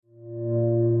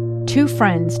Two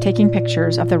friends taking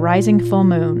pictures of the rising full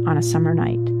moon on a summer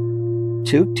night.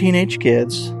 Two teenage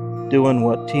kids doing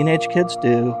what teenage kids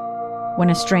do. When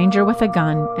a stranger with a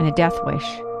gun and a death wish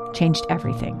changed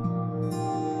everything.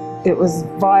 It was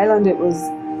violent, it was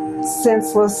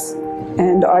senseless,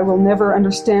 and I will never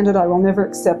understand it, I will never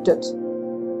accept it.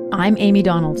 I'm Amy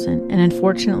Donaldson, and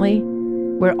unfortunately,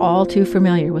 we're all too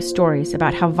familiar with stories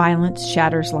about how violence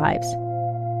shatters lives.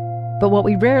 But what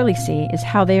we rarely see is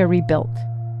how they are rebuilt.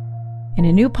 In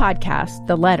a new podcast,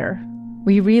 The Letter,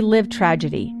 we relive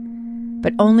tragedy,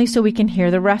 but only so we can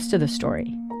hear the rest of the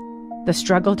story. The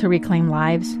struggle to reclaim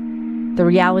lives, the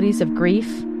realities of grief,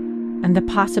 and the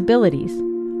possibilities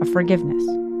of forgiveness.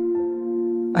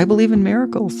 I believe in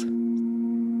miracles.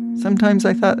 Sometimes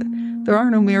I thought, there are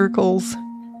no miracles.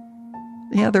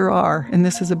 Yeah, there are, and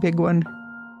this is a big one.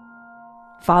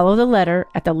 Follow The Letter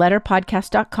at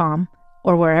theletterpodcast.com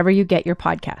or wherever you get your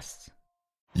podcasts.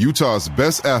 Utah's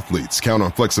best athletes count on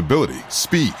flexibility,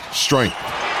 speed, strength.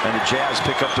 And the Jazz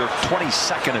pick up their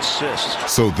 22nd assist.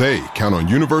 So they count on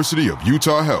University of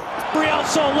Utah Health. Real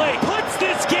Soleil puts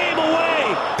this game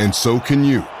away. And so can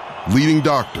you. Leading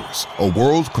doctors, a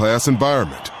world-class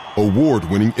environment,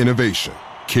 award-winning innovation,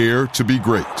 care to be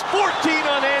great. 14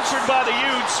 unanswered by the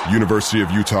Utes. University of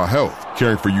Utah Health,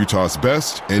 caring for Utah's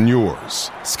best and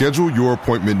yours. Schedule your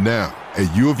appointment now at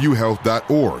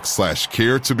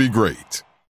uofUhealth.org/care to be great.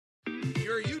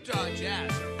 Your Utah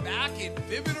Jazz are back in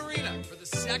Vivint Arena for the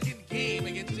second game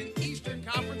against an Eastern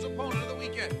Conference opponent of the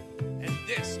weekend. And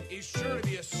this is sure to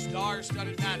be a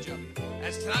star-studded matchup,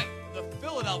 as tonight, the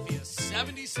Philadelphia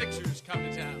 76ers come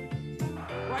to town.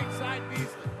 Right side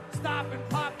Beasley. Stop and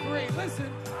pop three.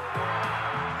 Listen.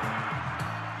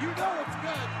 You know it's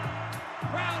good.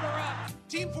 Crowder up.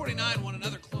 Team 49 won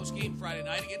another close game Friday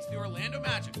night against the Orlando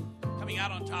Magic, coming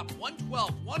out on top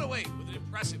 112-108 with an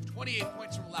impressive 28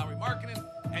 points from Lauri Markkanen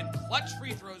and clutch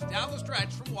free throws down the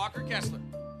stretch from Walker Kessler.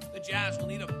 The Jazz will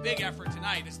need a big effort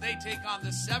tonight as they take on the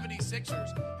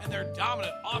 76ers and their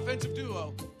dominant offensive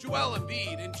duo, Joel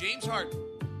Embiid and James Harden.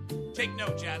 Take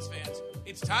note, Jazz fans.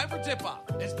 It's time for tip-off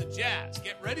as the Jazz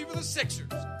get ready for the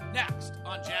Sixers, next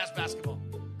on Jazz Basketball.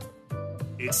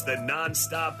 It's the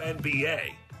non-stop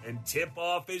NBA, and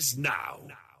tip-off is now.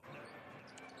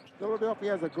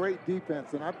 Philadelphia has a great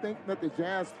defense, and I think that the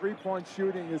Jazz three-point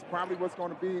shooting is probably what's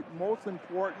going to be most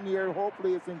important here.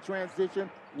 Hopefully it's in transition.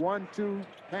 1-2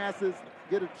 passes,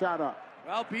 get a shot up.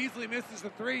 Well, Beasley misses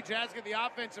the three. Jazz get the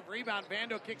offensive rebound.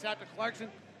 Vando kicks out to Clarkson.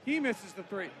 He misses the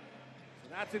three. So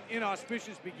that's an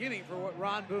inauspicious beginning for what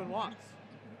Ron Boone wants.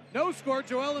 No score.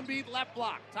 Joel Embiid left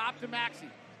block. Top to Maxey.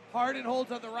 Harden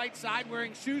holds on the right side,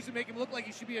 wearing shoes to make him look like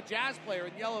he should be a Jazz player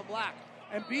in yellow and black.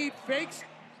 Embiid fakes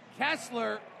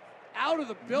Kessler out of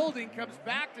the building, comes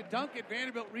back to dunk it.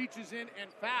 Vanderbilt reaches in and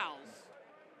fouls.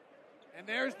 And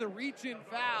there's the reach-in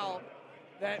foul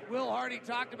that Will Hardy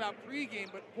talked about pregame,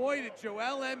 but boy, did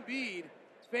Joel Embiid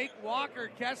fake Walker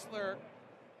Kessler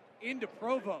into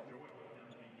Provo.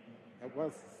 That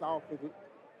was south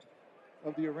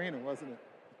of the arena, wasn't it?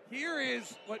 Here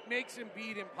is what makes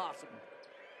Embiid impossible.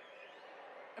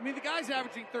 I mean, the guy's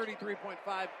averaging 33.5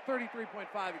 a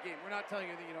game. We're not telling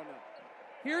you anything you don't know.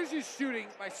 Here's his shooting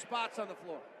by spots on the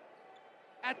floor.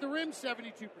 At the rim,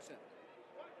 72%.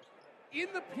 In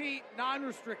the paint,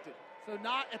 non-restricted. So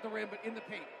not at the rim, but in the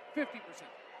paint, 50%.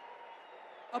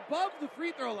 Above the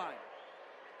free throw line,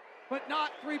 but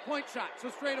not three-point shot, so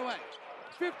straight away,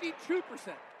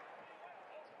 52%.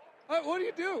 What do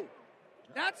you do?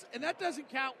 That doesn't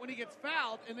count when he gets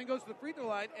fouled and then goes to the free throw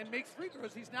line and makes free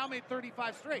throws. He's now made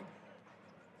 35 straight.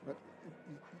 But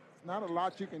it's not a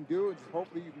lot you can do. It's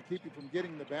hopefully you can keep you from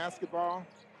getting the basketball.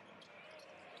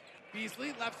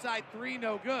 Beasley, left side three,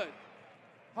 no good.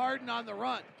 Harden on the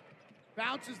run.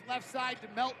 Bounces left side to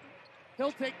Melton.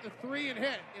 He'll take the three and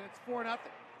hit, and it's 4-0.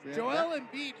 Yeah, Joel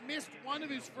Embiid missed one of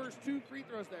his first two free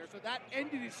throws there, so that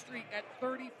ended his streak at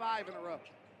 35 in a row.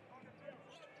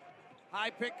 High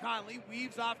pick Conley,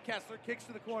 weaves off Kessler, kicks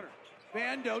to the corner.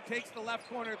 Vando takes the left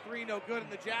corner three, no good,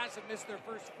 and the Jazz have missed their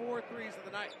first 4 threes of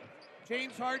the night.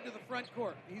 James Harden to the front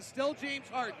court. He's still James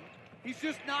Harden. He's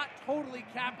just not totally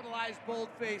capitalized,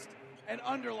 bold-faced, and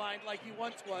underlined like he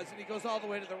once was, and he goes all the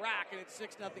way to the rack, and it's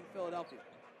 6-0 Philadelphia.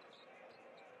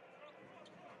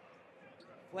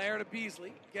 Flair to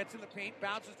Beasley, gets in the paint,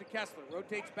 bounces to Kessler,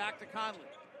 rotates back to Conley.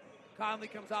 Conley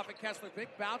comes off a Kessler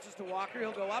pick, bounces to Walker.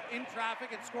 He'll go up in traffic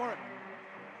and score it.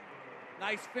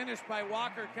 Nice finish by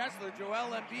Walker Kessler.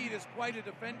 Joel Embiid is quite a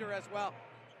defender as well.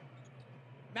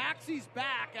 Maxey's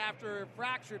back after a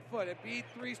fractured foot. Embiid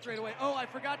three straight away. Oh, I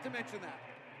forgot to mention that.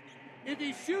 If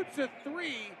he shoots a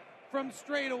three from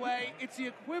straight away, it's the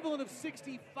equivalent of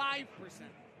 65%.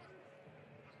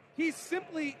 He's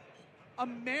simply a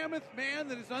mammoth man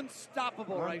that is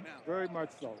unstoppable right now. Very much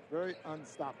so. Very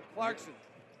unstoppable. Clarkson,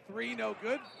 3, no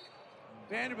good.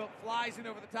 Vanderbilt flies in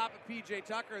over the top of P.J.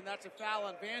 Tucker, and that's a foul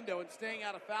on Vando. And staying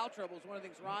out of foul trouble is one of the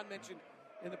things Ron mentioned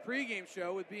in the pregame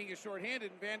show with being a shorthanded.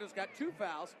 And Vando's got 2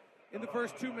 fouls in the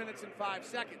first 2 minutes and 5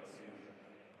 seconds.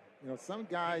 You know, some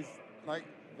guys like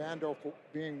Vando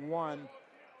being one,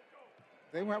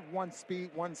 they have one speed,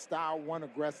 one style, one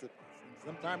aggressiveness.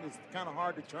 And sometimes it's kind of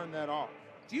hard to turn that off.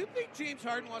 Do you think James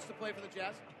Harden wants to play for the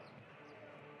Jazz?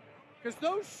 Because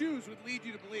those shoes would lead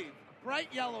you to believe. Bright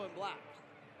yellow and black.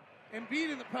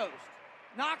 Embiid in the post.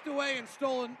 Knocked away and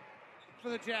stolen for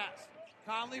the Jazz.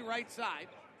 Conley right side.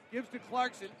 Gives to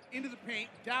Clarkson. Into the paint.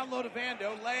 Down low to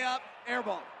Vando. Layup. Air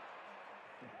ball.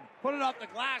 Put it off the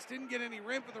glass. Didn't get any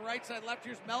rim for the right side left.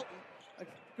 Here's Melton.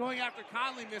 Going after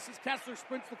Conley. Misses. Kessler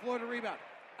sprints the floor to rebound.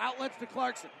 Outlets to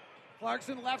Clarkson.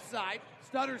 Clarkson left side,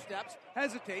 stutter steps,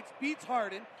 hesitates, beats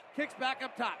Harden, kicks back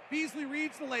up top. Beasley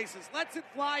reads the laces, lets it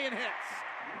fly and hits.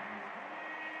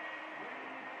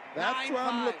 That's what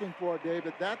I'm looking for,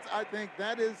 David. I think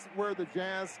that is where the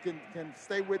Jazz can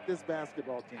stay with this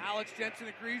basketball team. Alex Jensen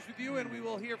agrees with you, and we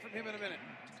will hear from him in a minute.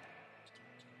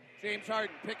 James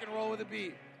Harden, pick and roll with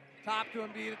Embiid. Top to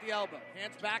Embiid at the elbow.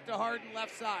 Hands back to Harden,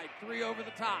 left side. 3 over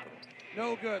the top.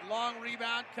 No good. Long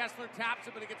rebound. Kessler taps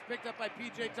it, but it gets picked up by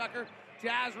P.J. Tucker.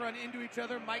 Jazz run into each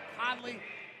other. Mike Conley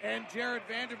and Jared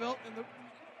Vanderbilt. And the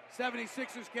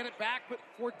 76ers get it back, but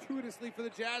fortuitously for the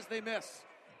Jazz, they miss.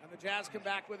 And the Jazz come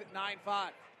back with it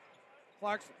 9-5.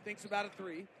 Clarkson thinks about a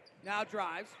 3. Now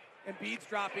drives. Embiid's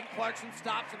dropping. Clarkson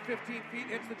stops at 15 feet.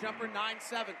 Hits the jumper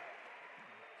 9-7. Jazz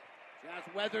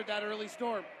weathered that early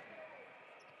storm.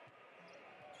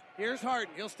 Here's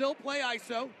Harden. He'll still play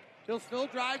ISO. He'll still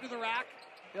drive to the rack.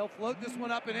 He'll float this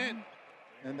one up and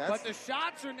in. But the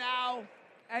shots are now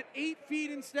at 8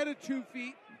 feet instead of 2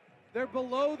 feet. They're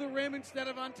below the rim instead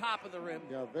of on top of the rim.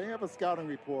 Yeah, they have a scouting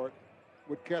report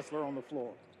with Kessler on the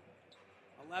floor.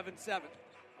 11-7. I'll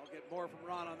get more from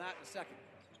Ron on that in a second.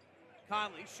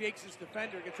 Conley shakes his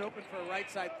defender, gets open for a right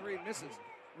side 3, misses.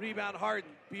 Rebound Harden,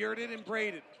 bearded and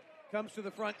braided. Comes to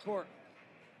the front court.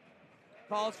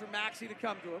 Calls for Maxey to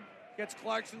come to him. Gets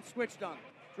Clarkson switched on him.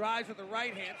 Drives with the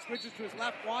right hand, switches to his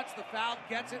left, wants the foul,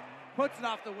 gets it, puts it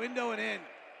off the window and in.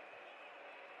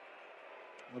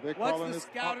 What's the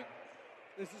scouting?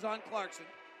 This is on Clarkson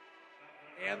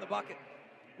and the bucket.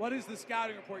 What is the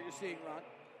scouting report you're seeing, Ron?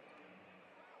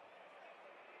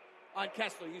 On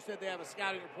Kessler, you said they have a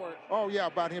scouting report. Oh, yeah,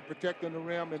 about him protecting the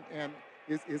rim and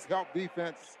his help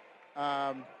defense.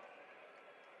 And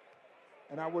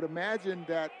I would imagine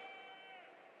that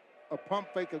a pump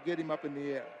fake will get him up in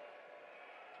the air.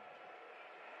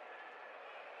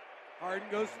 Harden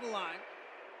goes to the line.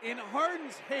 In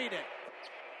Harden's heyday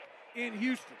in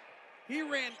Houston, he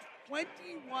ran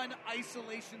 21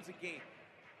 isolations a game.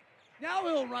 Now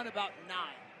he'll run about 9.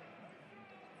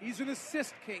 He's an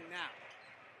assist king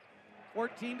now.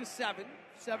 14-7,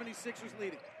 76ers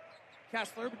leading.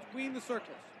 Kessler between the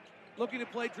circles. Looking to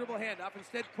play dribble handoff.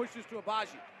 Instead pushes to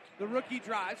Abaji. The rookie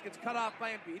drives, gets cut off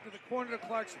by Embiid to the corner to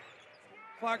Clarkson.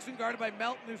 Clarkson guarded by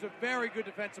Melton, who's a very good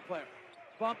defensive player.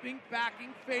 Bumping, backing,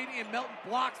 fading, and Melton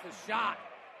blocks the shot.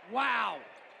 Wow.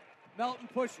 Melton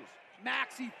pushes.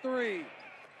 Maxey 3.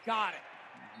 Got it.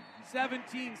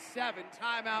 17-7.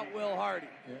 Timeout, Will Hardy.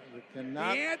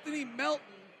 Anthony Melton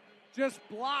just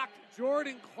blocked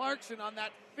Jordan Clarkson on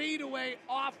that fadeaway,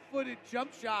 off-footed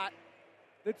jump shot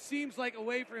that seems like a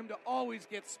way for him to always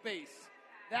get space.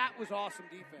 That was awesome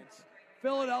defense.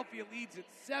 Philadelphia leads it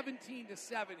 17-7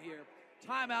 here.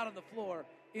 Timeout on the floor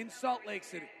in Salt Lake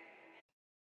City.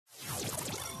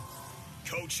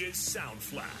 Coach's Sound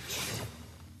Flash.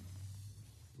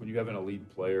 When you have an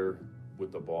elite player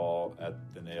with the ball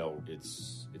at the nail,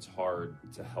 it's hard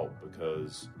to help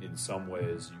because in some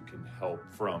ways you can help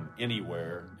from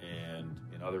anywhere, and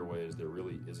in other ways there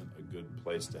really isn't a good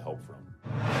place to help from.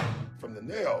 From the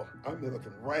nail, I'm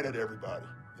looking right at everybody,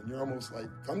 and you're almost like,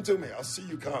 come to me, I'll see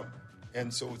you come.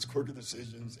 And so it's quicker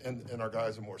decisions, and our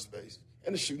guys are more spaced,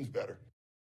 and the shooting's better.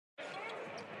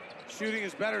 Shooting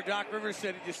is better, Doc Rivers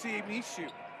said. Did you see me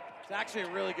shoot? It's actually a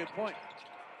really good point.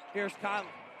 Here's Conley.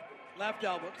 Left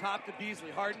elbow, top to Beasley.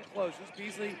 Harden closes.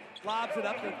 Beasley lobs it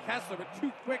up to Kessler, but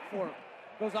too quick for him.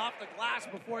 Goes off the glass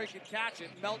before he can catch it.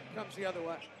 Melton comes the other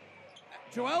way.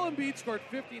 Joel Embiid scored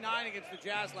 59 against the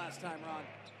Jazz last time, Ron.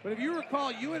 But if you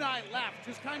recall, you and I left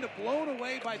just kind of blown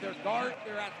away by their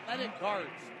athletic guards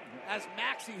as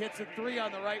Maxey hits a 3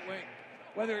 on the right wing.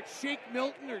 Whether it's Shake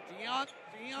Milton or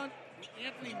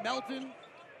Anthony Melton,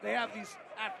 they have these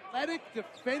athletic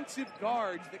defensive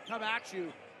guards that come at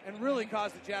you and really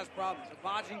caused the Jazz problems.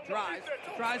 Agbaji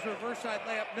tries reverse side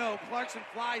layup. No, Clarkson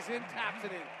flies in, taps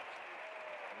it in.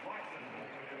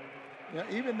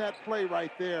 Yeah, even that play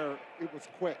right there, it was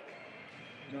quick.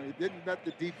 You know, he didn't let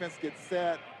the defense get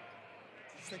set.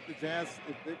 I just think the Jazz,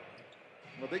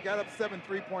 they got up 7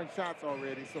 3-point shots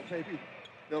already, so maybe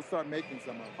they'll start making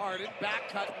some of them. Harden, back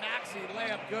cut, Maxey,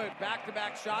 layup good.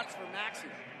 Back-to-back shots for Maxey.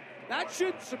 That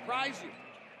should surprise you.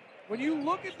 When you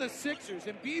look at the Sixers,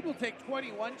 Embiid will take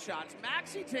 21 shots.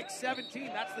 Maxey takes 17.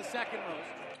 That's the second most.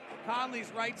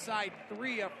 Conley's right side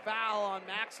 3, a foul on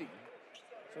Maxey.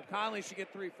 So Conley should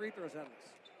get 3 free throws out of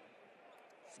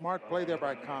this. Smart play there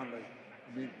by Conley.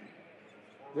 I mean,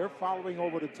 they're following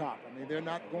over the top. I mean, they're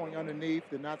not going underneath.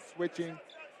 They're not switching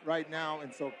right now.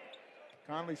 And so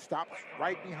Conley stops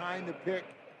right behind the pick.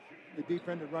 The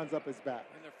defender runs up his back.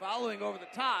 And they're following over the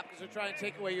top because they're trying to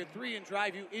take away your 3 and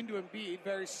drive you into Embiid,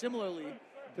 very similarly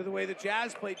to the way the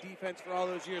Jazz played defense for all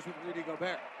those years with Rudy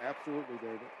Gobert. Absolutely,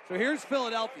 David. So here's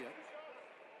Philadelphia.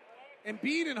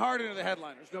 Embiid and Harden are the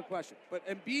headliners, no question. But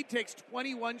Embiid takes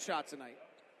 21 shots a night.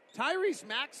 Tyrese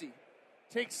Maxey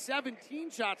takes 17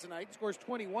 shots a night, scores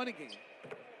 21 a game.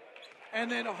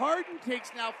 And then Harden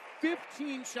takes now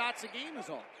 15 shots a game is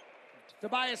all.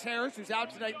 Tobias Harris, who's out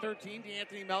tonight, 13.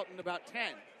 DeAnthony Melton, about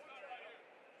 10.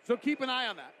 So keep an eye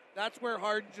on that. That's where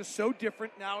Harden's just so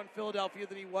different now in Philadelphia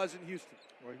than he was in Houston.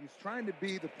 Well, he's trying to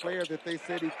be the player that they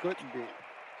said he couldn't be.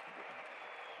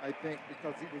 I think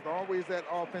because he was always that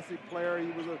offensive player.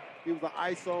 He was an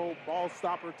ISO ball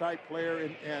stopper type player,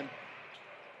 and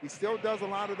he still does a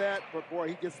lot of that. But boy,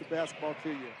 he gets the basketball to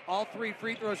you. All 3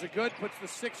 free throws are good. Puts the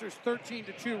Sixers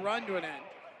 13-2 run to an end.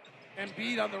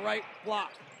 Embiid on the right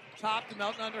block. Top to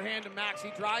Melton, underhand to Max.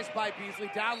 He drives by Beasley.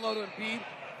 Down low to Embiid.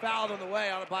 Fouled on the way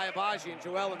out of Agbaji, and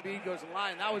Joel Embiid goes in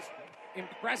line. That was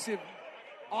impressive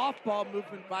off-ball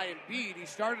movement by Embiid. He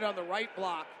started on the right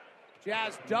block.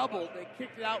 Jazz doubled. They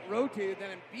kicked it out, rotated.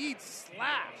 Then Embiid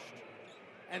slashed.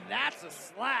 And that's a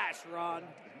slash, Ron.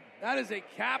 That is a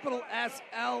capital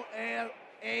S-L-A-S-H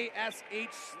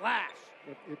slash.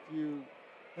 If you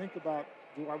think about,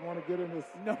 do I want to get in this?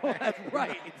 No, that's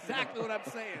right. Exactly what I'm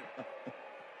saying.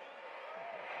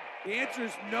 The answer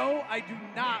is no, I do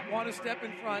not want to step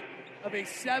in front of a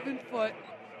 7-foot,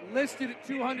 listed at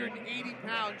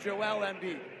 280-pound Joel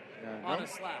Embiid on a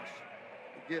slash.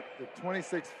 Get the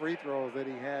 26 free throws that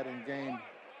he had in game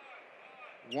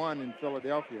 1 in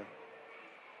Philadelphia.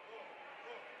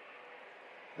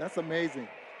 That's amazing.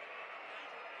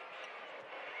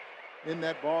 In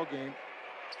that ball game,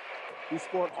 he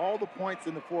scored all the points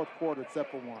in the fourth quarter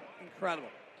except for 1. Incredible.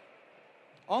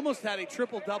 Almost had a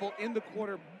triple-double in the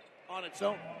quarter on its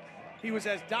own. He was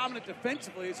as dominant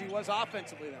defensively as he was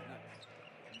offensively that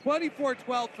night.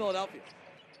 24-12 Philadelphia.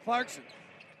 Clarkson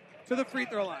to the free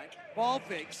throw line. Ball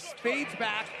fakes, fades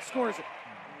back, scores it.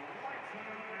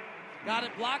 Got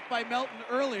it blocked by Melton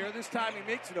earlier. This time he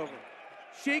makes it over.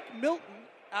 Shake Milton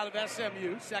out of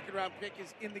SMU, second-round pick,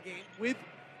 is in the game with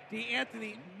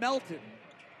DeAnthony Melton.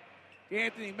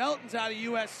 DeAnthony Melton's out of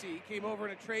USC, came over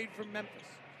in a trade from Memphis.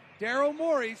 Daryl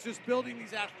Morey's just building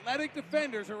these athletic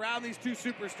defenders around these 2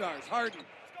 superstars. Harden,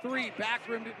 3,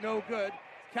 back-rimmed it, no good.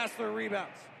 Kessler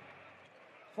rebounds.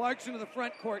 Clarkson to the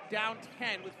front court, down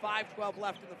 10 with 5:12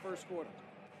 left in the first quarter.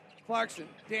 Clarkson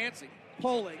dancing,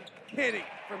 pulling, hitting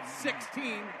from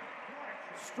 16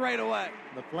 straight away.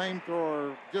 The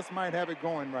flamethrower just might have it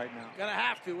going right now. Gonna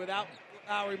have to without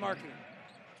Lowry marking it.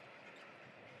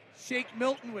 Shake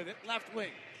Milton with it, left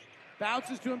wing.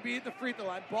 Bounces to Embiid at the free throw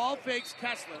line. Ball fakes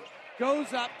Kessler.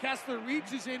 Goes up. Kessler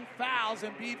reaches in, fouls.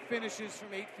 Embiid finishes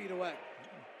from 8 feet away.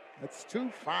 That's 2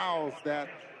 fouls that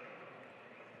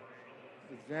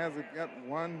the Jazz have got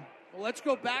 1. Well, let's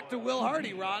go back to Will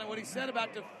Hardy, Ron, and what he said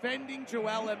about defending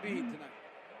Joel Embiid tonight.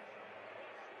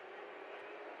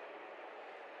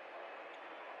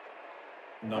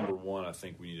 Number one, I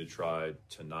think we need to try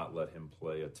to not let him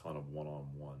play a ton of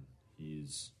one-on-one.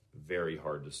 He's very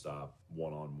hard to stop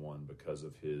one-on-one because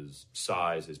of his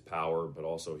size, his power, but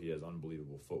also he has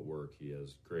unbelievable footwork. He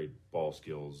has great ball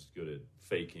skills, good at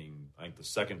faking. I think the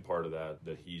second part of that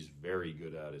he's very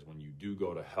good at is when you do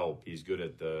go to help, he's good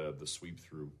at the sweep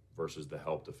through versus the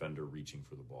help defender reaching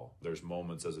for the ball. There's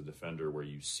moments as a defender where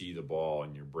you see the ball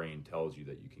and your brain tells you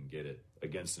that you can get it.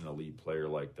 Against an elite player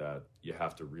like that, you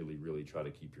have to really, really try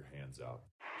to keep your hands out.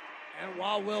 And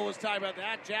while Will was talking about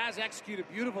that, Jazz executed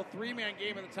a beautiful 3-man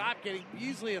game at the top, getting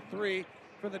Beasley a 3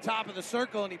 from the top of the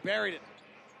circle, and he buried it.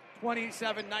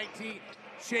 27-19.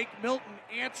 Shake Milton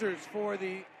answers for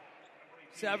the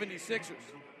 76ers.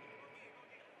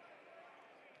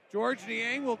 George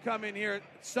Niang will come in here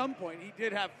at some point. He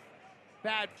did have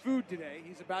bad food today.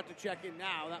 He's about to check in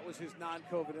now. That was his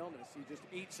non-COVID illness. He just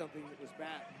ate something that was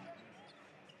bad.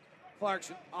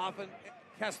 Clarkson, often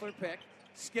Kessler pick,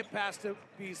 skip pass to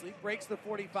Beasley, breaks the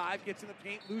 45, gets in the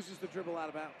paint, loses the dribble out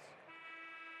of bounds.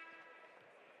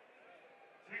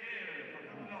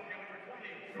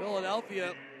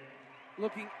 Philadelphia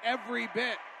looking every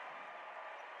bit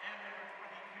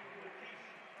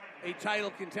a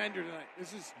title contender tonight.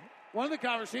 This is one of the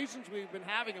conversations we've been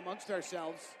having amongst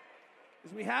ourselves,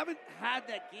 is we haven't had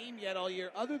that game yet all year,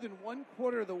 other than one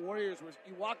quarter of the Warriors where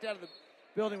you walked out of the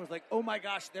building was like, oh my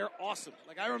gosh, they're awesome.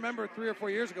 Like, I remember 3 or 4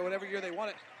 years ago, whatever year they won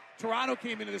it, Toronto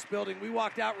came into this building, we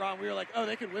walked out, Ron, we were like, oh,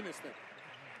 they could win this thing.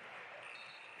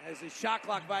 As a shot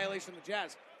clock violation of the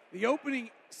Jazz. The opening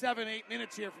 7-8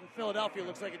 minutes here from Philadelphia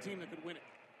looks like a team that could win it.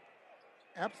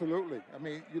 Absolutely. I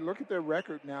mean, you look at their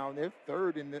record now, they're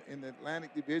third in the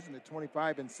Atlantic Division at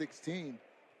 25-16,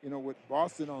 you know, with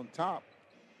Boston on top.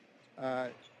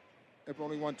 They've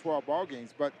only won 12 ball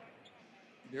games, but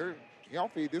they're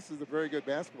healthy. This is a very good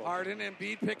basketball team. Harden,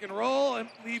 Embiid pick and roll, and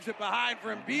leaves it behind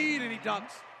for Embiid, and he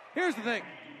dunks. Here's the thing.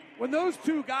 When those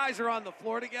two guys are on the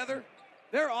floor together,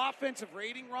 their offensive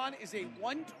rating, Ron, is a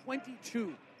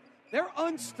 122. They're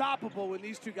unstoppable when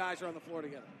these two guys are on the floor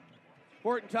together.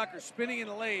 Horton Tucker spinning in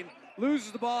the lane,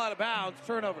 loses the ball out of bounds,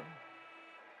 turnover.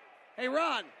 Hey,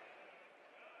 Ron,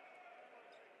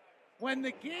 when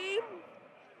the game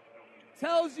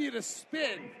tells you to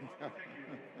spin,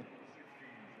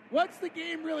 what's the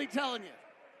game really telling you?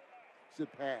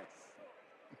 Should pass.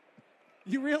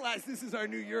 You realize this is our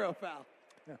new Euro foul.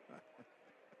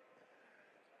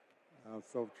 Oh,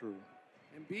 so true.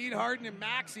 Embiid, Harden, and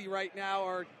Maxey right now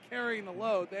are carrying the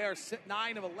load. They are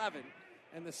 9 of 11,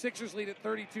 and the Sixers lead at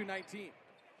 32-19.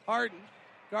 Harden,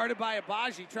 guarded by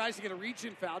Abaji, tries to get a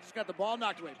reach-in foul, just got the ball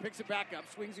knocked away, picks it back up,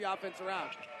 swings the offense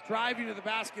around. Driving to the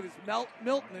basket is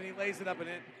Milton, and he lays it up and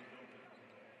in.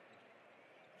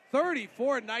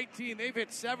 34-19. They've hit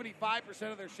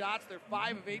 75% of their shots. They're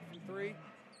 5 of 8 from 3.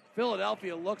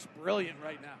 Philadelphia looks brilliant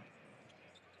right now.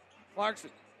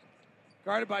 Clarkson,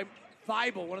 guarded by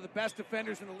Thibault, one of the best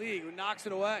defenders in the league, who knocks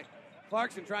it away.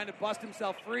 Clarkson trying to bust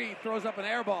himself free, throws up an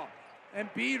air ball.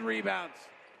 Embiid rebounds.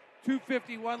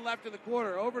 2:51 left in the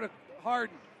quarter. Over to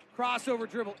Harden. Crossover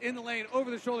dribble in the lane.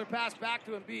 Over the shoulder pass back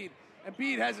to Embiid.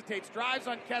 Embiid hesitates. Drives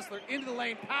on Kessler. Into the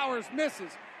lane. Powers.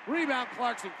 Misses. Rebound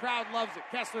Clarkson. Crowd loves it.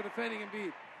 Kessler defending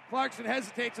Embiid. Clarkson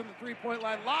hesitates on the three-point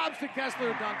line. Lobs to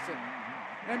Kessler. Dunks it.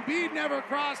 Embiid never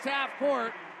crossed half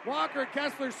court. Walker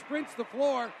Kessler sprints the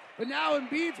floor. But now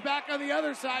Embiid's back on the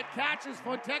other side. Catches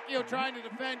Fontecchio trying to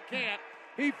defend. Can't.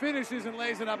 He finishes and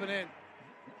lays it up and in.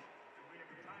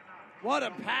 What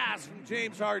a pass from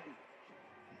James Harden.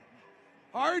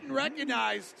 Harden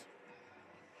recognized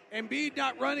Embiid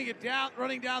not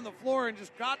running down the floor, and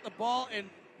just got the ball and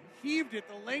heaved it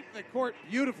the length of the court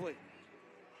beautifully.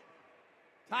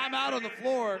 Timeout on the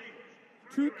floor.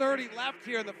 2:30 left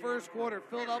here in the first quarter.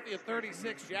 Philadelphia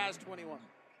 36, Jazz 21.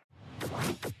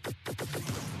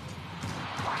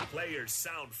 Players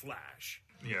sound flash.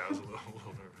 Yeah, I was a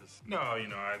little nervous. No,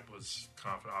 I was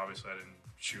confident. Obviously, I didn't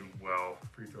shoot well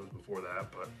free throws before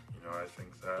that, but, I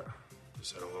think that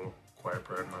just had a little quiet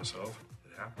pride in myself.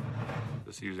 It happened.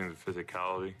 Just using the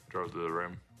physicality, drove to the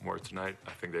rim more tonight.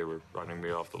 I think they were running me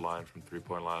off the line from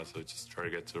three-point line, so just try to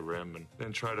get to the rim and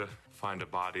then try to find a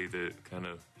body that kind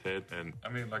of hit. And,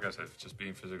 like I said, just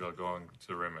being physical, going to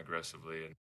the rim aggressively.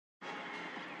 And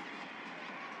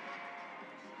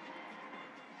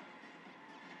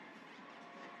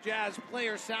Jazz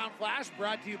Player Sound Flash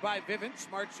brought to you by Vivint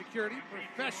Smart Security,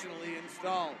 professionally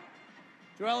installed.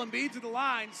 Joel Embiid's at the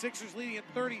line. Sixers leading at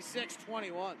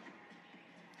 36-21.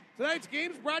 Tonight's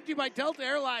game is brought to you by Delta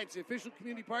Airlines, the official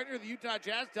community partner of the Utah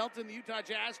Jazz. Delta and the Utah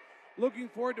Jazz looking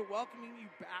forward to welcoming you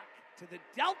back to the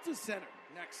Delta Center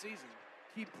next season.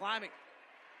 Keep climbing.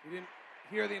 You didn't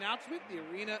hear the announcement? The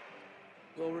arena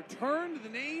will return to the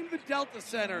name the Delta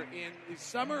Center in the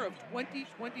summer of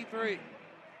 2023.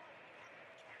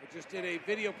 I just did a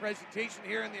video presentation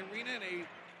here in the arena and a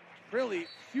really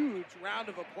huge round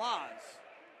of applause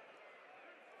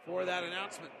for that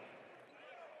announcement.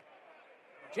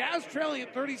 Jazz trailing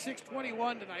at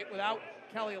 36-21 tonight without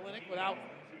Kelly Olynyk, without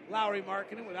Lauri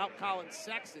Markkanen, without Colin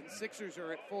Sexton. Sixers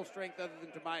are at full strength other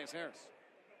than Tobias Harris.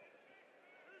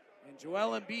 And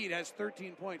Joel Embiid has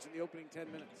 13 points in the opening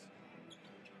 10 minutes.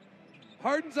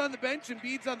 Harden's on the bench,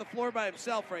 Embiid's on the floor by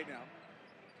himself right now.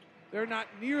 They're not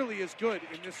nearly as good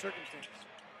in this circumstance.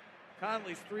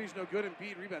 Conley's three's no good,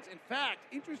 Embiid rebounds. In fact,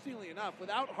 interestingly enough,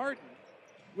 without Harden,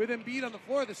 with Embiid on the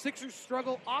floor, the Sixers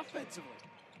struggle offensively.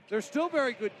 They're still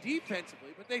very good defensively,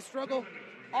 but they struggle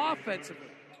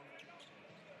offensively.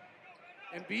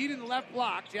 Embiid in the left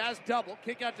block. Jazz double.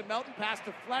 Kick out to Melton. Pass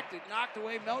deflected. Knocked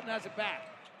away. Melton has it back.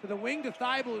 To the wing to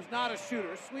Thibault, who's not a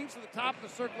shooter. Swings to the top of the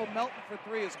circle. Melton for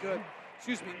three is good.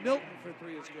 Milton for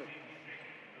three is good.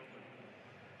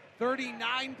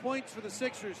 39 points for the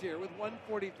Sixers here with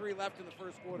 1:43 left in the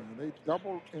first quarter. They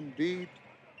doubled Embiid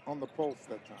on the post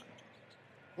that time.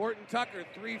 Horton Tucker,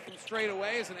 three from straight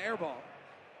away is an air ball.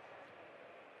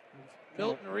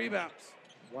 Milton rebounds.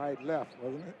 Wide left,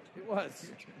 wasn't it? It was.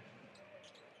 Is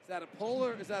that a pull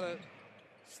or is that a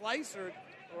slice or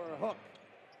a hook?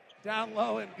 Down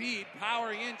low, Embiid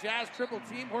powering in. Jazz triple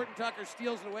team. Horton Tucker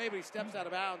steals it away, but he steps out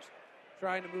of bounds,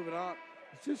 trying to move it on.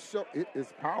 It's just show his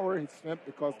power and strength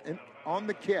because on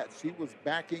the catch, he was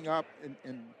backing up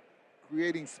and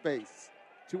creating space.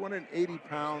 280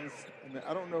 pounds, and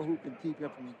I don't know who can keep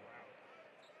him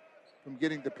from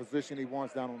getting the position he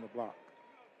wants down on the block.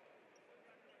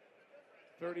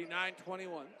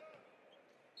 39-21.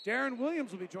 Darren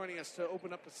Williams will be joining us to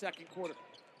open up the second quarter.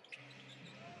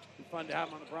 Be fun to have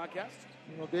him on the broadcast.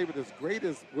 You know, David, as great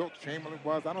as Wilt Chamberlain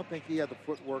was, I don't think he had the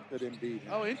footwork that Embiid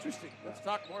had. Oh, interesting. Let's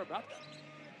talk more about that.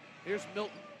 Here's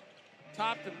Milton.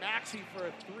 Top to Maxey for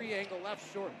a three-angle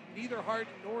left short. Neither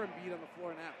Harden nor Embiid on the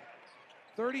floor now.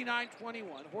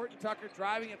 39-21. Horton Tucker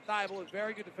driving at Thibault, a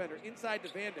very good defender. Inside to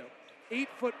Vando.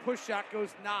 8-foot push shot goes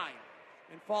 9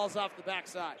 and falls off the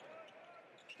backside.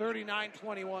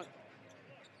 39-21.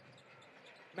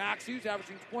 Maxey, who's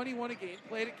averaging 21 a game,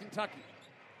 played at Kentucky.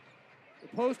 The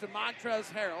post to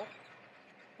Montrezl Harrell.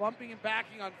 Bumping and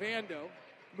backing on Vando.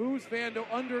 Moves Vando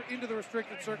into the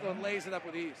restricted circle and lays it up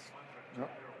with ease.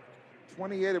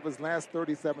 28 of his last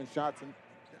 37 shots, and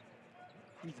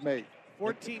he's made.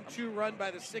 14-2 run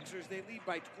by the Sixers. They lead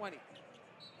by 20.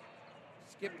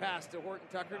 Skip pass to Horton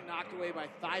Tucker, knocked away by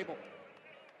Thibault.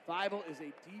 Thibault is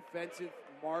a defensive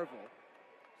marvel.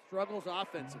 Struggles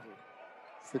offensively.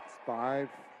 6'5".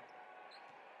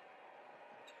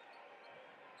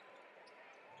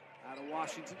 Out of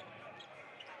Washington.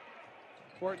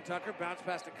 Horton Tucker, bounce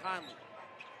pass to Conley.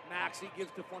 Maxey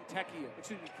gives to Fontecchio.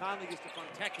 Conley gives to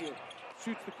Fontecchio.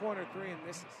 Shoots the corner three and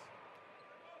misses.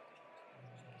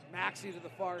 Maxey to the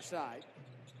far side.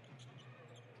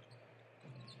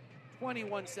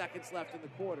 21 seconds left in the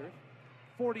quarter.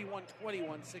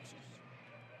 41-21 Sixers.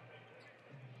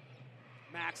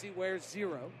 Maxey wears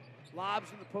 0.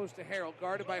 Lobs in the post to Harrell,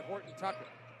 guarded by Horton Tucker.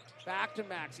 Back to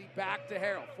Maxey, back to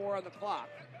Harrell. 4 on the clock.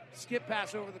 Skip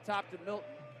pass over the top to Milton.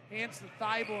 Hands to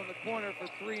Thibault in the corner for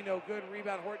 3, no good.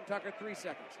 Rebound Horton Tucker, 3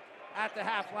 seconds. At the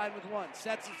half line with 1.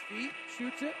 Sets his feet,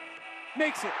 shoots it,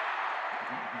 makes it.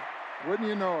 Wouldn't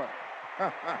you know it?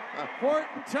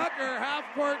 Horton Tucker,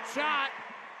 half-court shot.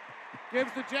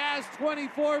 Gives the Jazz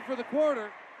 24 for the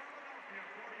quarter.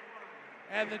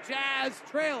 And the Jazz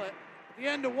trail it at the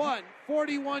end of 1,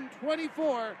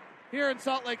 41-24 here in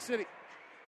Salt Lake City.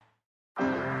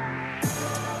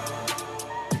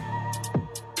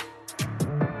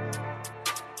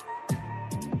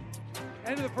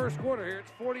 End of the first quarter here.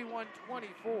 It's 41-24.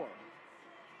 We're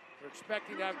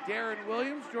expecting to have Darren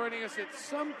Williams joining us at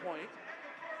some point.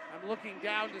 I'm looking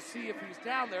down to see if he's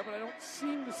down there, but I don't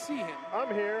seem to see him.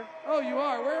 I'm here. Oh, you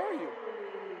are? Where are you?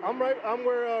 I'm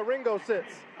where Ringo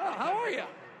sits. Oh, how are you?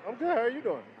 I'm good. How are you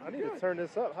doing? I need to turn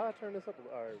this up. How do I turn this up? Oh,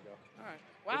 there we go. All right.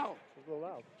 Wow. It's a little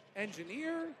loud.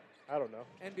 Engineer. I don't know.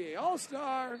 NBA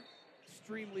All-Star.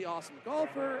 Extremely awesome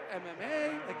golfer.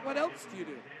 MMA. Like, what else do you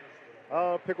do?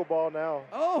 Pickleball now.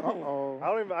 Oh.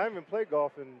 I haven't played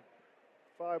golf in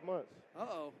 5 months.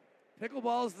 Uh-oh.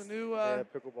 Pickleball's the new... Yeah,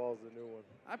 pickleball's the new one.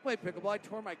 I played pickleball. I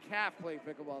tore my calf playing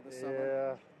pickleball this summer.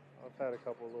 Yeah, I've had a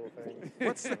couple of little things.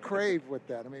 What's the crave with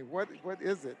that? I mean, what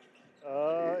is it?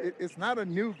 It's not a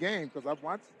new game because I've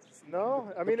watched.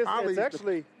 No, I mean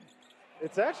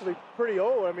it's actually pretty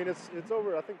old. I mean it's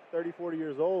over I think 30, 40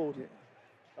 years old. Yeah.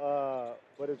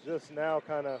 But it's just now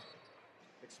kind of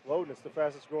exploding. It's the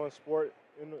fastest growing sport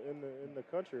in the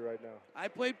country right now. I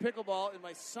played pickleball in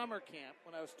my summer camp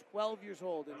when I was 12 years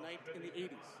old in the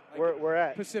 80s. We're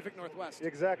at Pacific Northwest.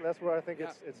 Exactly. That's where I think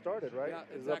it started, right? Yeah,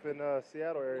 exactly. It was up in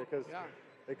Seattle area because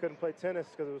they couldn't play tennis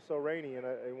because it was so rainy, and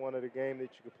they wanted a game that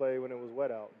you could play when it was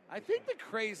wet out. I think the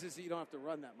craze is that you don't have to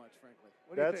run that much, frankly.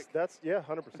 What do you think? That's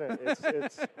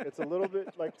 100%. It's a little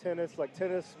bit like tennis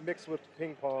mixed with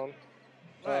ping pong.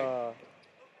 Right.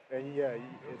 And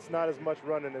it's not as much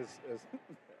running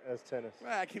as tennis.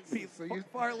 Well, I can be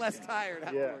far less tired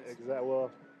afterwards. Yeah, exactly.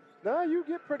 Well, no, you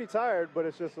get pretty tired, but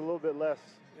it's just a little bit less.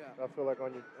 Yeah. I feel like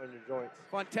on your joints.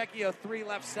 Fontecchio 3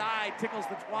 left side tickles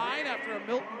the twine after a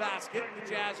Milton basket. The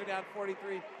Jazz are down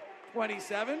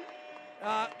 43-27.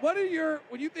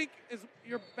 When you think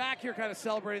you're back here, kind of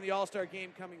celebrating the All-Star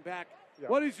game coming back? Yeah.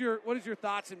 What is your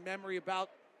thoughts and memory about,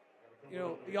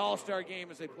 the All-Star game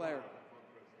as a player?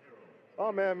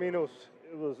 Oh man, I mean, it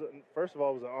was first of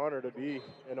all, it was an honor to be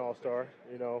an All-Star.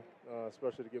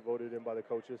 Especially to get voted in by the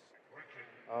coaches.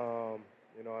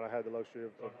 And I had the luxury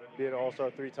of being an All-Star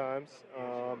 3 times.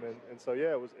 And so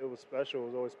yeah, it was special. It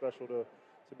was always special to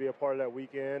be a part of that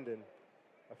weekend, and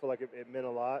I feel like it meant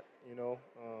a lot,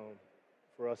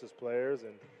 for us as players.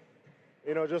 And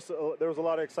there was a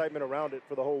lot of excitement around it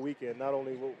for the whole weekend, not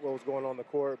only what was going on the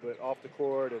court, but off the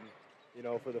court and,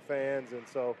 for the fans. And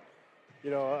so,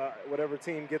 whatever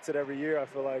team gets it every year, I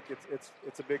feel like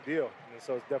it's a big deal. And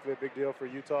so it's definitely a big deal for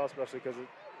Utah, especially because it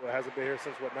hasn't been here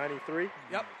since, 93?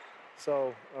 Yep.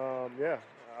 So, I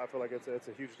feel like it's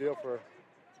a huge deal for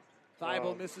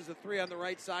Thibault misses a 3 on the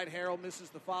right side. Harrell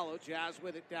misses the follow. Jazz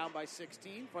with it down by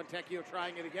 16. Fontecchio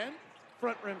trying it again.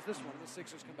 Front rims this one. The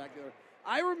Sixers come back the other.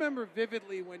 I remember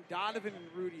vividly when Donovan and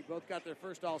Rudy both got their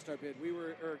first All-Star bid. We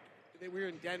were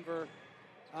in Denver.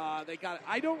 They got it.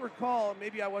 I don't recall.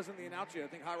 Maybe I wasn't the announcer. I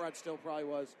think Hot Rod still probably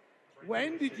was. Where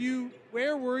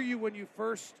were you when you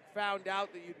first found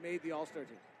out that you'd made the All-Star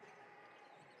team?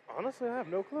 Honestly, I have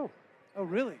no clue. Oh,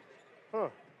 really? Huh.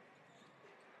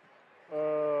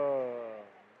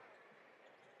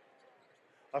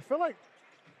 I feel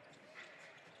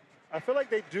like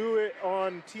they do it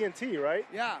on TNT, right?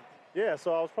 Yeah. Yeah,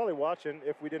 so I was probably watching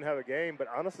if we didn't have a game, but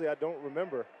honestly, I don't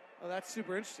remember. Oh, that's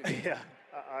super interesting. Yeah.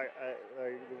 I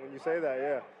when you say that,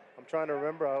 yeah. I'm trying to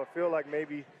remember. I feel like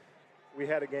maybe we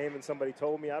had a game and somebody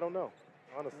told me. I don't know.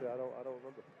 Honestly, I don't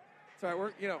remember. Sorry,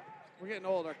 we're getting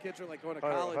old. Our kids are like going to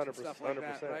college and stuff like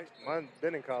 100%. that, right? Mine's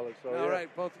been in college, so all yeah.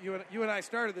 right. Both you and I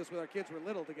started this with our kids were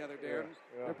little together, Darren.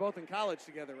 Yeah. They're both in college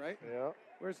together, right? Yeah.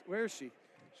 Where is she?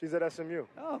 She's at SMU.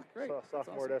 Oh, great.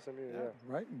 Sophomore awesome. at SMU, yeah.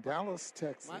 Right in Dallas,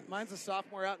 Texas. Mine's a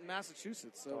sophomore out in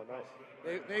Massachusetts. So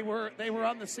nice. They were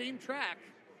on the same track.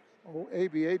 Oh,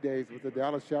 ABA days with the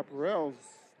Dallas Chaparrals.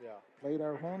 Yeah. Played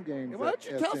our home games. Why don't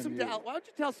you tell SMU. why don't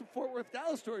you tell some Fort Worth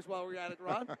Dallas stories while we're at it,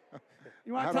 Ron?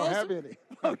 You want I to tell don't us? have any.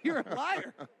 Oh, you're a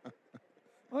liar.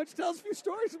 Why don't you tell us a few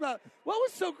stories about what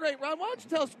was so great, Ron? Why don't you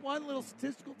tell us one little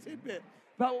statistical tidbit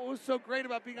about what was so great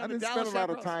about being on the Dallas I didn't spend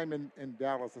a lot of Chaparrals? time in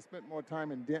Dallas. I spent more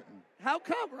time in Denton. How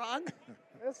come, Ron?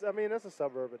 That's a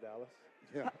suburb of Dallas.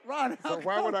 Yeah. Ron, so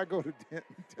why would I go to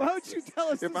Denton, Texas? Why don't you tell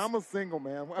us if I'm a single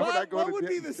man, why would I go to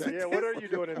Denton, Texas? Yeah, what are you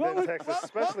doing in Denton, Texas?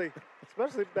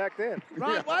 Especially back then.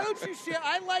 Ron, why don't you share?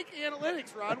 I like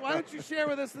analytics, Ron. Why don't you share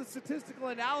with us the statistical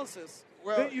analysis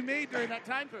that you made during that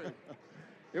time period?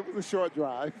 It was a short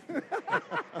drive.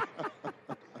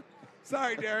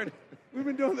 Sorry, Darren. We've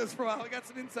been doing this for a while. We got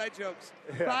some inside jokes.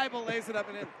 Thibault lays it up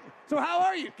and in. So how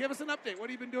are you? Give us an update. What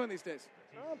have you been doing these days?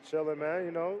 I'm chilling,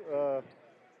 man.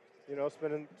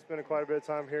 Spending quite a bit of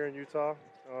time here in Utah.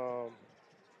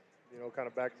 Kind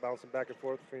of bouncing back and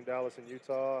forth between Dallas and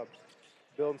Utah.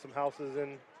 Building some houses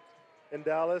in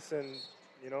Dallas, and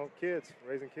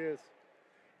raising kids.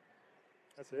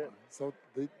 That's it. So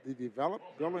the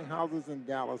developed building houses in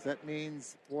Dallas. That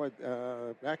means,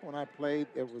 back when I played,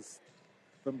 there was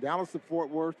from Dallas to Fort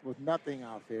Worth was nothing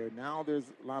out there. Now there's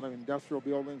a lot of industrial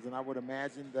buildings, and I would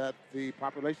imagine that the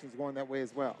population is going that way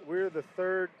as well. We're the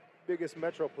third biggest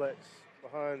metroplex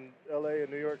behind LA and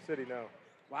New York City now.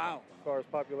 Wow. As far as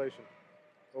population.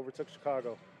 Overtook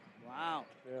Chicago. Wow.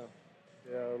 Yeah.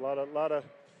 A lot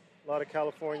of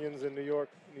Californians and New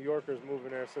Yorkers moving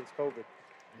there since COVID.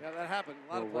 Yeah, that happened.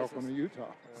 A lot of places. Welcome to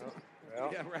Utah.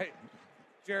 Yeah, right.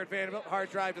 Jared Vanderbilt, hard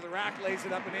drive to the rack, lays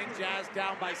it up and in. Jazz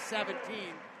down by 17,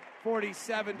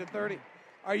 47-30.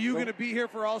 Are you going to be here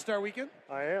for All-Star Weekend?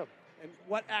 I am. And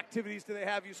what activities do they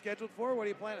have you scheduled for? What are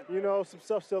you planning? Some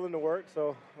stuff still in the works,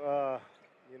 so I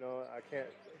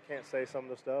can't say some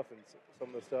of the stuff, and some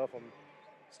of the stuff I'm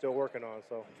still working on.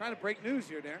 So trying to break news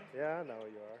here, Darren. Yeah, I know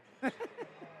you are.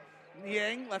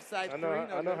 Niang, left side three.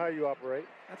 I know how you operate.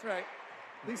 That's right.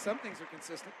 At least some things are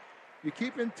consistent. You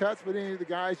keep in touch with any of the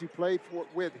guys you played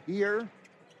with here?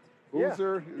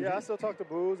 Boozer? Yeah, I still talk to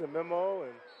Booz and Memo,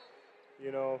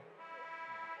 and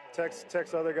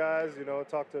text other guys.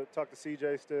 Talk to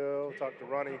CJ still. Talk to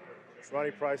Ronnie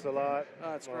Price a lot.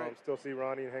 Oh, that's great. Still see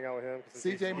Ronnie and hang out with him.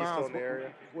 CJ Miles, still in the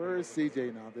area. Where is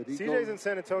CJ now? Did he CJ's in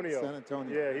San Antonio. San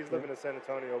Antonio. Yeah, he's living in San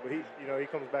Antonio, but he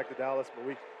comes back to Dallas. But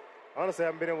we honestly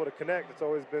haven't been able to connect.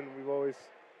 We've always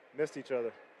missed each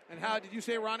other. And how did you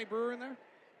say Ronnie Brewer in there?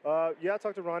 Yeah, I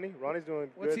talked to Ronnie. Ronnie's doing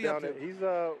What's good he down up there.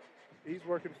 to? He's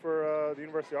working for the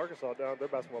University of Arkansas down their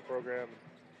basketball program.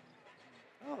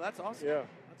 Oh, that's awesome. Yeah,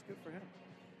 that's good for him.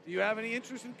 Do you have any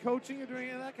interest in coaching or doing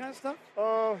any of that kind of stuff?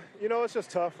 It's just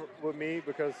tough with me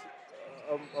because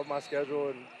of my schedule,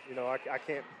 and I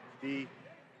can't be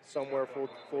somewhere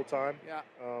full time. Yeah.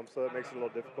 So that makes it a little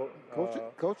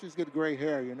difficult. Coaches get gray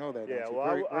hair, you know that. Yeah. Don't you?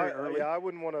 Well, very early. I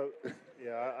wouldn't want to.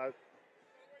 Yeah.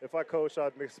 If I coach,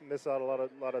 I'd miss out a lot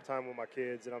of time with my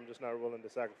kids, and I'm just not willing to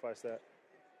sacrifice that.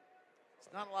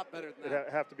 It's not a lot better than that.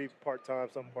 It'd have to be part-time,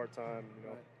 some part-time, you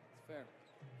know. Right.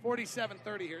 It's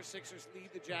fair. 47-30 here. Sixers lead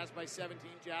the Jazz by 17.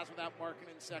 Jazz without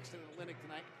Markkanen, Sexton, and Olynyk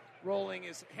tonight. Rolling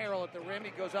is Harrell at the rim.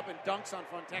 He goes up and dunks on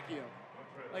Fontecchio.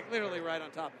 Like literally right on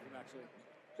top of him, actually.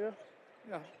 Yeah.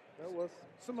 Yeah. That was.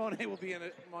 Simone will be in a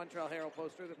Montrezl Harrell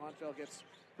poster that Montrezl gets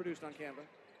produced on Canva.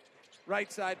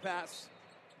 Right side pass.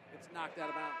 It's knocked out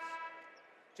of bounds.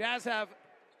 Jazz have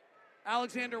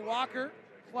Alexander Walker,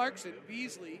 Clarkson,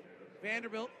 Beasley,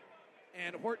 Vanderbilt,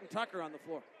 and Horton Tucker on the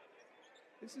floor.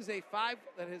 This is a five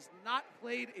that has not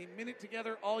played a minute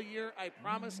together all year. I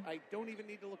promise I don't even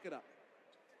need to look it up.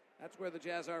 That's where the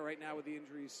Jazz are right now with the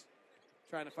injuries,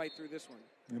 trying to fight through this one.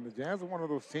 And the Jazz are one of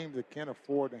those teams that can't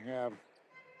afford to have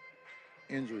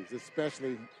injuries,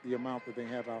 especially the amount that they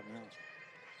have out now.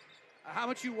 How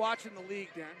much you watch in the league,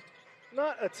 Darren?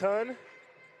 Not a ton,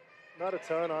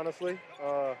 honestly.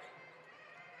 I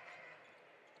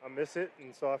miss it,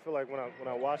 and so I feel like when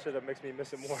I watch it, it makes me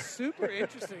miss it more. Super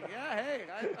interesting. Yeah, hey,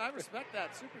 I respect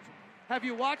that. Super. Have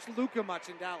you watched Luka much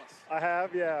in Dallas? I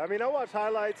have, yeah. I mean, I watch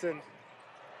highlights and,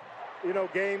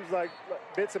 games like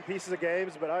bits and pieces of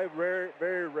games, but I very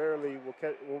rarely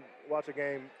will watch a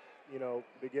game,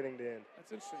 beginning to end.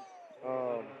 That's interesting.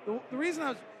 The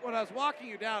reason when I was walking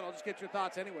you down, I'll just get your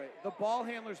thoughts anyway. The ball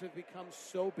handlers have become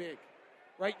so big,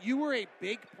 right? You were a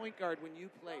big point guard when you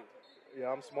played.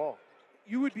 Yeah, I'm small.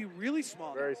 You would be really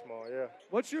small. Very small, yeah.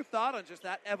 What's your thought on just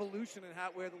that evolution and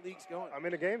where the league's going? I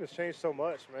mean, the game has changed so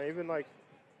much, man. Even 4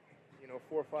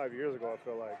 or 5 years ago, I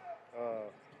feel like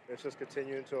it's just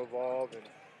continuing to evolve, and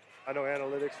I know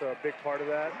analytics are a big part of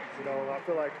that. I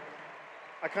feel like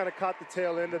I kind of caught the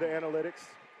tail end of the analytics.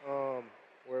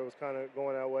 Where it was kind of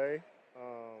going that way.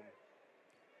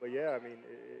 But yeah, I mean,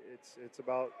 it's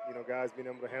about, guys being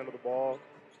able to handle the ball,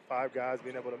 5 guys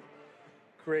being able to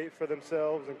create for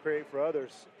themselves and create for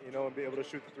others, and be able to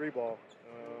shoot the 3 ball.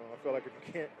 I feel like if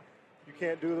you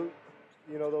can't do,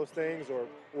 those things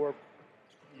or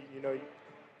you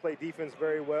play defense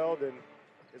very well, then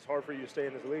it's hard for you to stay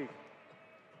in this league.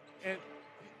 And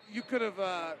you could have,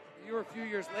 you were a few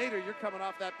years later, you're coming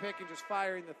off that pick and just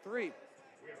firing the 3.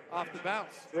 Off the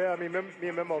bounce. Yeah, I mean, me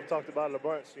and Memo have talked about it a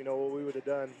bunch. What we would have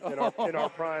done in our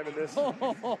prime in this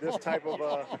type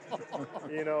of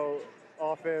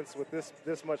offense with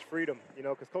this much freedom.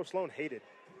 Because Coach Sloan hated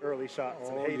early shots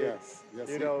and hated. Yes,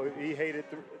 he hated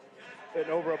an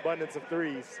overabundance of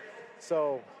threes.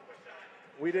 So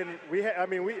we didn't.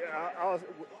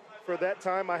 For that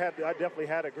time, I definitely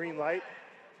had a green light,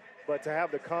 but to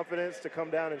have the confidence to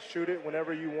come down and shoot it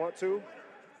whenever you want to.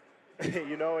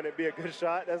 And it'd be a good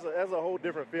shot. That's a whole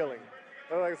different feeling. I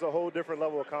feel like it's a whole different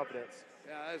level of confidence.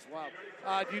 Yeah, that is wild.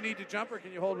 Do you need to jump, or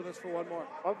can you hold with us for one more?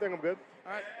 I think I'm good.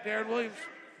 All right, Darren Williams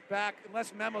back.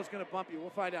 Unless Memo's going to bump you,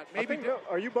 we'll find out. Maybe.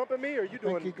 Are you bumping me, or are you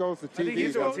doing? I think he goes to TV. I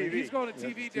think he's going to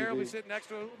TV. Darren will be sitting next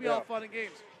to him. It'll be all fun and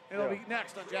games. It'll be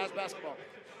next on Jazz Basketball.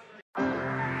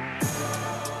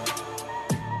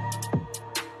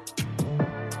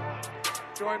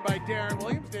 Joined by Darren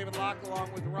Williams, David Locke,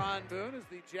 along with Ron Boone, as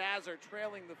the Jazz are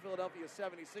trailing the Philadelphia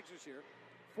 76ers here,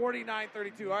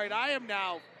 49-32. All right, I am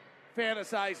now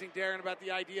fantasizing, Darren, about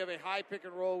the idea of a high pick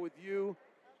and roll with you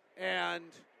and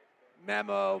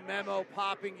Memo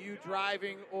popping, you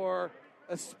driving, or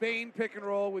a Spain pick and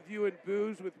roll with you and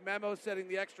Booze, with Memo setting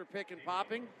the extra pick and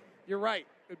popping. You're right.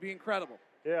 It would be incredible.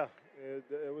 Yeah,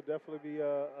 it would definitely be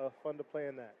fun to play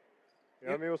in that.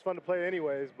 I mean, it was fun to play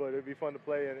anyways, but it would be fun to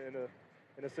play in a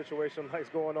situation like's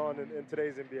going on in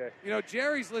today's NBA.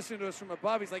 Jerry's listening to us from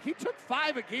above. He's like, he took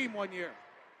 5 a game one year.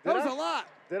 That was a lot.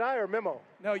 Did I or Memo?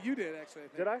 No, you did, actually. I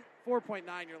think. Did I? 4.9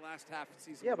 your last half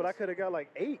season. Yeah, but I could have got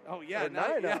 8. Oh, yeah. Or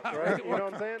 9 up, right? You know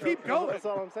what I'm saying? Keep going. That's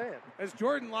all I'm saying. As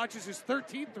Jordan launches his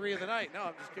 13th 3 of the night. No,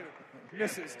 I'm just kidding.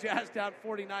 Misses. Jazz down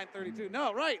 49-32.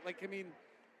 No, right.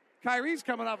 Kyrie's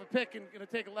coming off a pick and going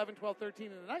to take 11, 12, 13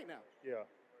 in the night now. Yeah.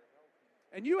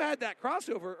 And you had that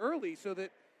crossover early so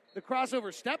that the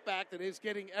crossover step back that is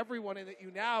getting everyone in, that you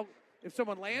now, if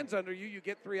someone lands under you, you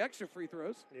get 3 extra free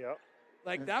throws. Yeah.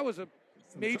 That was a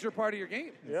major part of your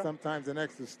game. Yeah. Sometimes an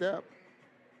extra step.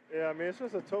 Yeah, I mean, it's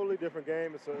just a totally different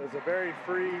game. It's a very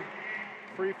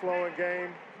free-flowing game.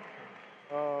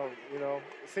 It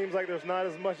seems like there's not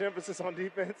as much emphasis on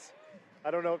defense. I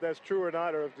don't know if that's true or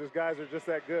not, or if just guys are just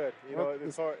that good. You know,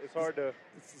 it's hard to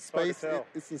tell.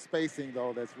 It's the spacing,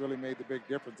 though, that's really made the big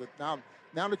difference.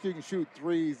 Now that you can shoot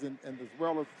threes, and as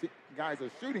well as guys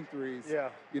are shooting threes,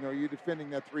 you know, you're defending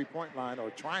that three-point line, or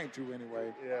trying to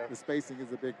anyway. Yeah. The spacing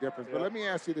is a big difference. But let me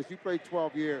ask you this. You played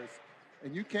 12 years,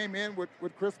 and you came in with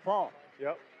Chris Paul.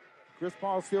 Yep. Chris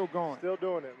Paul's still going. Still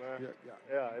doing it, man.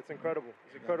 Yeah, it's incredible.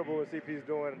 It's incredible what CP's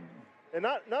doing. And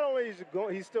not only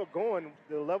he's still going,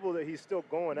 the level that he's still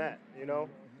going at, you know.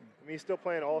 I mean, he's still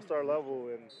playing all-star level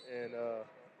and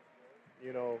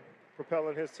you know,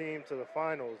 propelling his team to the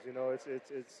finals. You know, it's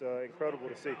incredible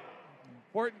to see.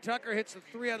 Horton Tucker hits the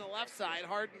three on the left side.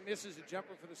 Harden misses a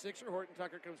jumper for the Sixer. Horton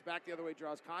Tucker comes back the other way,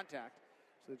 draws contact.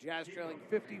 So the Jazz trailing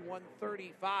 51-35,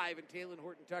 and Talen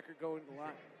Horton Tucker going to the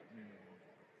line.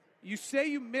 You say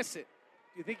you miss it.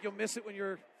 Do you think you'll miss it when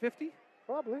you're 50?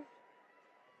 Probably.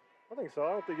 I think so.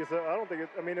 I don't think it.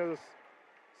 I mean, it was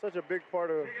such a big part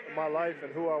of my life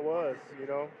and who I was. You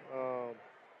know,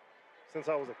 since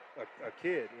I was a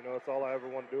kid. You know, it's all I ever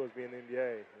wanted to do was be in the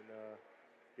NBA. And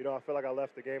you know, I feel like I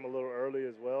left the game a little early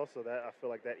as well, so that I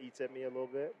feel like that eats at me a little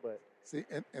bit. But see,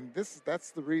 and that's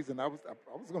the reason I was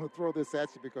going to throw this at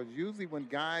you, because usually when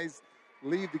guys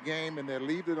leave the game and they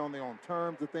leave it on their own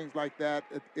terms and things like that,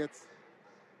 it's,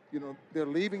 you know, they're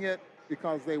leaving it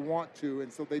because they want to,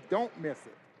 and so they don't miss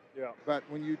it. Yeah. But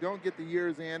when you don't get the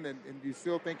years in and you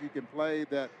still think you can play,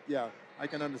 that, yeah, I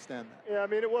can understand that. Yeah, I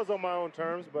mean, it was on my own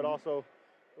terms, but also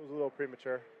it was a little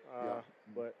premature.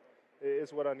 But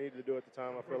it's what I needed to do at the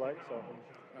time, I feel like. So,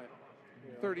 right.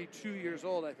 You know. 32 years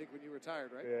old, I think, when you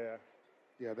retired, right? Yeah.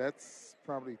 Yeah, that's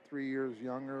probably 3 years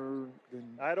younger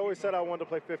than. I had always said I wanted to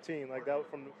play 15, like that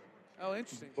from. Oh,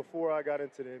 interesting. Before I got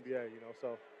into the NBA, you know,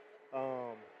 so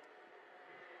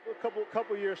a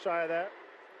couple years shy of that.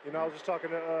 You know, I was just talking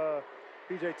to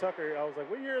PJ Tucker. I was like,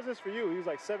 "What year is this for you?" He was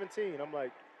like 17. I'm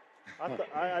like,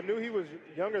 I knew he was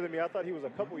younger than me. I thought he was a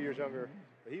couple years younger,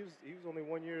 but he was only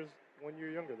 1 year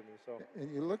younger than me. So.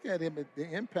 And you look at him,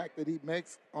 the impact that he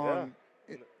makes on.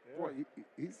 Boy,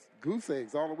 he's goose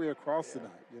eggs all the way across tonight.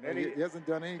 You know, he hasn't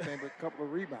done anything but a couple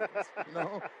of rebounds. You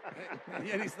know,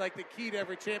 and he's like the key to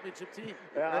every championship team.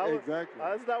 Yeah, exactly.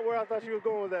 That's not where I thought you was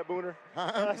going with that, Booner.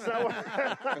 That's not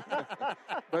where.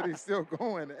 But he's still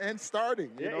going and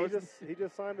starting. You know, he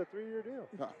just signed a 3-year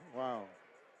deal. Wow.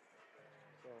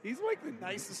 He's like the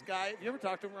nicest guy. Have you ever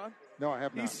talked to him, Ron? No, I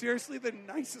have not. He's seriously the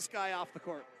nicest guy off the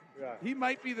court. Yeah. He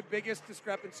might be the biggest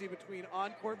discrepancy between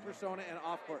on-court persona and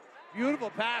off-court. Beautiful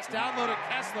pass, downloaded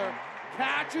Kessler,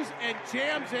 catches and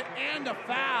jams it, and a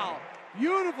foul.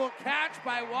 Beautiful catch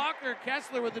by Walker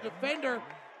Kessler with the defender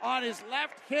on his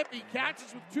left hip. He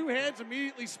catches with two hands,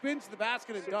 immediately spins to the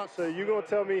basket and dunks. So you gonna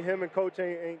tell me him and Coach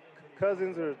ain't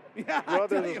cousins or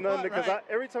brothers or nothing? Because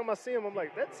every time I see him, I'm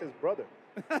like, that's his brother.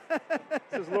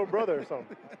 It's his little brother or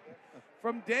something.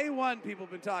 From day one, people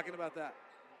have been talking about that.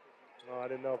 No, I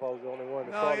didn't know if I was the only one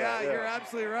that saw that. Yeah, you're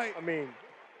absolutely right. I mean,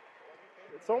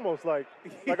 it's almost like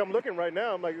I'm looking right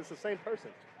now, I'm like, it's the same person.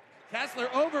 Kessler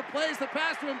overplays the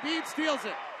pass to Embiid, steals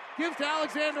it. Gives to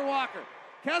Alexander Walker.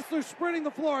 Kessler sprinting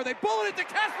the floor. They bullet it to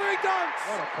Kessler, he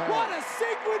dunks! What a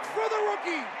sequence for the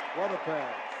rookie! What a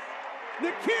pass.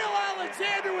 Nickeil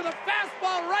Alexander with a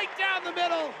fastball right down the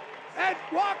middle, and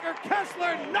Walker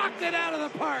Kessler knocked it out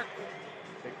of the park.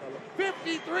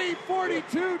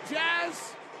 53-42,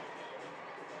 Jazz.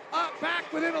 Up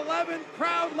back within 11.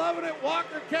 Crowd loving it.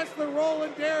 Walker Kessler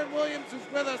rolling. Darren Williams is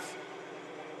with us.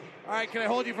 All right, can I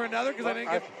hold you for another? Because I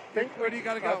didn't get. Where do you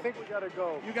got to go? I think we got to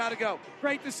go. You got to go.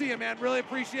 Great to see you, man. Really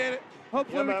appreciate it.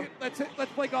 Hopefully, let's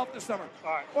play golf this summer.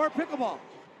 All right. Or pickleball.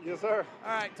 Yes, sir.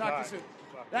 All right, talk to you soon.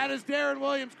 Bye. That is Darren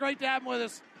Williams. Great to have him with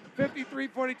us.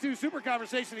 53-42. Super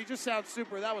conversation. He just sounds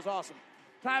super. That was awesome.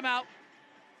 Timeout.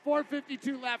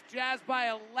 4:52 left. Jazz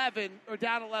by 11, or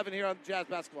down 11 here on Jazz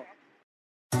Basketball.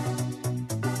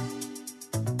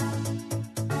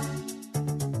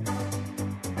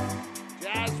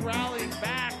 Jazz rallying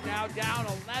back, now down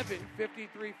 11,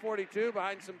 53-42,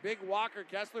 behind some big Walker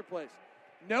Kessler plays.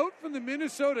 Note from the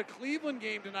Minnesota-Cleveland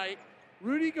game tonight,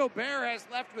 Rudy Gobert has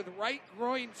left with right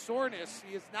groin soreness.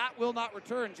 He will not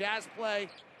return. Jazz play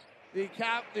the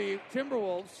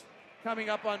Timberwolves coming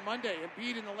up on Monday.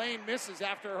 Embiid in the lane misses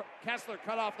after Kessler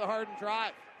cut off the Harden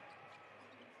drive.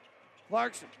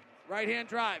 Clarkson, right-hand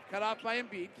drive, cut off by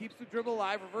Embiid, keeps the dribble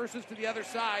alive, reverses to the other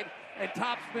side, and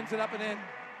top spins it up and in.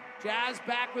 Jazz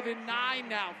back within 9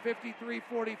 now,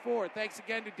 53-44. Thanks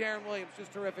again to Darren Williams.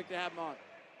 Just terrific to have him on.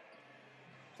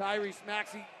 Tyrese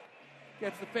Maxey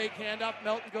gets the fake handoff.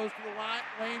 Melton goes to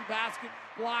the lane basket,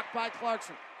 blocked by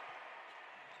Clarkson.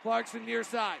 Clarkson near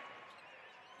side.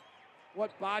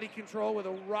 What body control with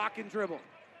a rock and dribble.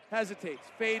 hesitates,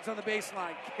 fades on the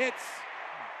baseline, hits,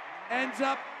 ends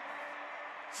up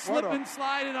slipping,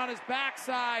 sliding on his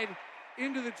backside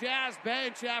into the Jazz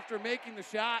bench after making the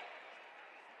shot.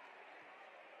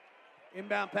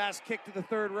 Inbound pass kicked to the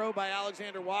third row by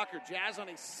Alexander Walker. Jazz on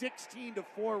a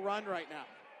 16-4 run right now.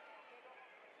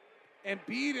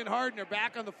 Embiid and Harden are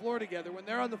back on the floor together. When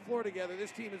they're on the floor together,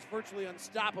 this team is virtually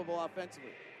unstoppable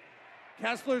offensively.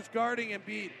 Kessler's guarding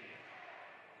Embiid.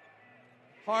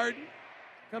 Harden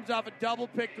comes off a double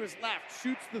pick to his left,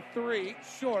 shoots the three,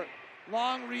 short.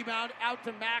 Long rebound out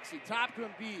to Maxey, top to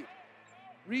Embiid.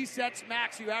 Resets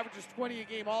Maxey, who averages 20 a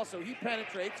game also. He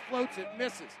penetrates, floats it,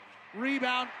 misses.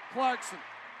 Rebound, Clarkson.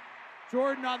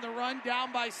 Jordan on the run,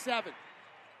 down by 7.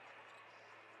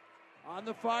 On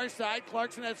the far side,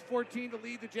 Clarkson has 14 to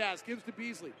lead the Jazz. Gives to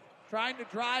Beasley. Trying to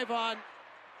drive on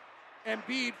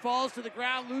Embiid. Falls to the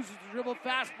ground, loses the dribble.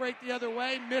 Fast break the other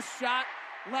way. Missed shot.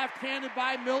 Left-handed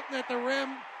by Milton at the rim.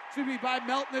 By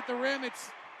Melton at the rim.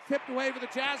 It's tipped away for the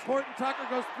Jazz. Horton Tucker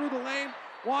goes through the lane.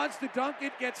 Wants to dunk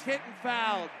it. Gets hit and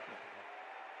fouled.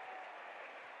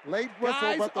 Late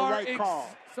whistle, but the right call.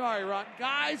 Sorry, Ron.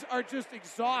 Guys are just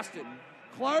exhausted.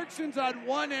 Clarkson's on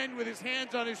one end with his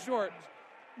hands on his shorts.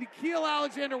 Nickeil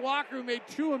Alexander-Walker, who made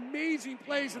 2 amazing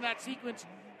plays in that sequence,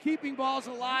 keeping balls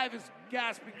alive, is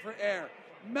gasping for air.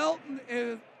 Melton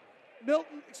of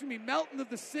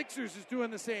the Sixers is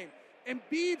doing the same.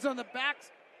 Embiid's on the back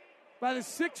by the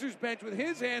Sixers bench with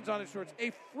his hands on his shorts.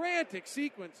 A frantic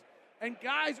sequence, and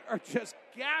guys are just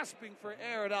gasping for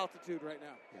air at altitude right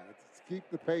now. Yeah, it's keep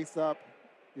the pace up.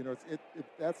 You know, if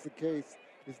that's the case,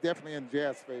 it's definitely in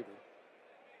Jazz favor.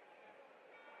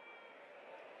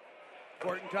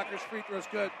 Horton Tucker's free throw's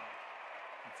good.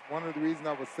 It's one of the reasons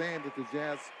I was saying that the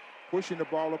Jazz pushing the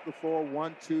ball up the floor,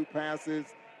 1-2 passes,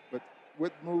 but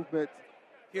with movement,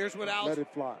 let it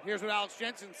fly. Here's what Alex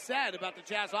Jensen said about the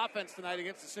Jazz offense tonight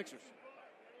against the Sixers.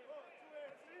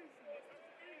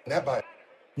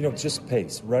 Just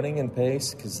pace, running and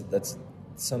pace, because that's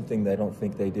something that I don't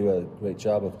think they do a great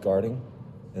job of guarding.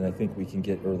 And I think we can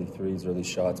get early threes, early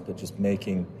shots, but just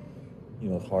making,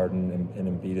 Harden and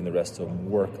Embiid and the rest of them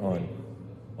work on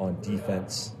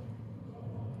defense,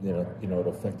 it'll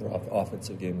affect their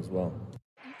offensive game as well.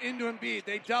 Into Embiid,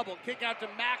 they double, kick out to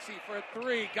Maxey for a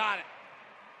 3, got it.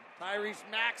 Tyrese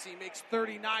Maxey makes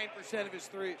 39% of his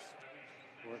threes.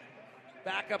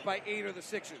 Back up by 8 are the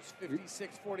Sixers,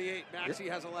 56-48. Maxey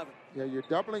has 11. Yeah, you're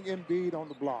doubling Embiid on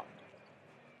the block.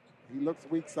 He looks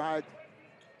weak side.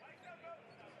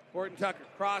 Horton Tucker,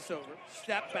 crossover,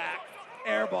 step back,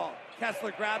 air ball.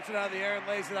 Kessler grabs it out of the air and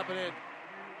lays it up and in.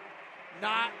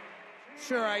 Not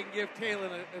sure I can give Taylor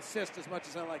an assist as much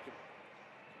as I like him.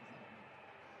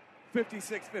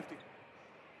 56-50.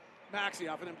 Maxey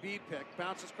off an Embiid pick.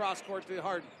 Bounces cross court to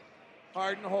Harden.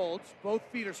 Harden holds. Both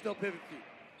feet are still pivot feet.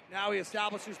 Now he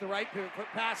establishes the right pivot.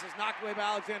 Passes knocked away by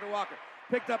Alexander Walker.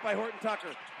 Picked up by Horton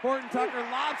Tucker. Horton Tucker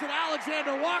lobs at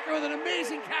Alexander Walker with an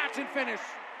amazing catch and finish.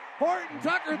 Horton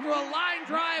Tucker threw a line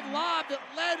drive lob that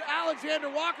led Alexander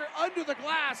Walker under the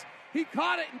glass. He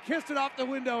caught it and kissed it off the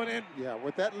window and in. Yeah,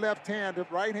 with that left hand, the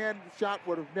right hand shot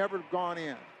would have never gone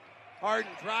in.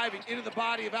 Harden driving into the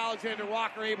body of Alexander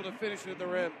Walker, able to finish it at the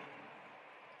rim.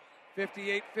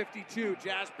 58-52.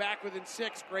 Jazz back within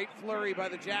 6. Great flurry by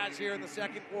the Jazz here in the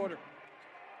second quarter.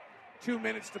 2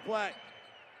 minutes to play.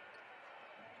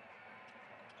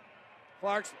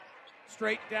 Clarkson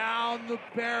straight down the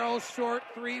barrel, short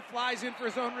 3, flies in for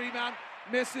his own rebound,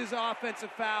 misses.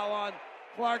 Offensive foul on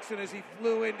Clarkson as he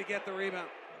flew in to get the rebound.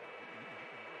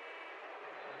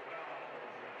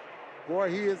 Boy,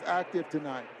 he is active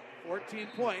tonight. 14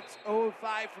 points, 0 of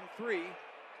 5 from 3,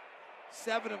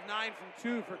 7 of 9 from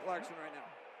 2 for Clarkson right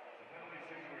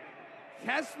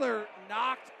now. Kessler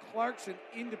knocked Clarkson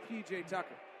into P.J.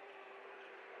 Tucker.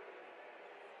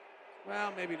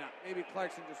 Well, maybe not. Maybe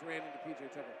Clarkson just ran into P.J.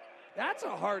 Tucker. That's a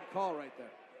hard call right there.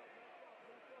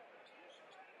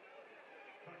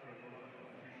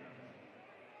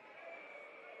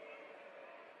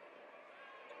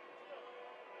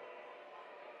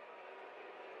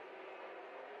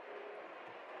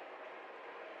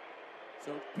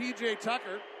 So P.J.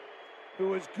 Tucker, who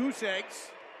was goose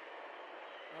eggs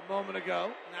a moment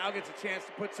ago, now gets a chance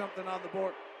to put something on the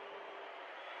board.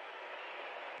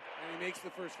 And he makes the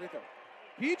first free throw.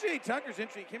 P.J. Tucker's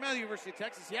interesting. He came out of the University of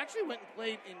Texas. He actually went and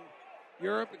played in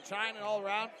Europe and China and all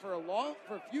around for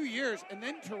a few years, and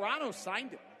then Toronto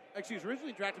signed him. Actually, he was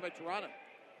originally drafted by Toronto.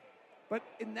 But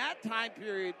in that time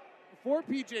period, before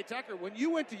P.J. Tucker, when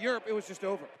you went to Europe, it was just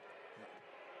over.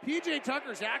 P.J.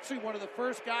 Tucker is actually one of the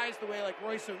first guys, the way like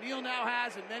Royce O'Neal now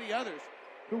has and many others,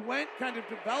 who went kind of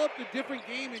developed a different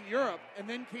game in Europe and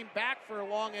then came back for a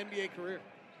long NBA career.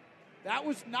 That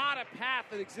was not a path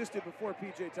that existed before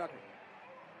P.J. Tucker.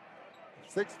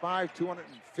 6'5",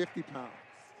 250 pounds.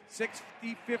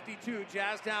 60-52,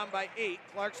 Jazz down by 8.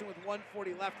 Clarkson with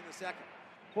 1:40 left in the second.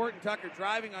 Horton Tucker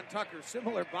driving on Tucker,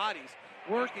 similar bodies.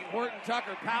 Working, Horton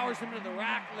Tucker powers him into the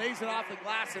rack, lays it off the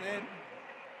glass and in.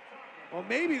 Well,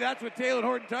 maybe that's what Taylor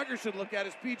Horton Tucker should look at,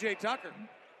 is P.J. Tucker.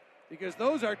 Because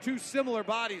those are two similar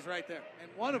bodies right there. And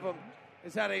one of them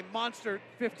has had a monster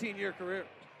 15-year career.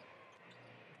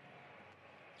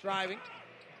 Driving.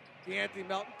 DeAnthony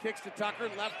Melton kicks to Tucker,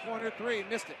 left corner three,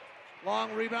 missed it.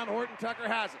 Long rebound, Horton Tucker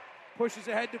has it. Pushes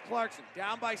ahead to Clarkson,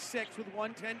 down by 6 with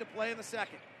 1:10 to play in the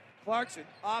second. Clarkson,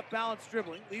 off-balance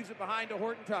dribbling, leaves it behind to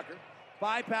Horton Tucker.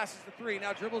 Bypasses the three,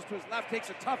 now dribbles to his left, takes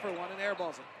a tougher one and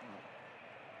airballs it.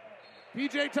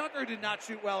 P.J. Tucker did not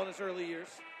shoot well in his early years.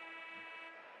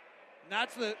 And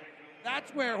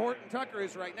that's where Horton Tucker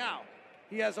is right now.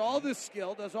 He has all this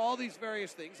skill, does all these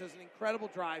various things, has an incredible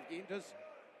drive game,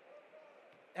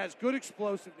 has good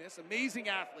explosiveness, amazing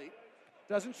athlete,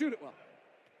 doesn't shoot it well.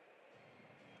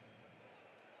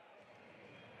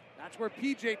 That's where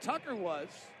P.J. Tucker was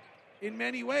in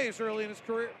many ways early in his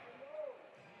career.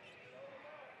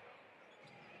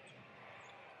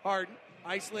 Harden,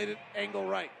 isolated angle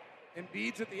right.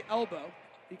 Embiid's at the elbow.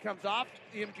 He comes off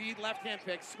the Embiid left-hand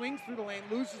pick, swings through the lane,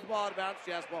 loses the ball out of bounds,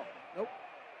 Jazz ball. Nope,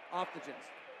 off the Jazz.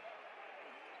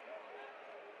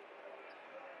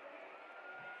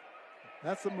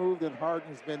 That's a move that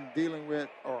Harden's been dealing with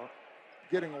or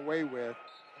getting away with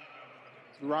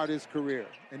throughout his career.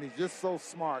 And he's just so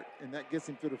smart, and that gets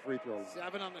him to the free throw line.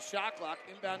 7 on the shot clock,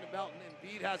 inbound to Melton.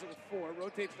 Embiid has it with 4,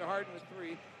 rotates to Harden with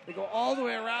 3. They go all the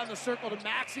way around the circle to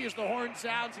Maxey as the horn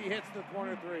sounds. He hits the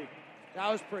corner 3.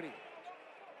 That was pretty.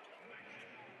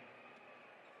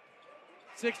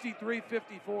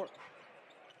 63-54.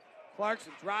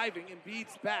 Clarkson driving,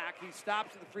 Embiid's back. He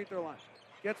stops at the free throw line.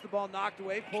 Gets the ball knocked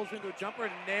away, pulls into a jumper,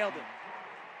 and nailed it.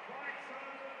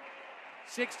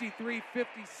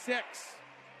 63-56.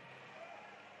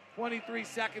 23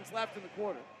 seconds left in the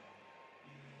quarter.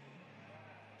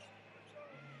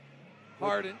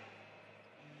 Harden.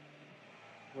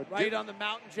 Right on the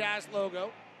Mountain Jazz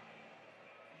logo.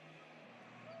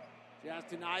 Jazz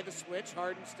deny the switch.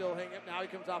 Harden still hanging up. Now he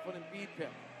comes off on Embiid pick.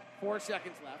 4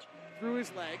 seconds left. Through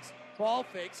his legs. Ball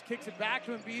fakes. Kicks it back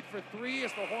to Embiid for 3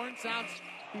 as the horn sounds.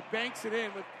 He banks it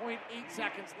in with 0.8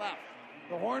 seconds left.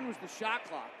 The horn was the shot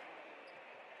clock.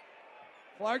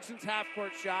 Clarkson's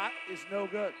half-court shot is no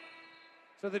good.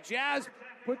 So the Jazz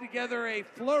put together a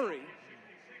flurry,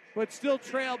 but still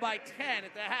trail by 10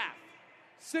 at the half.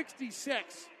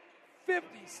 66-56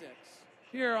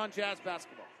 here on Jazz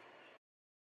Basketball.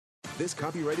 This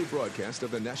copyrighted broadcast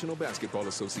of the National Basketball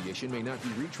Association may not be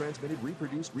retransmitted,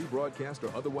 reproduced, rebroadcast,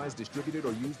 or otherwise distributed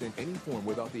or used in any form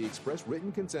without the express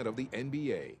written consent of the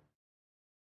NBA.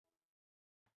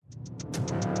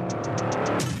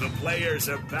 The players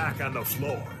are back on the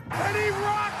floor. And he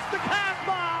rocks the cat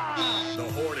bomb!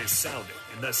 The horn is sounding,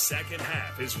 and the second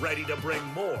half is ready to bring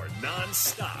more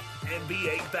non-stop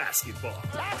NBA basketball.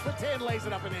 That's the 10, lays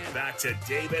it up and in. Back to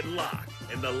David Locke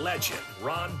and the legend,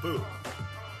 Ron Boone.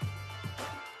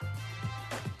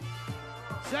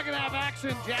 Second half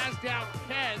action, Jazz down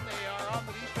 10. They are on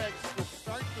the defense to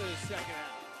start the second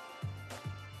half.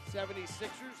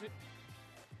 76ers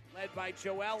led by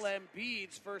Joel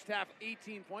Embiid's first half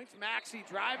 18 points. Maxey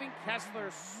driving,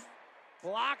 Kessler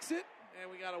blocks it,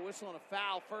 and we got a whistle and a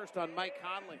foul first on Mike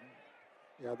Conley.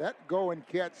 Yeah, that go and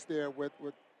catch there with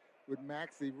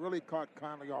Maxey really caught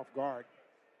Conley off guard.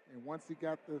 And once he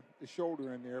got the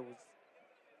shoulder in there, it was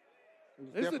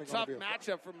this is a tough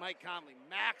matchup for Mike Conley.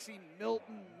 Maxey,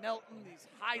 Melton, these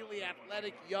highly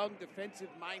athletic, young,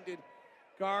 defensive-minded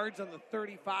guards on the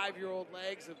 35-year-old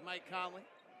legs of Mike Conley.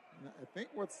 I think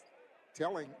what's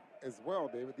telling as well,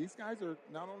 David, these guys are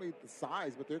not only the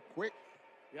size, but they're quick.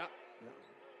 Yeah.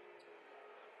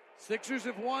 Sixers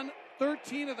have won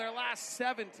 13 of their last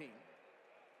 17.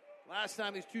 Last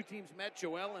time these two teams met,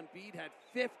 Joel Embiid had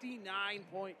 59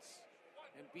 points.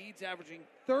 Embiid's averaging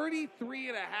 33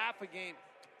 and a half a game.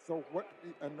 So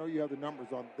I know you have the numbers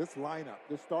on this lineup,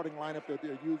 this starting lineup that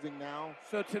they're using now.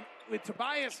 So with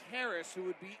Tobias Harris, who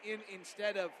would be in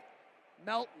instead of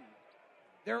Melton,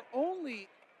 they've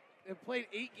played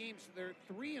 8 games, so they're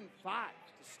 3-5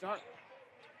 to start.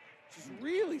 Which is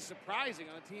really surprising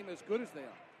on a team as good as they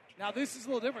are. Now this is a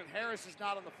little different. Harris is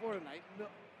not on the floor tonight.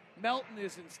 Melton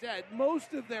is instead.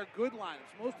 Most of their good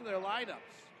lineups, most of their lineups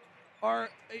are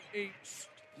a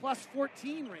plus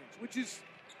 14 range, which is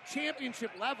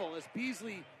championship level as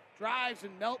Beasley drives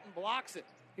and Melton blocks it.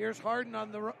 Here's Harden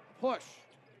on the push.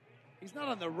 He's not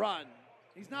on the run.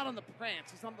 He's not on the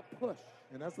prance. He's on the push.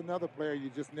 And that's another player you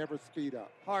just never speed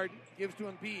up. Harden gives to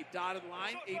Embiid. Dotted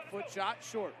line, 8-foot shot,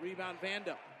 short. Rebound,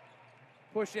 Vando.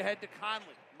 Push ahead to Conley.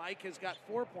 Mike has got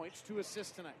 4 points, 2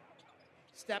 assists tonight.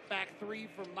 Step back three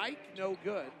from Mike, no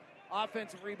good.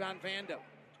 Offensive rebound, Vando.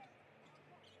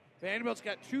 Vanderbilt's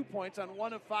got 2 points on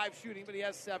 1 of 5 shooting, but he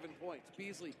has 7 points.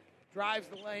 Beasley drives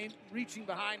the lane, reaching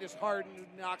behind is Harden,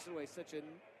 who knocks it away. Such a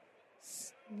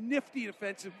nifty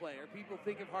defensive player. People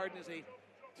think of Harden as a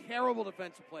terrible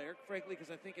defensive player, frankly,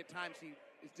 because I think at times he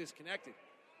is disconnected.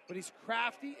 But he's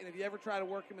crafty, and if you ever try to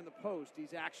work him in the post,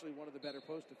 he's actually one of the better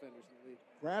post defenders in the league.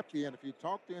 Crafty, and if you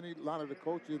talk to a lot of the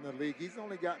coaches in the league, he's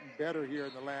only gotten better here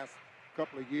in the last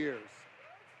couple of years.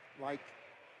 Like,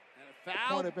 and a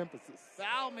foul, point of emphasis.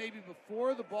 Foul maybe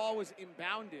before the ball was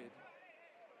inbounded.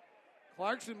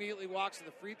 Clarkson immediately walks to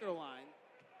the free throw line.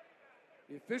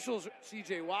 The officials,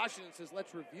 C.J. Washington, says,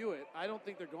 let's review it. I don't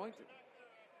think they're going to.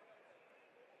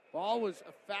 Ball was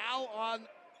a foul on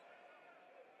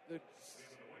the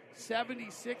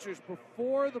 76ers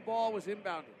before the ball was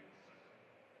inbounded.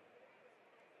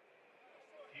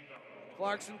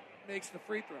 Clarkson makes the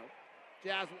free throw.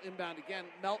 Jazz will inbound again.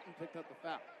 Melton picked up the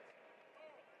foul.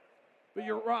 But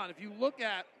you're wrong. If you look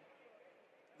at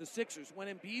the Sixers, when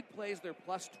Embiid plays their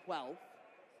plus 12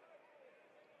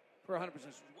 per 100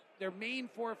 possessions, their main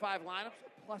 4 or 5 lineups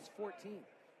are plus 14.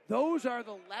 Those are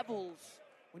the levels.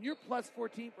 When you're plus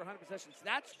 14 per 100 possessions,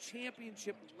 that's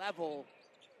championship level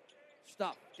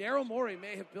stuff. Daryl Morey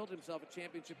may have built himself a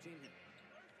championship team here.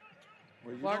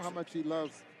 Well, you know how much he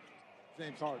loves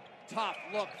James Harden. Tough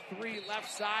look, 3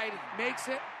 left side, makes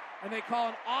it, and they call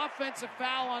an offensive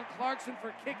foul on Clarkson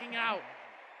for kicking out.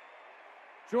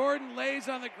 Jordan lays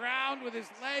on the ground with his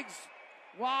legs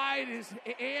wide, his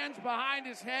hands behind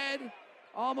his head,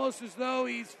 almost as though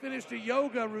he's finished a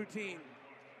yoga routine.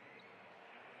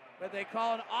 But they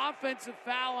call an offensive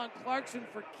foul on Clarkson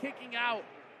for kicking out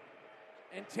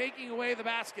and taking away the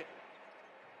basket.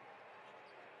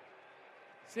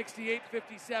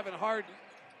 68-57, Harden,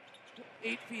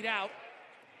 8 feet out.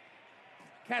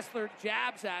 Kessler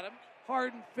jabs at him.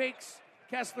 Harden fakes.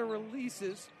 Kessler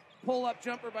releases. Pull-up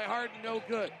jumper by Harden, no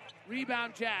good.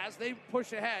 Rebound Jazz. They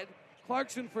push ahead.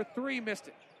 Clarkson for 3, missed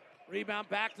it. Rebound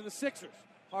back to the Sixers.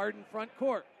 Harden front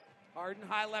court. Harden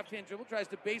high left-hand dribble. Tries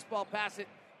to baseball pass it.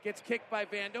 Gets kicked by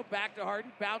Vando. Back to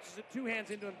Harden. Bounces it 2 hands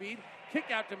into Embiid. Kick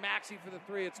out to Maxey for the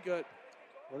 3. It's good.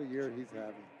 What a year he's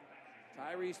having.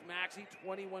 Tyrese Maxey,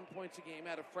 21 points a game.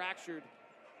 Had a fractured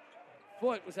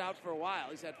foot. Was out for a while.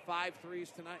 He's had 5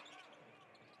 threes tonight.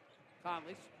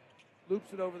 Conley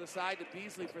loops it over the side to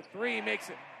Beasley for 3. He makes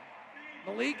it.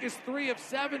 Malik is 3 of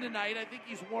 7 tonight. I think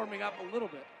he's warming up a little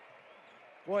bit.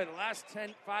 Boy, the last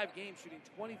 5 games shooting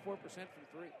 24% from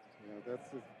 3. Yeah,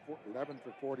 that's his 11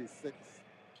 for 46.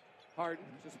 Harden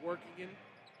just working in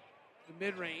the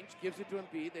mid-range, gives it to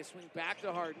Embiid. They swing back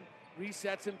to Harden,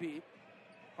 resets Embiid.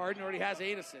 Harden already has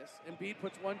 8 assists. Embiid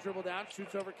puts 1 dribble down,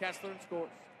 shoots over Kessler and scores.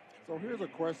 So here's a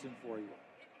question for you.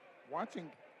 Watching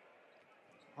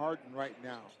Harden right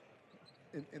now,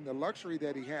 in the luxury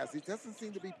that he has, he doesn't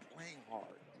seem to be playing hard.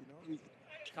 You know,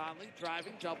 Conley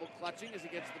driving, double clutching as he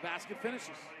gets to the basket, finishes.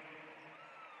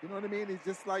 You know what I mean? He's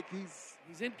just like he's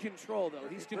in control, though.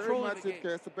 He's controlling the game.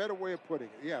 It's a better way of putting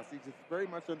it. Yes, he's just very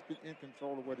much in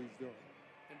control of what he's doing.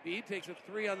 Embiid takes a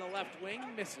 3 on the left wing,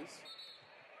 misses.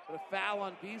 But a foul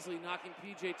on Beasley, knocking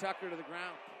P.J. Tucker to the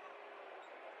ground.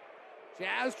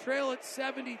 Jazz trail at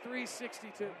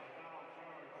 73-62.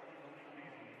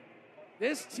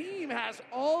 This team has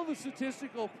all the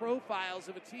statistical profiles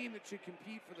of a team that should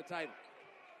compete for the title.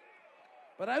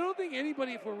 But I don't think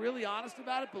anybody, if we're really honest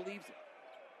about it, believes it.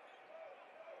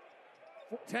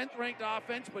 10th ranked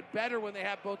offense, but better when they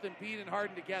have both Embiid and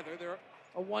Harden together. They're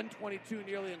a 122,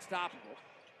 nearly unstoppable.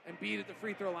 Embiid at the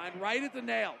free throw line, right at the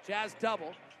nail. Jazz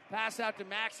double, pass out to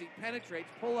Maxey, penetrates,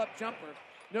 pull-up jumper,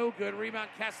 no good. Rebound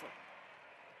Kessler.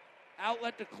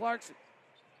 Outlet to Clarkson.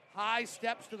 High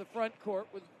steps to the front court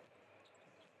with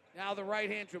now the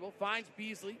right-hand dribble. Finds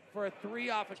Beasley for a 3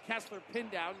 off a Kessler pin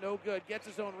down, no good. Gets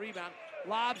his own rebound.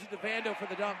 Lobs it to Vando for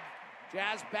the dunk.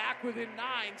 Jazz back within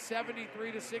 9,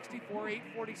 73-64,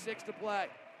 8:46 to play.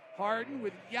 Harden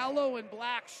with yellow and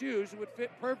black shoes would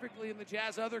fit perfectly in the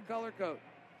Jazz other color code.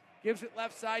 Gives it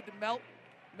left side to Melton.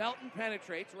 Melton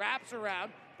penetrates, wraps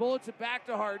around, bullets it back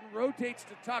to Harden, rotates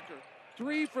to Tucker.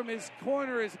 3 from his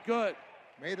corner is good.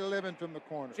 Made a living from the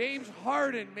corner. James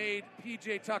Harden made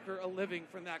P.J. Tucker a living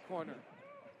from that corner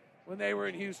when they were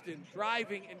in Houston,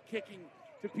 driving and kicking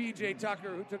to P.J. Tucker,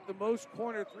 who took the most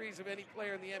corner threes of any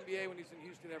player in the NBA when he's in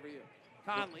Houston every year.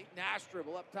 Conley, Nash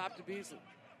dribble up top to Beasley.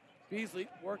 Beasley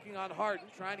working on Harden,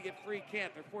 trying to get free,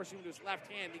 can't. They're forcing him to his left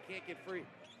hand. He can't get free.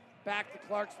 Back to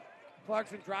Clarkson.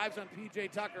 Clarkson drives on P.J.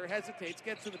 Tucker, hesitates,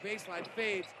 gets to the baseline,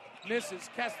 fades, misses.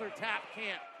 Kessler tap,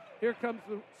 can't. Here comes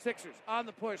the Sixers on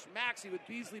the push. Maxey with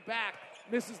Beasley back,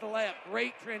 misses the layup.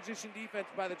 Great transition defense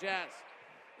by the Jazz.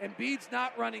 Embiid's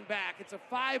not running back. It's a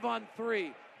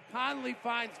 5-on-3. Conley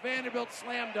finds Vanderbilt,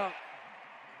 slam dunk.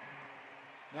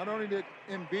 Not only did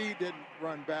Embiid didn't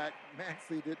run back,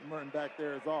 Maxey didn't run back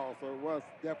there as all, so it was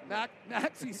definitely.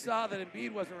 Maxey saw that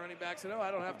Embiid wasn't running back, said,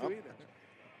 I don't have to either.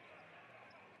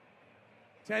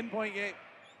 10-point game.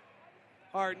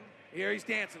 Harden, here he's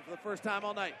dancing for the first time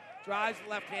all night. Drives the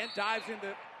left hand, dives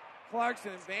into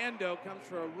Clarkson, and Vando comes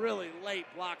for a really late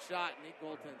block shot, and he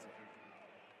goaltends it.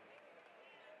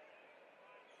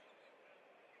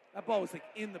 That ball was like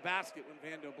in the basket when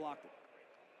Vando blocked it.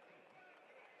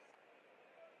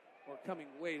 Or coming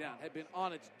way down. Had been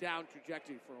on its down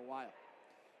trajectory for a while.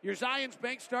 Your Zions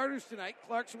Bank starters tonight.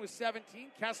 Clarkson with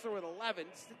 17. Kessler with 11.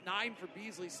 9 for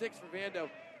Beasley. 6 for Vando.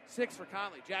 6 for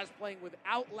Conley. Jazz playing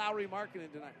without Lauri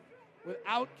Markkanen tonight.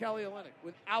 Without Kelly Olynyk.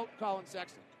 Without Colin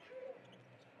Sexton.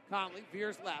 Conley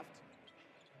veers left.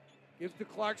 Gives to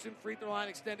Clarkson. Free throw line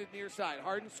extended near side.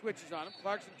 Harden switches on him.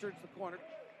 Clarkson turns the corner.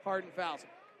 Harden fouls him.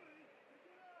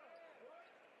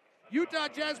 Utah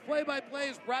Jazz play-by-play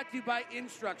is brought to you by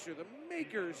Instructure, the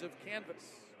makers of Canvas.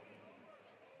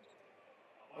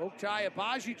 Ochai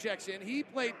Agbaji checks in. He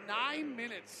played 9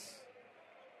 minutes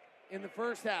in the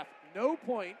first half. No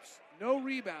points, no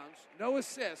rebounds, no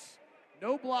assists,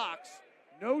 no blocks,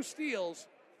 no steals,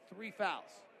 3 fouls.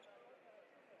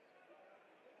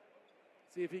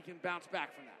 See if he can bounce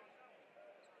back from that.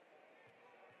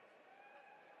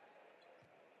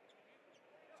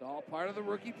 It's all part of the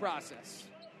rookie process.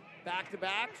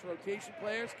 Back-to-backs, rotation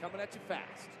players coming at you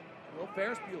fast. Will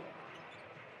Ferris Bueller.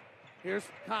 Here's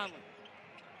Conley.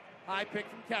 High pick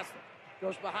from Kessler.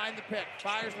 Goes behind the pick.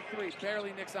 Fires the 3.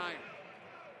 Barely nicks iron.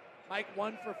 Mike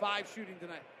 1 for 5 shooting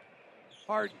tonight.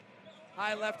 Harden.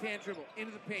 High left-hand dribble.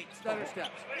 Into the paint. Stutter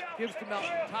steps. Gives to Melton.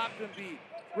 Top to Embiid.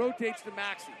 Rotates to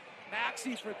Maxey.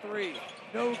 Maxey for 3.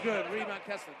 No good. Rebound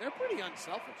Kessler. They're pretty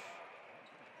unselfish.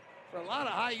 For a lot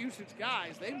of high-usage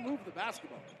guys, they move the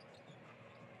basketball.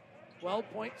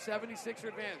 12-point 76er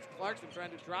advantage. Clarkson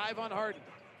trying to drive on Harden.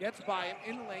 Gets by him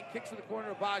in the lane. Kicks to the corner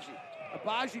of Agbaji.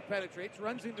 Agbaji penetrates.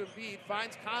 Runs into Embiid.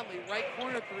 Finds Conley. Right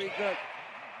corner 3. Good.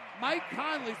 Mike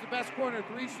Conley's the best corner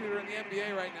 3 shooter in the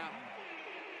NBA right now.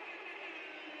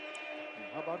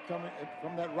 How about coming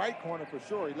from that right corner for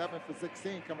sure? 11 for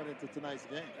 16 coming into tonight's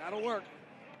game. That'll work.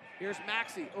 Here's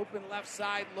Maxey. Open left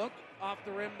side look. Off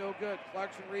the rim. No good.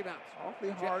 Clarkson rebounds.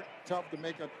 Awfully hard, tough to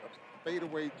make a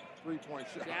fadeaway 3-point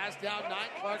shot. Jazz down 9.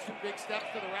 Clarkson big steps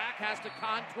to the rack. Has to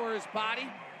contour his body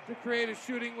to create a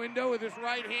shooting window with his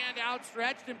right hand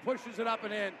outstretched and pushes it up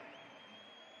and in.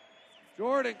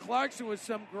 Jordan Clarkson with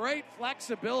some great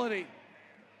flexibility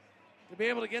to be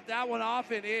able to get that one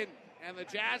off and in. And the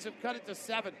Jazz have cut it to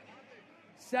 7.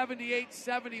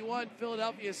 78-71.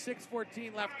 Philadelphia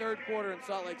 6:14 left third quarter in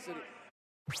Salt Lake City.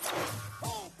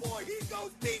 Oh boy, he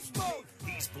goes beast mode.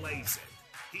 He's blazing.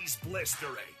 He's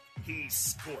blistering. He's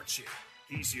scorching.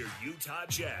 He's your Utah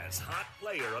Jazz hot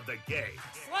player of the game.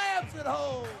 Slams it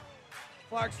home.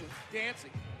 Clarkson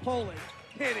dancing, pulling,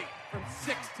 hitting from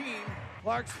 16.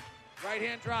 Clarkson,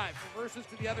 right-hand drive, reverses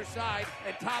to the other side,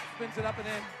 and top spins it up and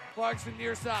in. Clarkson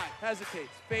near side,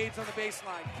 hesitates, fades on the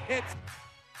baseline, hits.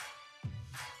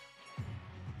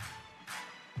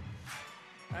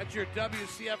 That's your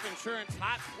WCF Insurance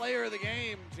hot player of the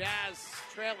game. Jazz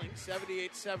trailing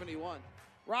 78-71.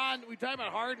 Ron, we talked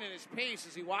about Harden and his pace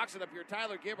as he walks it up here.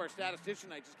 Tyler Gibb, our statistician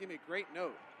tonight, just gave me a great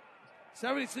note.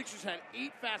 76ers had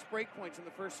 8 fast break points in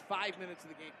the first 5 minutes of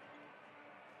the game.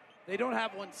 They don't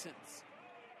have one since.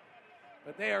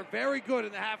 But they are very good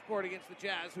in the half court against the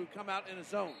Jazz, who come out in a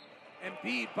zone.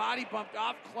 Embiid, body bumped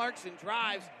off Clarkson,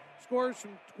 drives, scores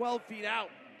from 12 feet out.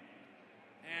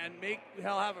 And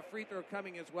he'll have a free throw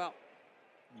coming as well.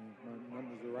 My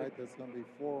numbers are right. That's going to be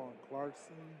 4 on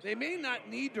Clarkson. They may not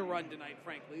need to run tonight,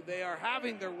 frankly. They are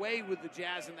having their way with the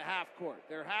Jazz in the half court.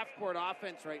 Their half court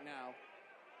offense right now,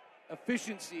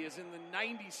 efficiency is in the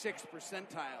 96th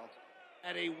percentile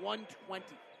at a 120.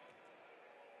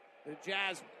 The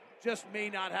Jazz just may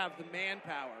not have the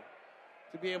manpower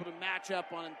to be able to match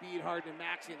up on Embiid, Harden, and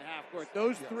Maxey in the half court.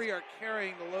 Those 3 are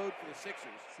carrying the load for the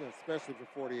Sixers. So especially for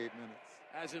 48 minutes.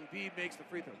 As Embiid makes the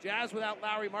free throw. Jazz without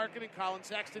Lauri Markkanen, Colin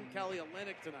Sexton, Kelly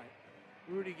Olynyk tonight.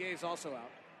 Rudy Gay's also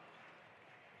out.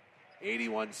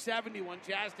 81-71,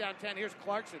 Jazz down 10. Here's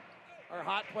Clarkson, our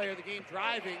hot player of the game,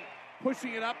 driving,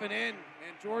 pushing it up and in.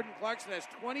 And Jordan Clarkson has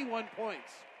 21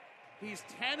 points. He's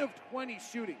 10 of 20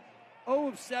 shooting. 0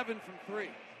 of 7 from 3.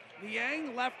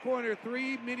 Niang, left corner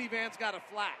 3. Minivans got a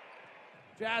flat.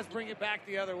 Jazz bring it back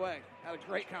the other way. Had a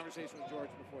great conversation with George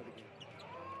before the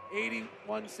game.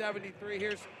 81-73.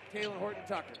 Here's Talen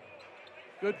Horton-Tucker.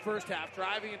 Good first half.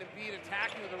 Driving into Embiid,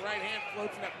 attacking with the right hand,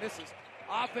 floats it up, misses.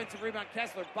 Offensive rebound,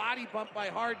 Kessler. Body bump by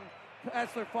Harden.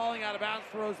 Kessler falling out of bounds,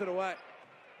 throws it away.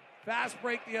 Fast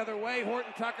break the other way.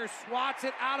 Horton-Tucker swats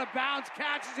it out of bounds,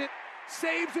 catches it,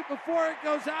 saves it before it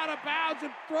goes out of bounds,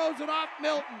 and throws it off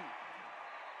Milton.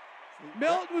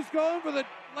 Milton was going for the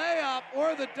layup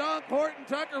or the dunk.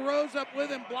 Horton-Tucker rose up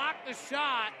with him, blocked the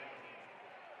shot,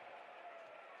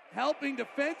 helping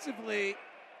defensively,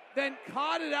 then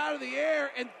caught it out of the air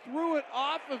and threw it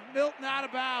off of Milton out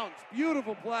of bounds.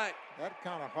 Beautiful play. That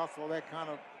kind of hustle, that kind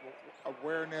of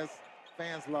awareness,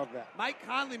 fans love that. Mike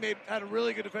Conley had a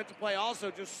really good defensive play also,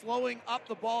 just slowing up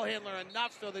the ball handler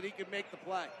enough so that he could make the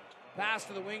play. Pass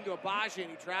to the wing to Agbaji,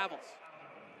 and he travels.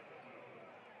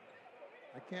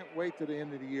 I can't wait to the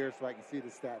end of the year so I can see the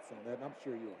stats on that, and I'm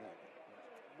sure you'll have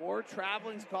it. More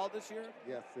traveling's called this year?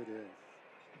 Yes, it is.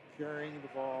 Carrying the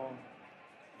ball.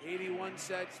 81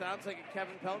 said, sounds like a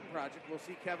Kevin Pelton project. We'll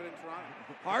see Kevin in Toronto.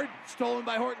 Hard stolen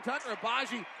by Horton-Tucker.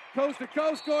 Agbaji coast to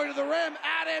coast, going to the rim.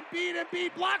 At Embiid.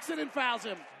 Embiid blocks it and fouls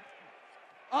him.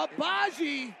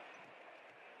 Agbaji,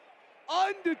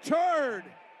 undeterred,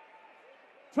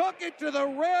 took it to the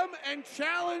rim and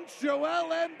challenged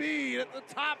Joel Embiid at the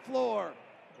top floor.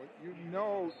 Well, you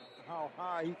know how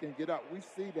high he can get up. We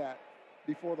see that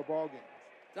before the ball game.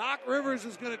 Doc Rivers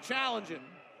is going to challenge him.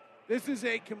 This is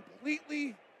a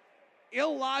completely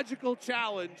illogical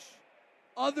challenge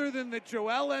other than that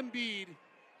Joel Embiid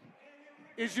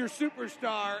is your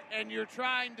superstar and you're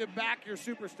trying to back your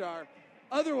superstar.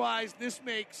 Otherwise, this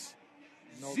makes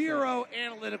zero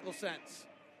analytical sense.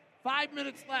 5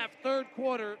 minutes left, third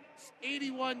quarter,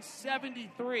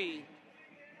 81-73.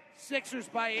 Sixers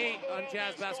by 8 on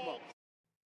Jazz basketball.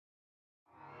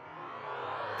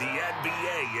 The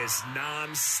NBA is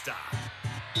non-stop.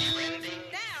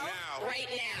 Right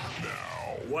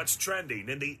now. What's trending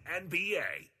in the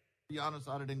NBA? Giannis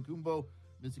Antetokounmpo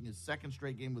missing his second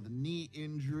straight game with a knee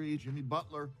injury. Jimmy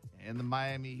Butler and the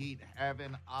Miami Heat have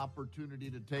an opportunity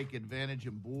to take advantage,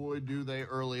 and boy, do they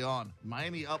early on.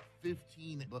 Miami up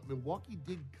 15, but Milwaukee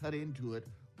did cut into it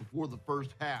before the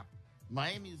first half.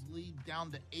 Miami's lead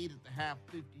down to 8 at the half,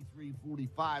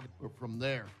 53-45. But from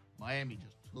there, Miami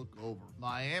just took over.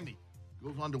 Miami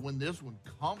goes on to win this one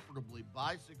comfortably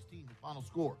by 16. The final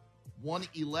score,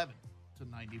 111-95.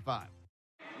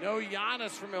 No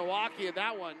Giannis from Milwaukee in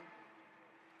that one.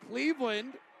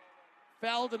 Cleveland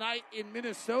fell tonight in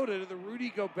Minnesota to the Rudy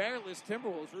Gobert-less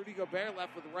Timberwolves. Rudy Gobert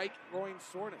left with right groin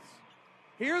soreness.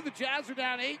 Here, the Jazz are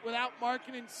down 8 without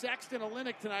Markkanen, Sexton,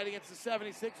 Olynyk tonight against the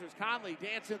 76ers. Conley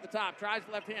dancing at the top, tries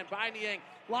the left hand by Niang,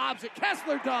 lobs it,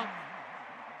 Kessler dunk.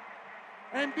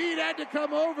 Embiid had to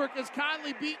come over because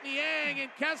Conley beat Niang, and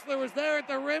Kessler was there at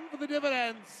the rim for the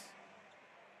dividends.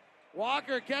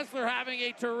 Walker Kessler having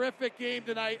a terrific game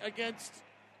tonight against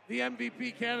the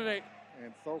MVP candidate.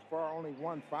 And so far, only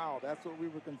one foul. That's what we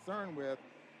were concerned with.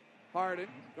 Harden,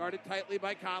 guarded tightly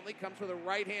by Conley, comes with a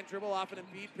right-hand dribble off an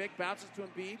Embiid pick, bounces to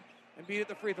Embiid. Embiid at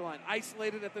the free throw line.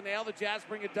 Isolated at the nail. The Jazz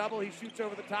bring a double. He shoots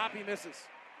over the top. He misses.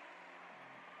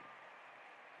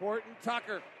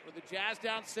 Horton-Tucker with the Jazz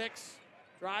down 6.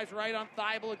 Drives right on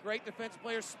Thibault. A great defensive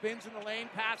player. Spins in the lane.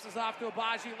 Passes off to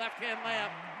Agbaji. Left-hand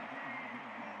layup.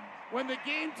 When the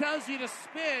game tells you to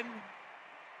spin,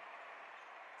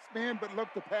 but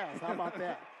look to pass. How about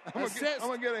that? I'm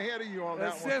going to get ahead of you on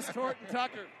that one. Assist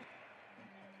Horton-Tucker.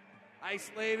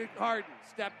 Isolated Harden.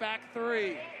 Step back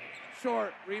 3.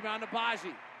 Short. Rebound to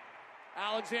Agbaji.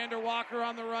 Alexander Walker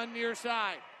on the run near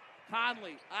side.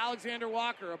 Conley. Alexander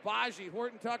Walker. Agbaji.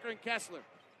 Horton-Tucker and Kessler.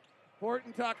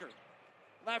 Horton-Tucker.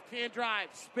 Left-hand drive.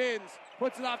 Spins.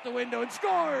 Puts it off the window and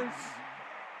scores.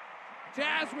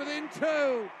 Jazz within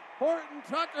 2.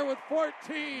 Horton-Tucker with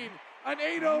 14. An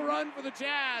 8-0 run for the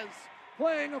Jazz,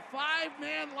 playing a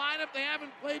 5-man lineup they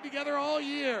haven't played together all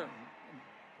year.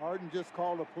 Harden just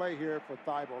called a play here for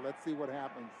Thibault. Let's see what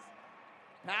happens.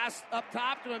 Pass up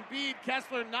top to Embiid.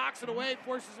 Kessler knocks it away,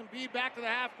 forces Embiid back to the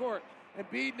half court.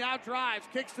 Embiid now drives,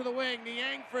 kicks to the wing.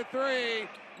 Niang for 3.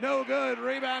 No good.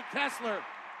 Rebound Kessler.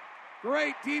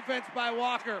 Great defense by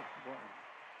Walker.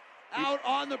 Out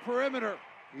on the perimeter.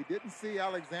 He didn't see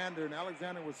Alexander, and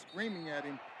Alexander was screaming at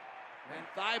him. And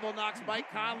Thibault knocks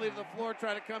Mike Conley to the floor,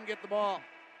 trying to come get the ball.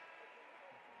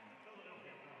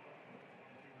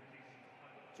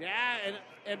 Yeah,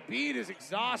 and Embiid is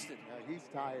exhausted. Yeah, he's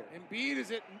tired. Embiid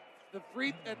is at the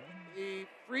free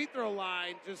throw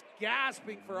line, just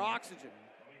gasping for oxygen.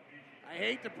 I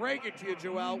hate to break it to you,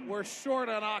 Joel, we're short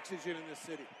on oxygen in this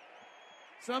city.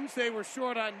 Some say we're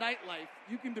short on nightlife.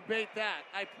 You can debate that.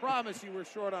 I promise you we're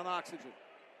short on oxygen.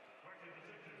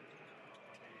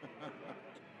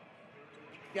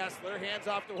 Kessler hands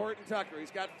off to Horton Tucker.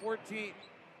 He's got 14.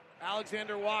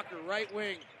 Alexander Walker, right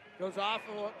wing, goes off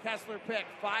of a Kessler pick,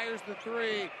 fires the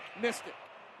three, missed it.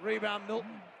 Rebound,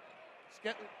 Milton.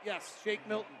 Shake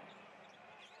Milton.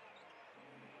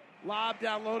 Lob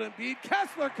down low to Embiid.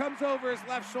 Kessler comes over his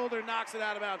left shoulder, knocks it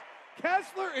out of bounds.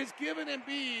 Kessler is giving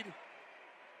Embiid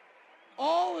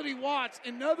all that he wants.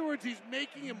 In other words, he's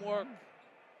making him work.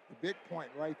 The big point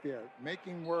right there,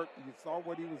 making work. You saw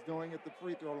what he was doing at the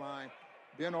free throw line.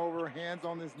 Bent over, hands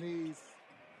on his knees.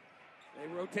 They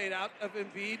rotate out of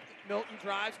Embiid. Milton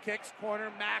drives, kicks,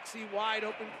 corner. Maxey wide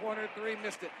open corner three,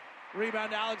 missed it.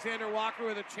 Rebound Alexander Walker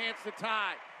with a chance to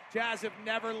tie. Jazz have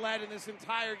never led in this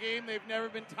entire game. They've never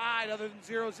been tied other than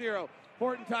 0-0.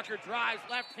 Horton Tucker drives,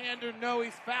 left-hander, no,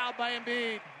 he's fouled by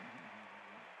Embiid.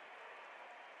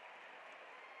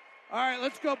 All right,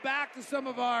 let's go back to some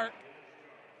of our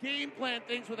game plan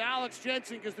things with Alex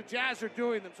Jensen because the Jazz are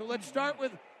doing them. So let's start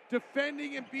with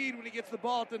defending Embiid when he gets the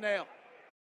ball at the nail.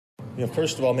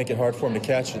 First of all, make it hard for him to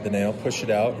catch it at the nail, push it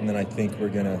out, and then I think we're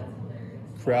going to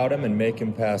crowd him and make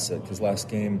him pass it because last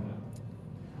game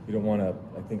we don't want to,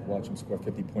 I think, watch him score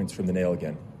 50 points from the nail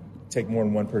again. Take more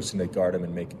than one person to guard him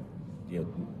and make,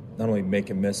 not only make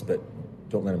him miss, but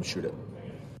don't let him shoot it.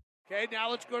 Okay, now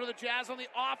let's go to the Jazz on the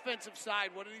offensive side.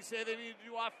 What did he say they need to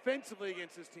do offensively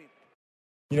against this team?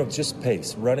 Just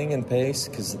pace, running and pace,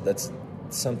 because that's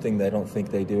something they don't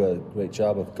think they do a great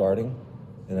job of guarding.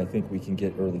 And I think we can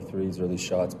get early threes, early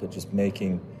shots, but just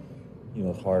making,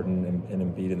 Harden and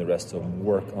Embiid and the rest of them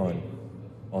work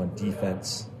on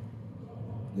defense.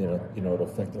 It'll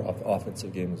affect their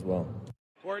offensive game as well.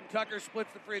 Horton Tucker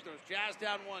splits the free throws. Jazz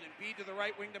down one. Embiid to the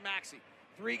right wing to Maxey.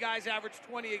 Three guys average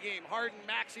 20 a game. Harden,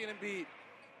 Maxey, and Embiid.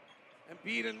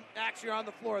 Embiid and Maxey are on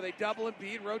the floor. They double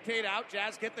Embiid, rotate out.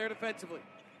 Jazz get there defensively.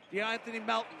 DeAnthony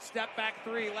Melton, step back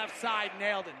three, left side,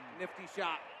 nailed it. Nifty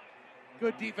shot.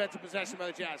 Good defensive possession by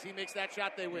the Jazz. He makes that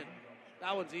shot, they win.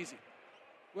 That one's easy.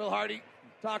 Will Hardy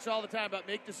talks all the time about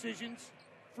make decisions,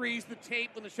 freeze the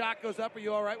tape when the shot goes up. Are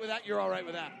you all right with that? You're all right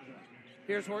with that.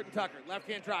 Here's Horton Tucker.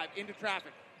 Left-hand drive into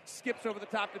traffic. Skips over the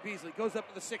top to Beasley. Goes up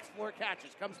to the sixth floor,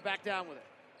 catches. Comes back down with it.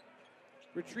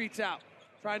 Retreats out.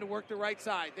 Trying to work the right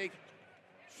side. They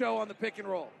show on the pick and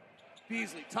roll.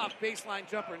 Beasley, tough baseline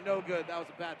jumper. No good. That was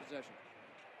a bad possession.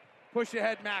 Push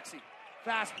ahead, Maxey.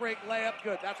 Fast break, layup,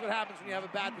 good. That's what happens when you have a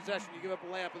bad possession. You give up a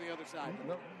layup on the other side.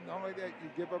 Not only that, you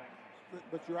give up,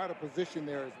 but you're out of position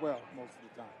there as well most of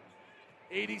the time.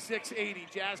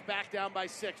 86-80. Jazz back down by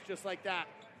 6, just like that.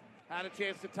 Had a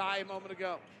chance to tie a moment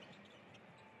ago.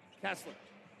 Kessler,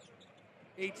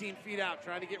 18 feet out,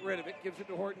 trying to get rid of it. Gives it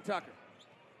to Horton Tucker.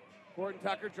 Horton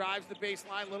Tucker drives the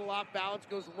baseline, little off balance,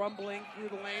 goes rumbling through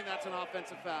the lane. That's an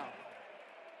offensive foul.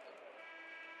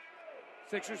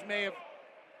 Sixers may have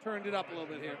turned it up a little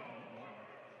bit here.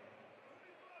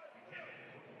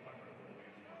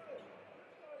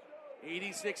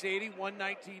 $86-80,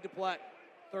 1:19 to play.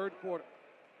 Third quarter.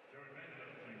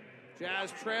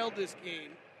 Jazz trailed this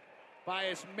game by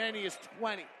as many as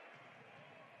 20.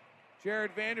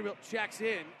 Jared Vanderbilt checks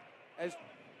in as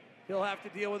he'll have to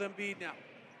deal with Embiid now.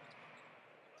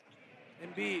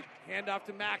 Embiid, handoff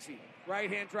to Maxey.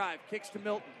 Right-hand drive, kicks to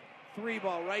Milton. Three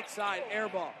ball, right side, air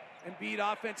ball. Embiid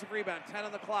offensive rebound, 10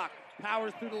 on the clock.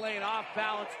 Powers through the lane, off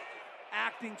balance.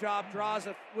 Acting job, draws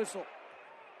a whistle.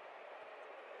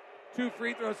 2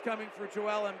 free throws coming for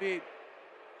Joel Embiid.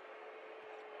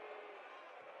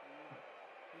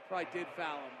 He probably did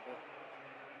foul him, but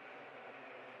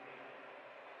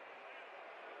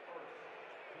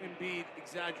Embiid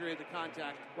exaggerated the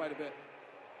contact quite a bit.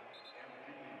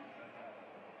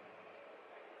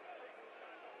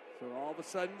 So all of a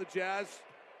sudden the Jazz,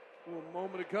 who a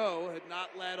moment ago had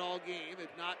not led all game, had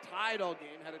not tied all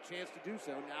game, had a chance to do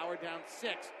so. Now we're down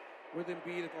 6 with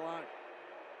Embiid at the line.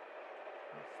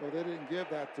 So they didn't give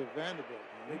that to Vanderbilt.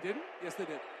 Huh? They didn't? Yes, they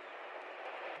did.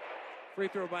 Free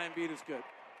throw by Embiid is good.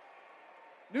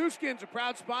 Nu Skin's a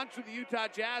proud sponsor of the Utah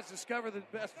Jazz. Discover the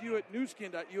best view at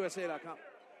newskin.usa.com.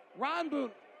 Ron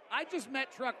Boone, I just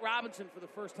met Truck Robinson for the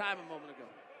first time a moment ago.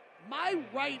 My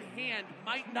right hand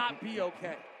might not be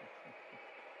okay.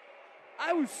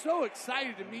 I was so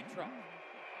excited to meet Truck.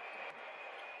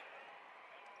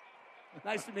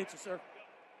 Nice to meet you, sir.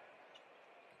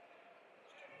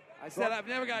 I said, I've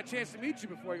never got a chance to meet you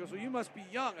before. He goes, well, you must be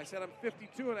young. I said, I'm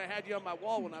 52, and I had you on my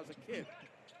wall when I was a kid.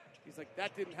 He's like,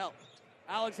 that didn't help.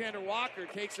 Alexander Walker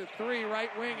takes a 3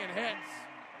 right wing and hits.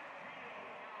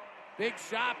 Big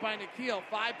shot by Nikhil.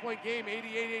 5-point game,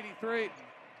 88-83.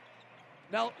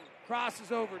 Melton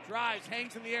crosses over, drives,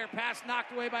 hangs in the air. Pass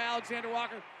knocked away by Alexander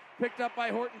Walker. Picked up by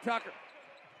Horton Tucker.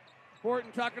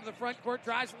 Horton Tucker to the front court,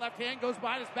 drives with left hand, goes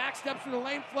behind his back, steps through the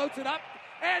lane, floats it up,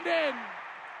 and in.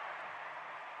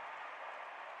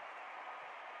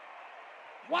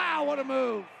 Wow, what a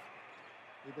move.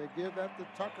 Did they give that to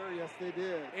Tucker? Yes, they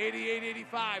did.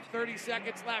 88-85, 30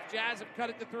 seconds left. Jazz have cut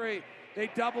it to 3. They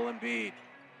double Embiid.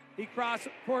 He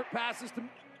cross-court passes to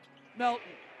Melton.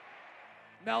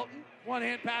 Melton,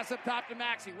 one-hand pass up top to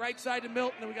Maxey. Right side to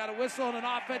Milton, and we got a whistle and an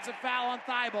offensive foul on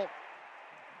Thibault.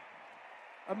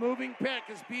 A moving pick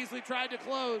as Beasley tried to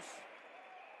close.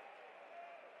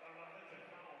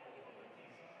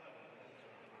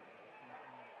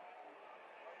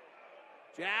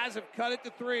 Jazz have cut it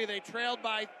to 3. They trailed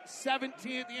by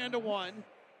 17 at the end of 1,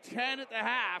 10 at the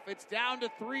half. It's down to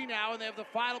 3 now, and they have the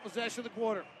final possession of the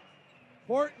quarter.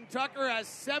 Horton Tucker has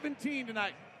 17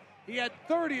 tonight. He had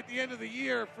 30 at the end of the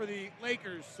year for the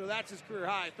Lakers, so that's his career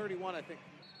high, 31, I think.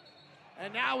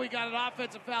 And now we got an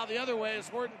offensive foul the other way as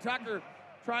Horton Tucker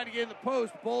trying to get in the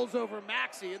post, bowls over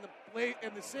Maxey, and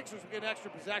the Sixers will get an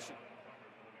extra possession.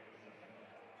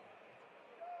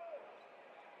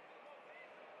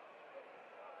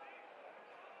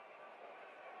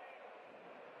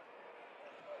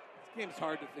 This game's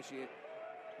hard to officiate.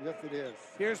 Yes, it is.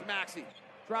 Here's Maxey,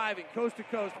 driving coast to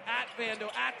coast, at Vando,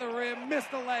 at the rim, missed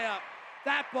the layup.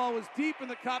 That ball was deep in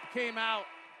the cup, came out.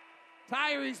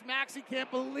 Tyrese Maxey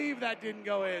can't believe that didn't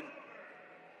go in.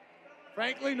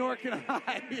 Frankly, nor can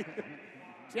I.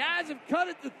 Jazz have cut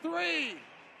it to 3.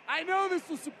 I know this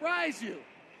will surprise you,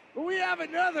 but we have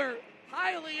another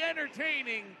highly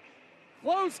entertaining,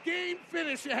 close game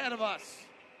finish ahead of us.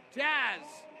 Jazz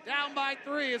down by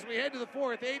 3 as we head to the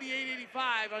 4th,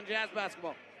 88-85 on Jazz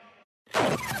basketball. 3,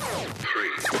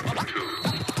 2,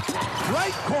 1.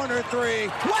 Right corner 3.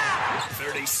 Wow!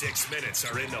 36 minutes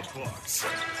are in the books.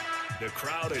 The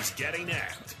crowd is getting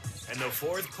amped, and the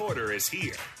fourth quarter is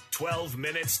here. 12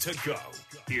 minutes to go.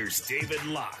 Here's David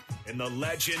Locke and the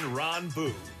legend Ron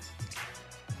Boone.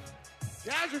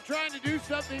 Jazz are trying to do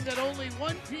something that only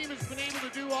one team has been able to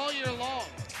do all year long.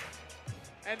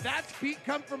 And that's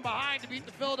come from behind to beat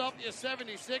the Philadelphia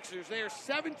 76ers. They are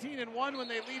 17-1 when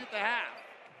they lead at the half.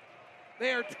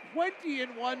 They are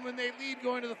 20-1 when they lead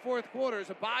going to the fourth quarter as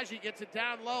Agbaji gets it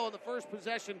down low on the first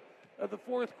possession of the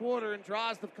fourth quarter and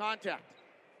draws the contact.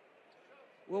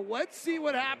 Well, let's see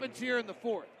what happens here in the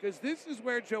fourth, because this is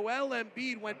where Joel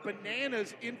Embiid went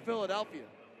bananas in Philadelphia,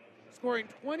 scoring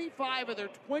 25 of their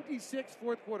 26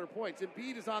 fourth-quarter points.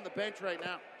 Embiid is on the bench right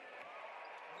now.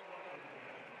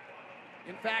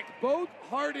 In fact, both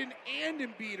Harden and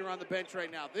Embiid are on the bench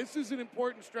right now. This is an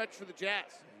important stretch for the Jazz.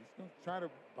 He's going to try to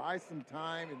buy some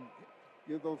time and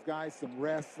give those guys some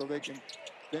rest so they can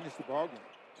finish the ballgame.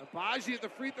 Agbaji at the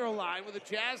free throw line with the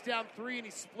Jazz down 3, and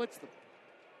he splits them.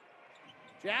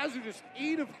 Jazz are just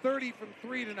 8 of 30 from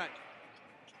 3 tonight.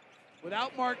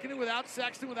 Without Markkanen, without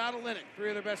Sexton, without Olynyk, 3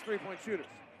 of their best three-point shooters.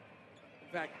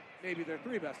 In fact, maybe their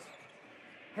 3 best.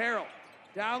 Harrell,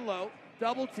 down low,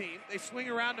 double team. They swing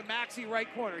around to Maxey right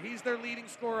corner. He's their leading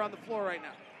scorer on the floor right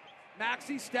now.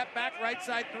 Maxey, step back, right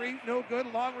side 3, no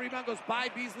good. Long rebound goes by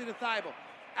Beasley to Thibault.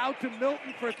 Out to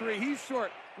Milton for 3. He's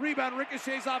short. Rebound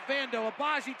ricochets off Vando.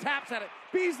 Agbaji taps at it.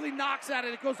 Beasley knocks at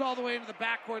it. It goes all the way into the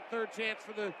backcourt. Third chance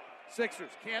for the Sixers.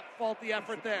 Can't fault the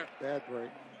effort there. Bad break.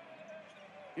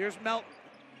 Here's Melton.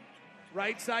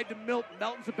 Right side to Milton.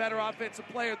 Melton's a better offensive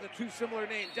player than 2 similar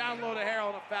names. Down low to Harrell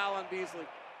and a foul on Beasley.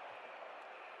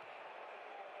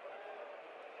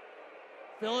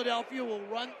 Philadelphia will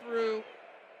run through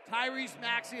Tyrese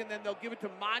Maxey, and then they'll give it to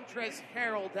Montrezl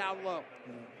Harrell down low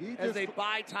as they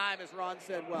buy time, as Ron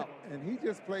said well. And he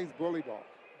just plays bully ball.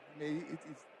 I mean, he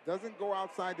doesn't go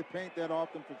outside the paint that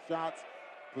often for shots.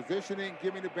 Positioning,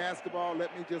 give me the basketball,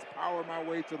 let me just power my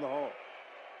way to the hole.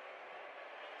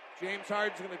 James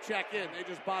Harden's going to check in. They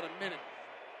just bought a minute.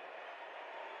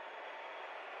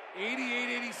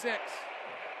 88-86.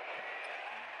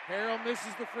 Harrell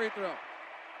misses the free throw.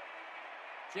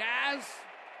 Jazz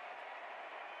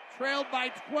trailed by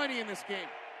 20 in this game.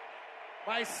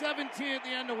 By 17 at the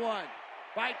end of 1.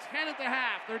 By 10 at the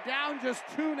half. They're down just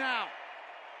 2 now.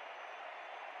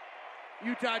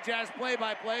 Utah Jazz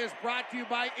play-by-play is brought to you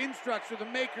by Instructure, the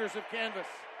makers of Canvas.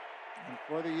 And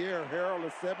for the year, Harrell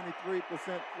is 73%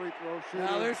 free throw shooter.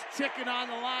 Now there's chicken on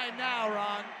the line now,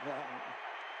 Ron. Yeah.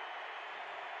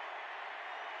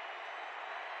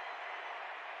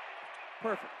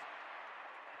 Perfect.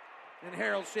 And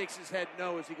Harrell shakes his head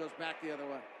no as he goes back the other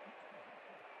way.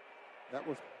 That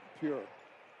was pure.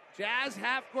 Jazz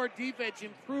half-court defense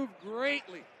improved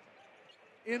greatly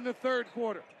in the third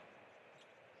quarter.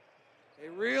 They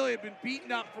really have been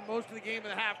beaten up for most of the game in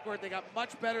the half court. They got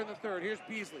much better in the third. Here's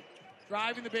Beasley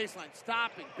driving the baseline,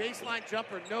 stopping. Baseline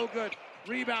jumper, no good.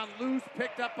 Rebound loose,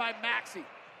 picked up by Maxey.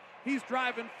 He's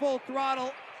driving full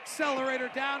throttle. Accelerator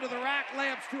down to the rack.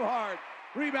 Layup's too hard.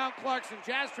 Rebound Clarkson.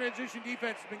 Jazz transition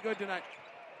defense has been good tonight.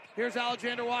 Here's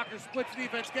Alexander Walker. Splits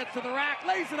defense, gets to the rack,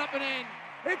 lays it up and in.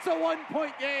 It's a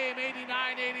one-point game,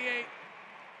 89-88.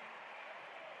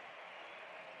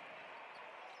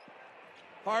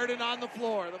 Harden on the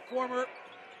floor. The former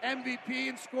MVP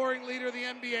and scoring leader of the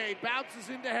NBA bounces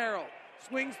into Harrell.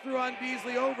 Swings through on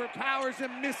Beasley, overpowers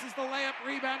him, misses the layup,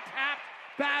 rebound tapped,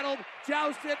 battled,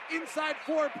 jousted, inside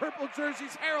four purple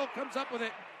jerseys. Harrell comes up with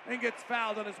it and gets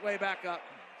fouled on his way back up.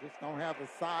 Just don't have the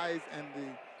size and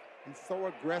he's so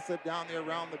aggressive down there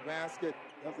around the basket,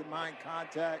 doesn't mind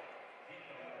contact.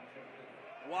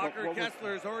 Walker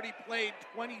Kessler has already played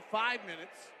 25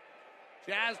 minutes.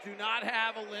 Jazz do not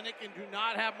have Olynyk and do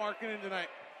not have Markkanen tonight.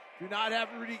 Do not have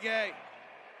Rudy Gay.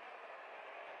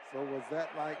 So was that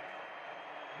like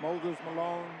Moses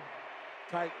Malone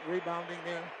type rebounding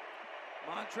there?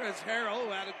 Montrezl Harrell,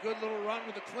 who had a good little run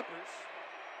with the Clippers,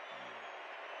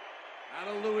 out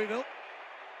of Louisville,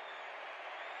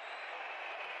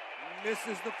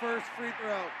 misses the first free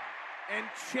throw. And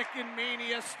Chicken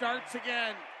Mania starts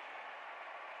again.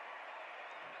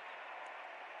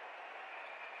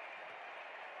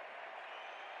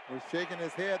 Was shaking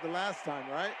his head the last time,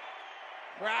 right?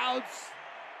 Crowds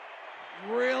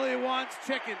really wants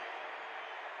chicken.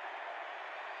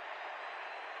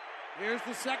 Here's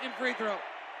the second free throw.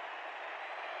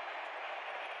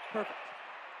 Perfect.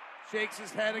 Shakes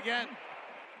his head again.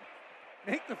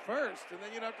 Make the first, and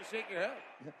then you don't have to shake your head.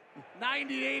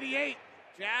 90-88.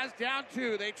 Jazz down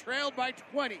 2. They trailed by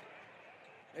 20.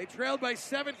 They trailed by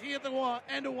 17 at the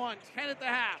end of 1, 10 at the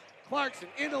half. Clarkson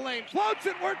in the lane, floats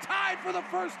it. We're tied for the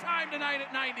first time tonight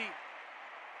at 90.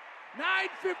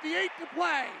 9:58 to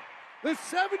play. The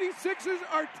 76ers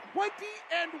are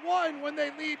 20-1 when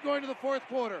they lead going to the fourth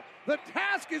quarter. The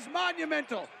task is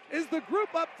monumental. Is the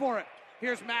group up for it?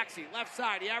 Here's Maxey, left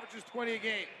side. He averages 20 a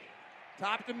game.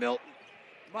 Top to Milton.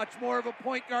 Much more of a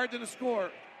point guard than a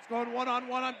scorer. He's going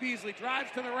one-on-one on Beasley. Drives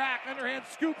to the rack, underhand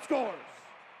scoop, scores.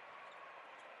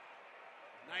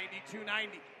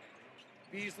 92-90.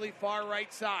 Beasley, far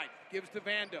right side. Gives to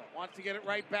Vando. Wants to get it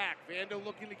right back. Vando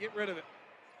looking to get rid of it.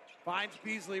 Finds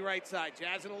Beasley right side.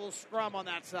 Jazz in a little scrum on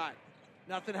that side.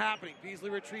 Nothing happening. Beasley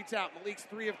retreats out. Malik's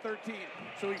 3 of 13.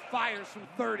 So he fires from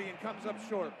 30 and comes up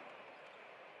short.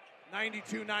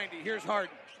 92-90. Here's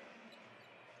Harden.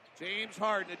 James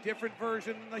Harden, a different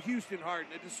version than the Houston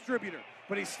Harden, a distributor.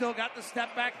 But he's still got the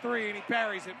step back 3 and he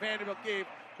buries it. Vanderbilt gave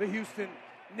the Houston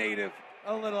native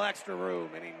a little extra room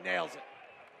and he nails it.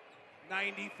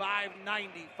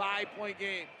 95-90, 5-point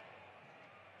game.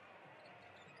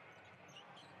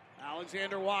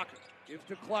 Alexander Walker gives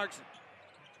to Clarkson.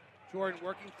 Jordan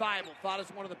working Thibault. Thought is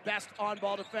one of the best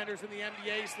on-ball defenders in the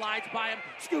NBA. Slides by him,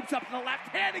 scoops up to the left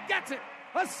hand and gets it.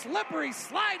 A slippery,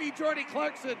 slidey Jordy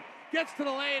Clarkson gets to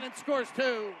the lane and scores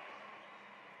 2.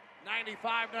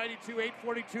 95-92,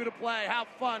 8:42 to play. How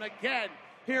fun again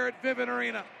here at Vivint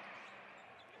Arena.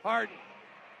 Harden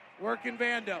working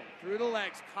Vando through the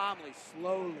legs, calmly,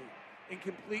 slowly, in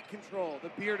complete control. The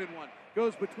bearded one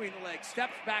goes between the legs,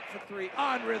 steps back for 3,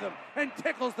 on rhythm, and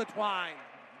tickles the twine.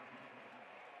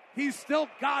 He's still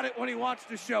got it when he wants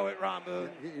to show it, Ron Boone.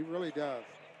 He really does.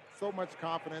 So much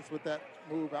confidence with that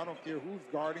move. I don't care who's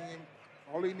guarding him.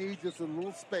 All he needs is a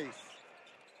little space.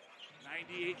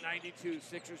 98-92,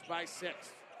 Sixers by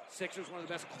 6. Sixers, one of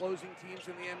the best closing teams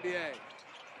in the NBA.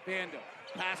 Vando,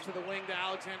 pass to the wing to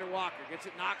Alexander Walker. Gets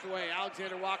it knocked away.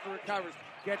 Alexander Walker recovers.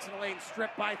 Gets in the lane,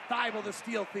 stripped by Thibault, the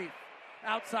steal thief.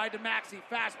 Outside to Maxey.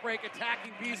 Fast break,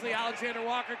 attacking Beasley. Alexander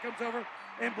Walker comes over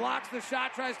and blocks the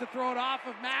shot. Tries to throw it off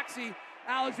of Maxey.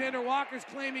 Alexander Walker's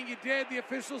claiming he did. The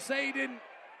officials say he didn't.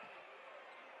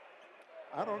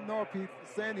 I don't know if he's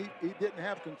saying he didn't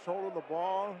have control of the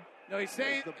ball. No, he's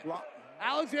saying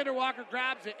Alexander Walker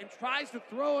grabs it and tries to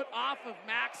throw it off of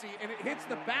Maxey, and it hits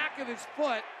the back of his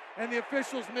foot, and the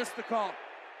officials miss the call.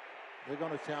 They're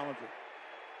going to challenge it.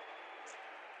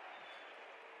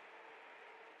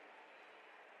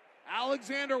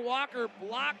 Alexander Walker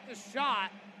blocked the shot,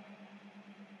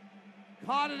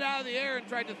 caught it out of the air, and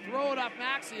tried to throw it off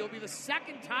Maxey. It'll be the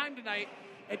second time tonight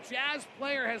a Jazz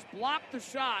player has blocked the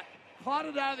shot, caught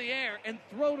it out of the air, and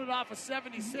thrown it off a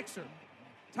 76er.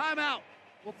 Timeout.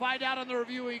 We'll find out on the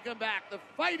review when we come back. The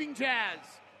Fighting Jazz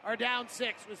are down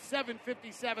 6 with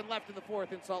 7:57 left in the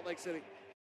fourth in Salt Lake City.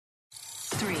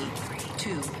 3,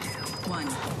 2,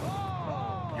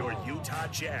 1. Your Utah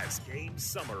Jazz game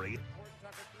summary.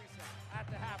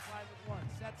 the half line with one.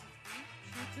 Sets his feet,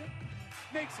 shoots it,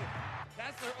 makes it.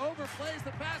 Kessler overplays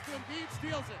the pass to Embiid,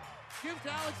 steals it. Gives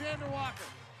to Alexander Walker.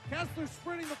 Kessler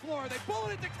sprinting the floor. They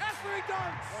bullet it to Kessler. He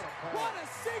dunks. What a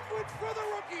sequence for the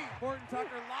rookie. Horton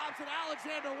Tucker lobs at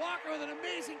Alexander Walker with an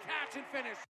amazing catch and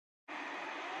finish.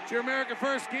 It's your America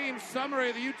First game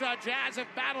summary. The Utah Jazz have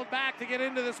battled back to get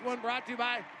into this one, brought to you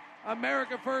by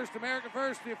America First. America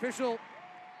First, the official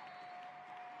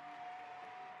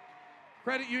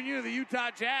credit union of the Utah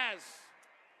Jazz.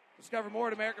 Discover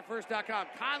more at AmericaFirst.com.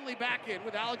 Conley back in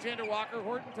with Alexander Walker,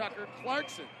 Horton Tucker,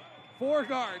 Clarkson, 4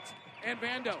 guards, and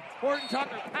Vando. Horton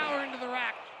Tucker power into the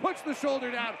rack, puts the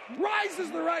shoulder down,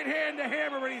 rises the right hand to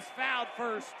hammer, but he's fouled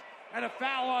first. And a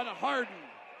foul on Harden.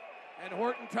 And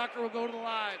Horton Tucker will go to the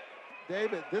line.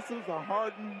 David, this was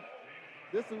a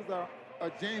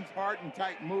James Harden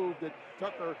type move that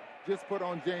Tucker just put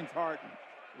on James Harden.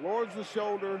 Lowers the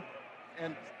shoulder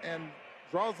and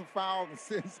draws a foul and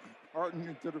sends Harden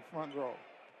into the front row.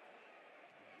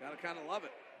 Gotta kind of love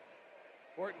it.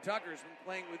 Horton Tucker's been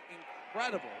playing with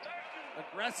incredible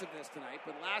aggressiveness tonight,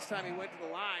 but last time he went to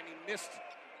the line, he missed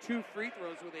 2 free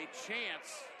throws with a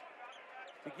chance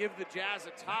to give the Jazz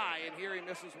a tie, and here he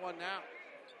misses one now.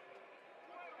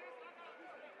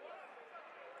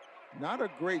 Not a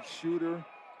great shooter,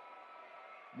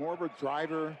 more of a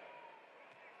driver.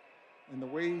 And the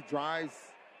way he drives,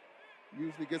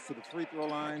 usually gets to the free throw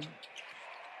line.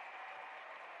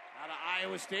 Out of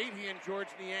Iowa State, he and George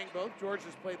Niang both. George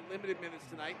has played limited minutes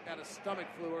tonight. Had a stomach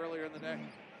flu earlier in the day.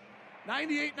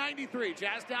 98-93,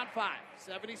 Jazz down 5.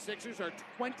 76ers are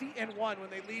 20-1 when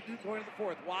they lead going to the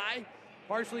fourth. Why?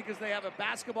 Partially because they have a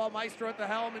basketball maestro at the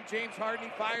helm, and James Harden,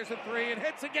 he fires a 3 and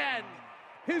hits again.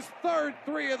 His 3rd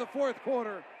 3 of the fourth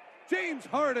quarter. James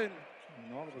Harden.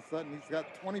 And all of a sudden, he's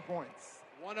got 20 points.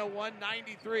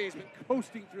 101-93. He's been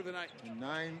coasting through the night. And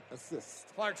 9 assists.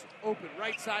 Clarkson, open,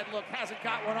 right side look. Hasn't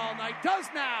got one all night. Does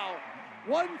now.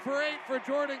 1 for 8 for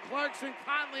Jordan Clarkson.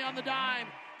 Conley on the dime.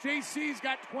 JC's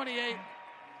got 28.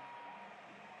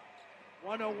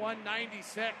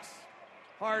 101-96.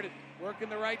 Harden working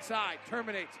the right side.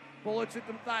 Terminates. Bullets at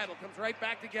the Thibault. Comes right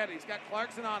back to get it. He's got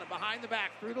Clarkson on it. Behind the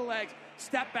back. Through the legs.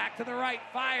 Step back to the right.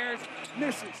 Fires.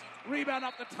 Misses. Rebound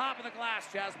up the top of the glass.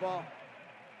 Jazz ball.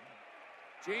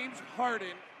 James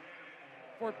Harden,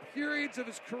 for periods of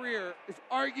his career, has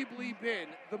arguably been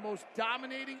the most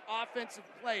dominating offensive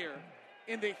player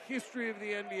in the history of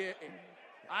the NBA.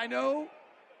 I know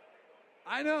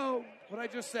what I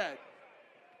just said.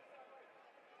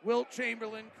 Wilt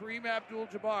Chamberlain, Kareem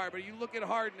Abdul-Jabbar, but you look at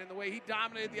Harden and the way he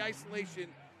dominated the isolation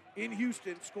in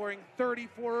Houston, scoring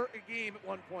 34 a game at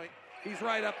one point. He's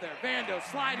right up there. Vando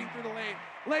sliding through the lane,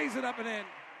 lays it up and in.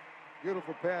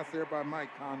 Beautiful pass there by Mike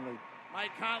Conley.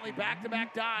 Mike Conley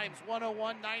back-to-back dimes,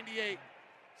 101-98.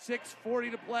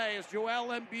 6:40 to play as Joel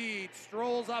Embiid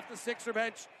strolls off the Sixer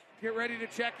bench. Get ready to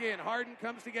check in. Harden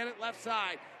comes to get it left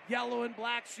side. Yellow and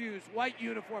black shoes, white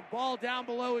uniform, ball down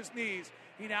below his knees.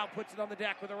 He now puts it on the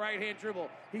deck with a right-hand dribble.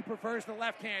 He prefers the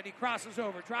left hand. He crosses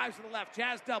over, drives to the left.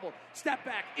 Jazz double, step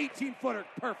back, 18-footer,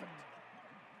 perfect.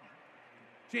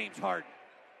 James Harden.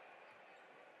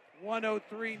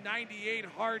 103-98,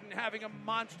 Harden having a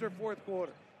monster fourth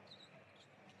quarter.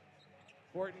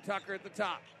 Horton Tucker at the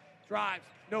top. Drives.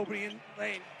 Nobody in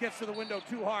lane. Gets to the window.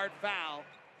 Too hard. Foul.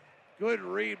 Good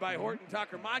read by Horton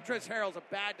Tucker. Montrezl Harrell's a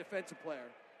bad defensive player.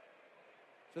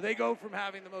 So they go from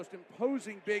having the most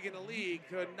imposing big in the league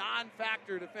to a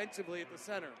non-factor defensively at the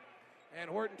center. And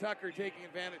Horton Tucker taking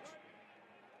advantage.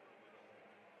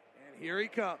 And here he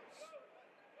comes.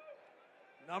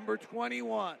 Number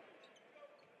 21.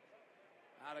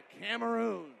 Out of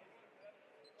Cameroon.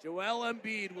 Joel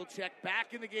Embiid will check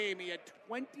back in the game. He had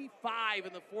 25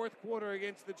 in the fourth quarter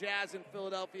against the Jazz in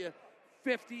Philadelphia,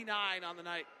 59 on the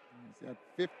night. He's got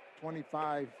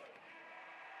 25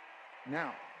 now.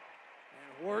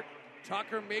 And Horton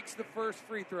Tucker makes the first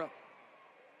free throw.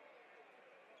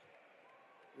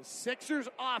 The Sixers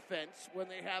offense, when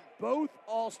they have both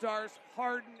All-Stars,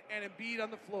 Harden and Embiid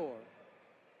on the floor,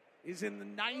 is in the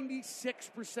 96th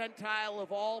percentile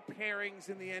of all pairings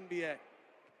in the NBA.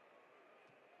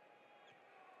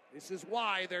 This is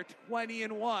why they're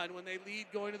 20-1 when they lead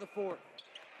going to the fourth.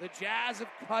 The Jazz have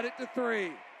cut it to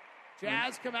 3.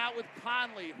 Jazz come out with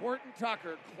Conley, Horton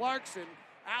Tucker, Clarkson,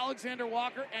 Alexander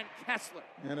Walker, and Kessler.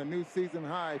 And a new season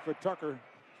high for Tucker.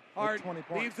 Harden 20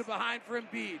 points. leaves it behind for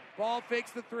Embiid. Ball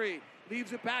fakes the 3.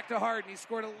 Leaves it back to Harden. He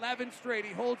scored 11 straight.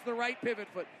 He holds the right pivot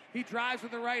foot. He drives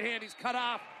with the right hand. He's cut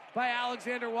off by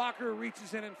Alexander Walker, who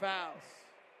reaches in and fouls.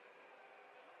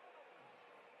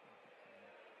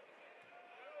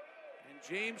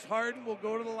 James Harden will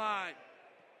go to the line.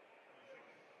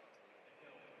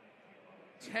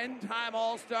 10-time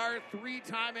All-Star,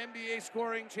 3-time NBA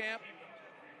scoring champ,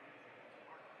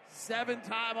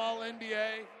 7-time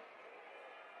All-NBA,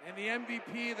 and the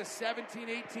MVP of the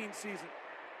 17-18 season.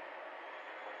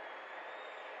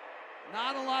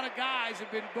 Not a lot of guys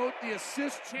have been both the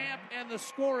assist champ and the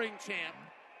scoring champ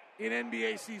in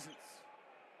NBA seasons.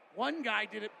 One guy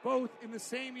did it both in the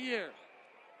same year.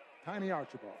 Tiny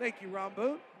Archibald. Thank you, Ron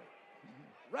Boone.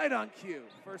 Right on cue.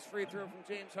 First free throw from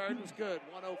James Harden was good,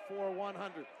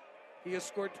 104-100. He has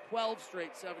scored 12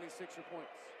 straight 76er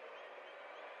points.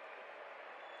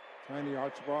 Tiny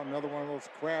Archibald, another one of those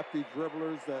crafty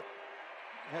dribblers that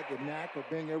had the knack of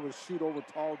being able to shoot over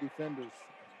tall defenders.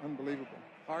 Unbelievable.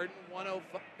 Harden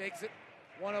makes it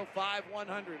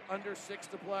 105-100, under 6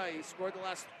 to play. He scored the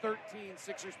last 13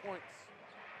 Sixers points.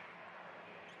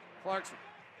 Clarkson,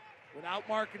 without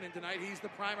Markkanen tonight, he's the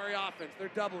primary offense. They're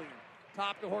doubling him.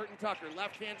 Top to Horton Tucker.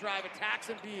 Left-hand drive, attacks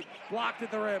Embiid. Blocked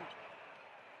at the rim.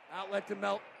 Outlet to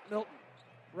Milton.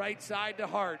 Right side to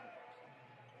Harden.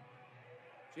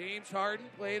 James Harden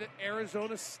played at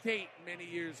Arizona State many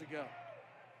years ago.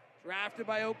 Drafted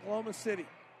by Oklahoma City.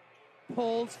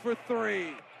 Pulls for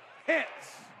 3.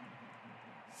 Hits.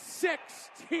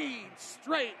 16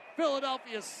 straight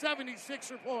Philadelphia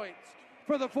 76er points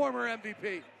for the former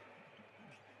MVP.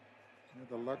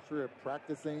 The luxury of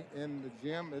practicing in the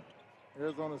gym at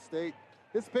Arizona State.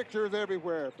 His picture is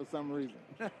everywhere for some reason.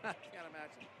 Can't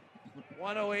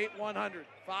imagine. 108-100.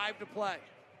 5 to play.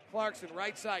 Clarkson,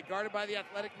 right side, guarded by the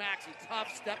athletic Maxey.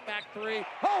 Tough step back 3.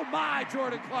 Oh my,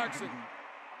 Jordan Clarkson.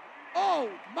 Oh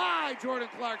my, Jordan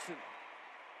Clarkson.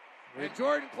 And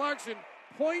Jordan Clarkson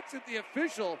points at the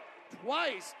official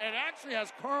twice and actually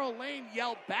has Carl Lane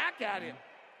yell back at him.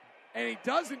 And he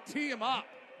doesn't tee him up.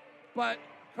 But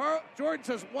Jordan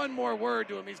says one more word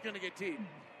to him, he's going to get teed.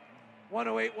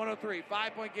 108-103,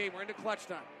 5-point game. We're into clutch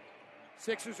time.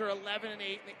 Sixers are 11-8 and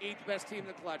the 8th best team in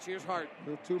the clutch. Here's Harden.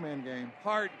 The two-man game.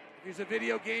 Harden. If he's a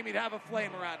video game, he'd have a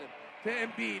flame around him. To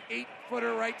Embiid,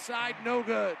 8-footer right side, no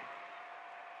good.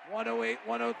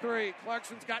 108-103.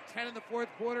 Clarkson's got 10 in the fourth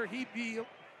quarter. He'd be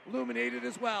illuminated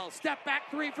as well. Step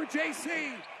back 3 for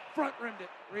JC. Front rimmed it.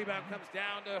 Rebound comes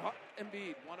down to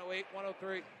Embiid.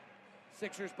 108-103.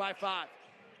 Sixers by 5.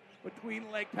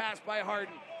 Between leg pass by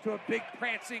Harden to a big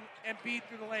prancing Embiid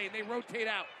through the lane. They rotate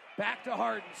out. Back to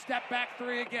Harden. Step back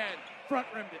 3 again. Front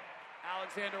rimmed it.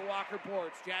 Alexander Walker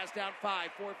boards. Jazz down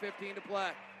 5. 4:15 to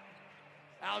play.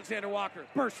 Alexander Walker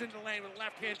bursts into the lane with a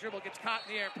left-hand dribble. Gets caught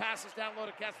in the air. Passes down low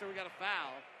to Kessler. We got a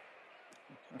foul.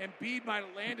 Embiid might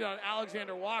have landed on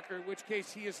Alexander Walker, in which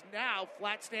case he is now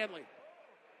Flat Stanley.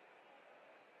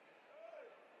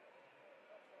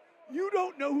 You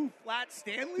don't know who Flat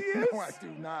Stanley is? No, I do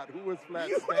not. Who is Flat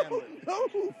you Stanley? You don't know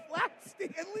who Flat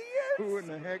Stanley is? Who in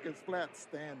the heck is Flat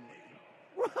Stanley?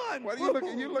 Ron, what are you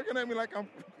looking? You're looking at me like I'm.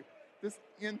 This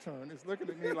intern is looking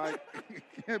at me like I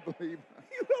can't believe.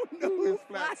 You don't know who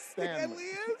Flat Stanley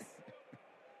is?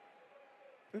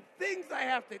 The things I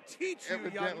have to teach you,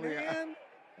 young man.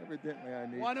 Evidently, I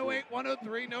need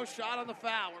 108-103, no shot on the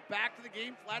foul. We're back to the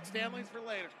game. Flat Stanley's for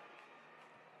later.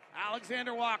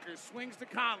 Alexander Walker swings to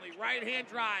Conley. Right-hand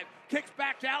drive. Kicks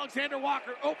back to Alexander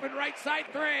Walker. Open right side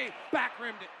 3. Back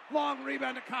rimmed it. Long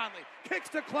rebound to Conley. Kicks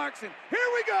to Clarkson.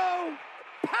 Here we go.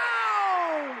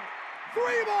 Pow!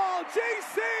 3-ball.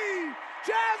 JC.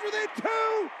 Jazz within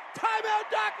 2. Timeout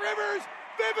Doc Rivers.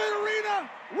 Vivint Arena.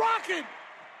 Rocking.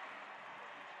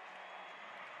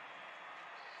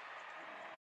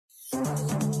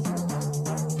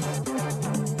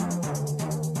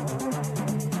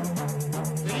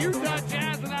 Utah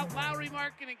Jazz without Lowry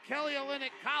Markkanen and Kelly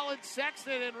Olynyk, Colin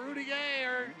Sexton, and Rudy Gay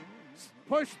are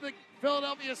push the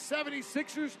Philadelphia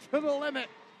 76ers to the limit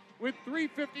with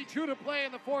 3:52 to play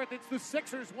in the fourth. It's the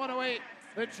Sixers 108,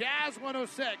 the Jazz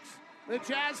 106. The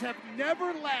Jazz have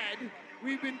never led.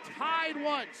 We've been tied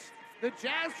once. The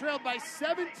Jazz trailed by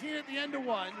 17 at the end of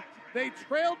one. They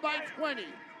trailed by 20.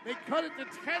 They cut it to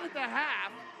 10 at the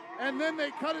half, and then they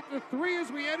cut it to 3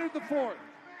 as we entered the fourth.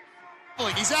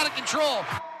 He's out of control.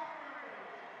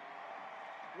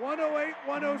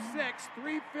 108-106,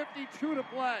 3:52 to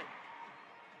play.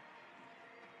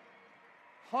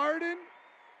 Harden,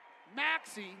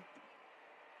 Maxey,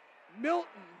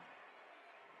 Milton.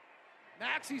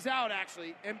 Maxey's out,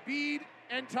 actually. Embiid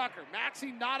and Tucker.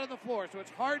 Maxey not on the floor, so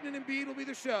it's Harden and Embiid will be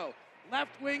the show.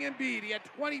 Left wing Embiid. He had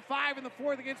 25 in the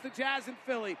fourth against the Jazz in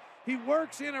Philly. He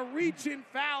works in a reach-in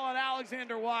foul on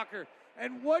Alexander Walker.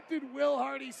 And what did Will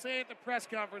Hardy say at the press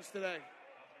conference today?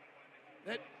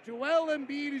 That Joel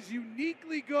Embiid is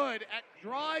uniquely good at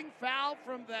drawing foul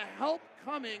from the help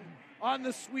coming on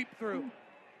the sweep through.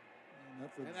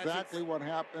 That's exactly what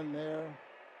happened there.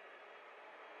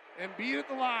 Embiid at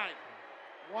the line.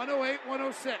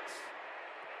 108-106.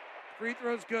 Free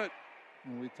throw's good.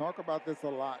 And we talk about this a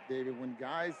lot, David. When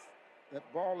guys, that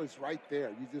ball is right there.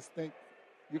 You just think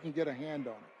you can get a hand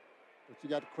on it. But you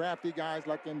got crafty guys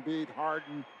like Embiid,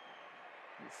 Harden.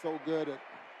 He's so good at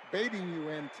baiting you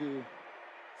into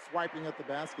swiping at the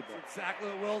basketball. That's exactly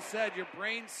what Will said. Your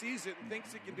brain sees it and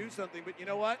thinks it can do something. But you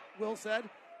know what Will said?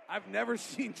 I've never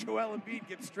seen Joel Embiid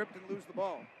get stripped and lose the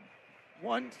ball.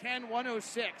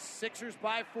 110-106. Sixers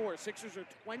by 4. Sixers are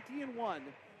 20-1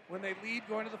 when they lead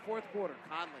going to the fourth quarter.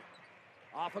 Conley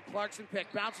off a Clarkson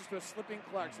pick. Bounces to a slipping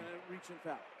Clarkson and a reaching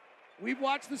foul. We've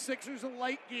watched the Sixers in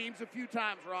late games a few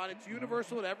times, Ron. It's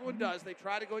universal what everyone does. They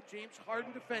try to go at James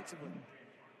Harden defensively.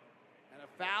 And a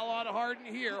foul on Harden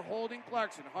here, holding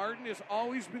Clarkson. Harden has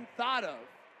always been thought of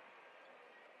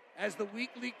as the weak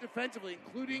link defensively,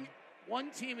 including one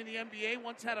team in the NBA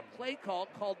once had a play called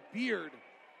Beard,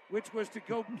 which was to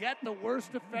go get the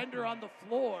worst defender on the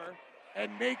floor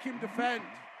and make him defend.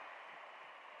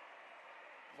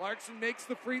 Clarkson makes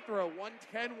the free throw,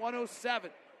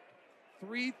 110-107.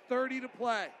 3:30 to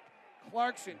play.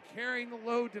 Clarkson carrying the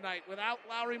load tonight without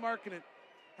Lauri Markkanen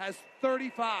has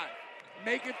 35.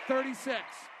 Make it 36.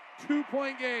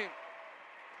 2-point game.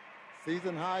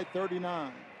 Season high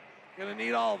 39. Gonna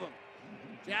need all of them.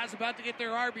 Jazz about to get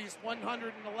their Arby's,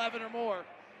 111 or more.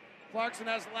 Clarkson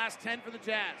has the last 10 for the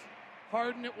Jazz.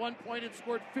 Harden at one point had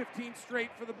scored 15 straight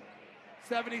for the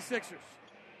 76ers.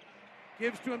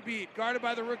 Gives to Embiid, guarded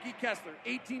by the rookie Kessler.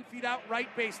 18 feet out, right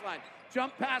baseline.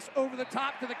 Jump pass over the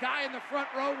top to the guy in the front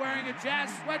row wearing a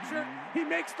Jazz sweatshirt. He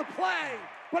makes the play,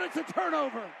 but it's a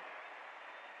turnover.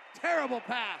 Terrible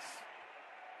pass.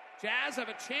 Jazz have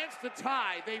a chance to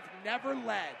tie. They've never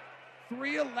led.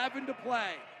 3:11 to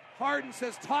play. Harden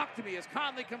says, talk to me, as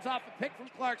Conley comes off a pick from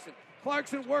Clarkson.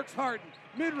 Clarkson works Harden.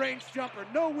 Mid-range jumper.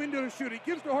 No window to shoot. He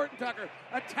gives to Horton Tucker.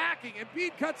 Attacking.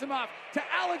 Embiid cuts him off to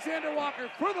Alexander Walker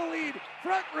for the lead.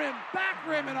 Front rim, back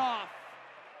rim, and off.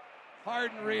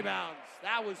 Harden rebounds.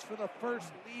 That was for the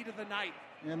first lead of the night.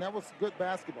 And that was good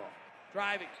basketball.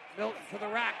 Driving. Milton to the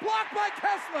rack. Blocked by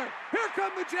Kessler. Here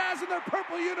come the Jazz in their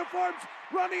purple uniforms.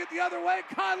 Running it the other way.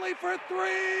 Conley for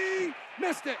three.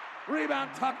 Missed it. Rebound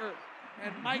Tucker.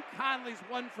 And Mike Conley's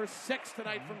 1 for 6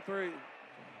 tonight from three.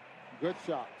 Good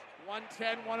shot.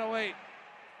 110-108.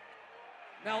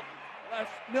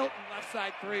 Milton left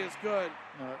side three is good.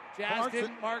 Jazz Clarkson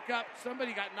didn't mark up.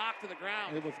 Somebody got knocked to the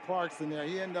ground. It was Clarkson there.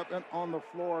 He ended up on the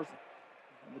floors.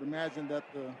 I would imagine that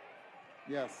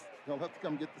they'll have to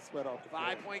come get the sweat off the floor.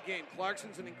 5-point game.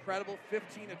 Clarkson's an incredible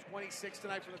 15 of 26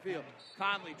 tonight from the field.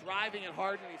 Conley driving at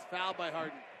Harden. He's fouled by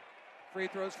Harden. Free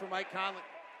throws for Mike Conley.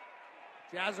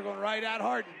 Jazz are going right at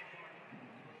Harden.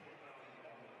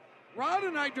 Ron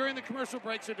and I, during the commercial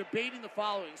breaks, are debating the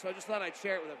following, so I just thought I'd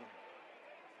share it with everyone.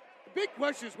 The big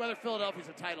question is whether Philadelphia's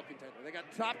a title contender. They got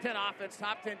top 10 offense,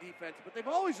 top 10 defense, but they've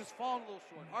always just fallen a little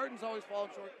short. Harden's always fallen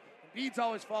short. Embiid's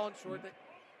always fallen short.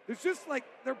 It's just like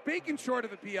they're baking short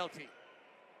of a BLT.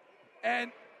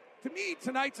 And to me,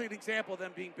 tonight's an example of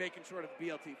them being baking short of a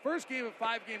BLT. First game of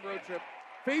 5-game road trip,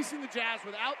 facing the Jazz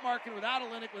without Markin, without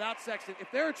Olynyk, without Sexton. If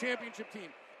they're a championship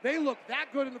team, they look that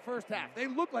good in the first half. They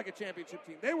look like a championship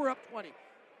team. They were up 20.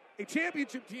 A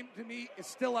championship team, to me, is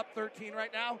still up 13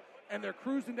 right now, and they're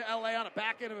cruising to L.A. on a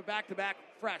back end of a back-to-back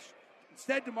fresh.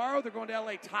 Instead, tomorrow, they're going to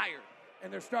L.A. tired,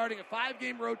 and they're starting a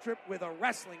 5-game road trip with a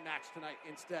wrestling match tonight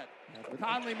instead.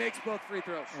 Conley makes both free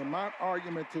throws. And my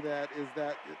argument to that is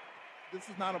that this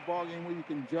is not a ball game where you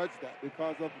can judge that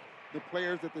because of the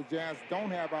players that the Jazz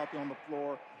don't have out there on the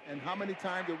floor, and how many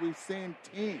times have we seen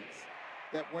teams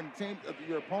that when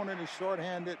your opponent is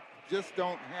shorthanded, just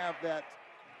don't have that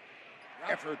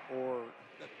effort or...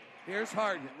 Here's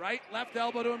Harden, right, left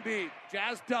elbow to Embiid.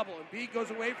 Jazz double. Embiid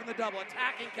goes away from the double.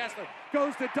 Attacking Kessler.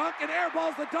 Goes to dunk and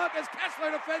airballs the dunk as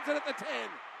Kessler defends it at the 10.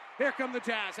 Here come the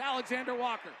Jazz. Alexander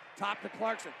Walker. Top to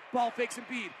Clarkson. Ball fakes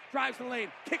Embiid. Drives the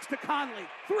lane. Kicks to Conley.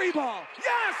 3-ball.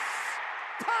 Yes!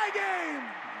 Tie game!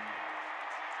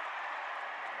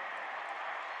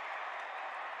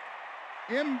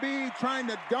 Embiid trying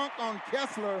to dunk on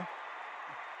Kessler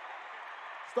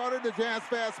started the Jazz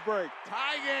fast break.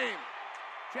 Tie game.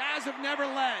 Jazz have never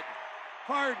led.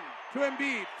 Harden to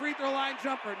Embiid. Free throw line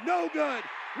jumper. No good.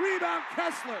 Rebound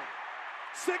Kessler.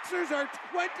 Sixers are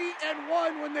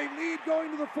 20-1 when they lead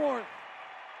going to the fourth.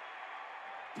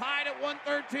 Tied at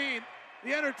 113.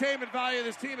 The entertainment value of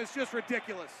this team is just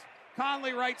ridiculous.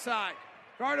 Conley right side.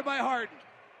 Guarded by Harden.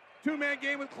 Two-man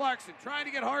game with Clarkson. Trying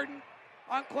to get Harden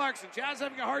on Clarkson. Jazz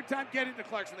having a hard time getting to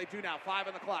Clarkson. They do now. 5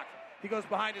 on the clock. He goes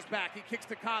behind his back. He kicks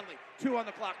to Conley. 2 on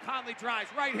the clock. Conley drives.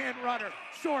 Right-hand runner.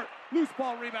 Short. Loose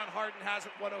ball rebound. Harden has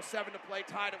it. 1:07 to play.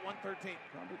 Tied at 113.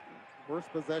 Probably the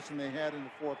worst possession they had in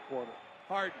the fourth quarter.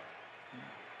 Harden.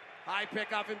 High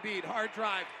pick off Embiid. Hard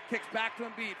drive. Kicks back to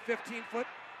Embiid. 15-foot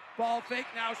ball fake.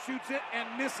 Now shoots it and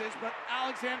misses. But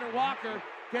Alexander Walker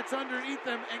gets underneath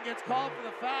him and gets called for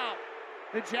the foul.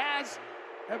 The Jazz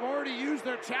have already used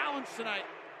their challenge tonight.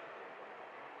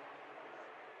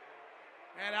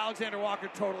 And Alexander Walker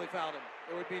totally fouled him.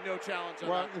 There would be no challenge on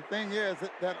Well, that. the thing is,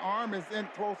 that arm is in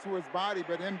close to his body,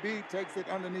 but Embiid takes it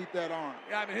underneath that arm.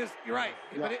 Yeah, I mean, you're right.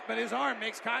 Yeah. But his arm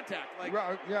makes contact. Like,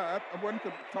 Well, yeah, I wasn't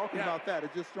talking about that.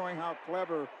 It's just showing how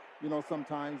clever,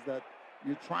 sometimes that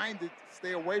you're trying to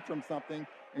stay away from something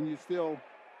and you still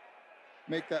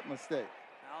make that mistake.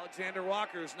 Alexander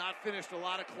Walker has not finished a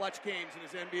lot of clutch games in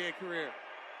his NBA career.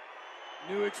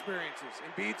 New experiences.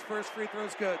 Embiid's first free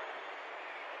throw's good.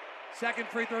 Second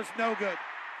free throw's no good.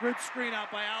 Good screen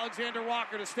out by Alexander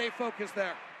Walker to stay focused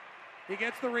there. He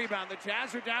gets the rebound. The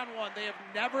Jazz are down 1. They have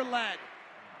never led.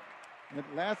 The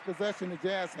last possession the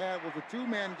Jazz had was a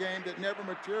two-man game that never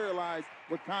materialized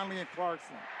with Conley and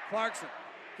Clarkson. Clarkson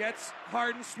gets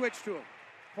Harden switched to him.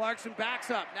 Clarkson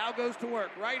backs up, now goes to work.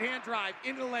 Right-hand drive,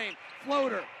 into the lane,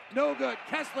 floater, no good.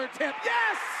 Kessler tip,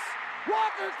 yes!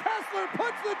 Walker Kessler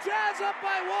puts the Jazz up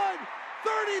by 1.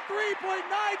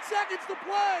 33.9 seconds to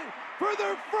play for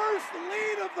their first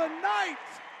lead of the night.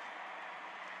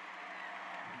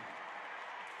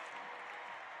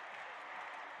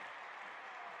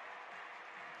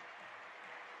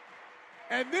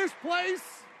 And this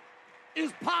place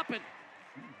is popping.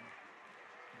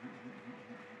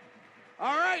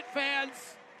 All right,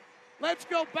 fans, let's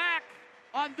go back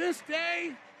on this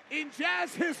day in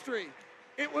Jazz history.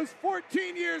 It was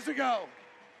 14 years ago,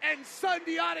 and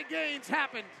Sundiata Gaines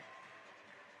happened.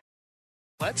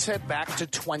 Let's head back to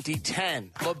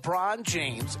 2010. LeBron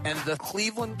James and the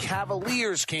Cleveland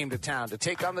Cavaliers came to town to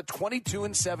take on the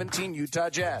 22-17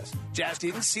 Utah Jazz. Jazz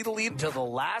didn't see the lead until the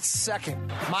last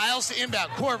second. Miles to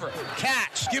inbound. Korver,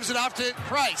 catch, gives it off to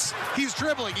Price. He's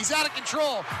dribbling. He's out of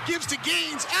control. Gives to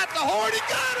Gaines at the horn. He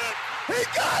got it! He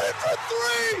got it for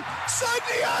 3!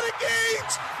 Sundiata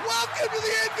Gaines, welcome to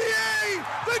the NBA!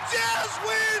 The Jazz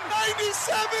win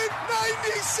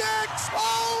 97-96!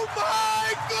 Oh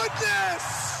my goodness!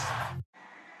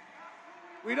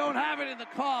 We don't have it in the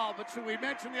call, but should we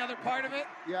mention the other part of it?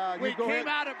 Yeah, we go came ahead.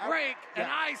 out of break, and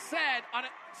I said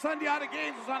Sundiata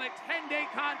Gaines was on a 10-day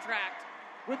contract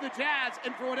with the Jazz,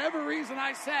 and for whatever reason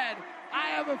I said, I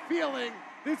have a feeling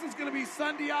this is going to be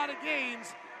Sundiata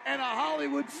Gaines, and a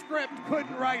Hollywood script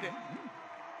couldn't write it.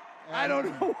 I don't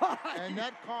know why. And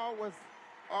that call was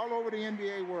all over the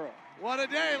NBA world. What a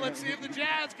day. Let's see if the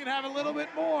Jazz can have a little bit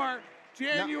more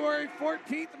January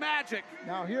 14th magic.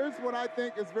 Now, here's what I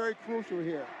think is very crucial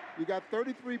here. You got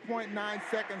 33.9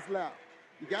 seconds left.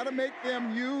 You got to make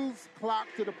them use clock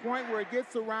to the point where it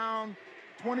gets around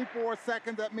 24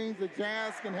 seconds. That means the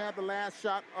Jazz can have the last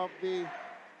shot of a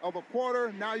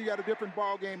quarter. Now you got a different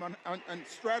ball game on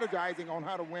strategizing on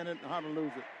how to win it and how to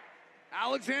lose it.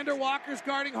 Alexander Walker's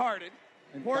guarding Harden.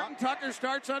 Horton Tucker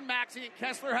starts on Maxey, and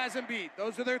Kessler has Embiid.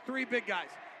 Those are their 3 big guys.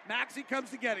 Maxey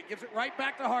comes to get it, gives it right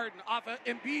back to Harden off an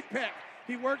Embiid pick.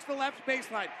 He works the left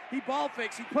baseline. He ball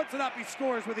fakes. He puts it up. He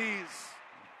scores with ease.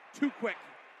 Too quick.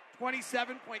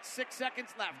 27.6 seconds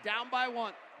left. Down by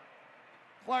 1.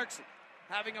 Clarkson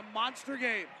having a monster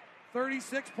game.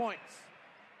 36 points.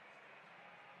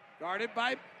 Guarded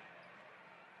by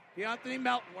De'Anthony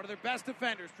Melton, one of their best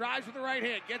defenders. Drives with the right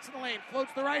hand, gets in the lane,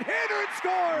 floats the right hander and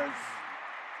scores!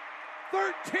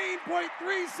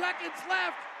 13.3 seconds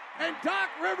left, and Doc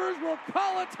Rivers will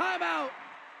call a timeout.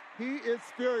 He is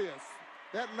furious.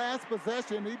 That last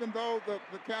possession, even though the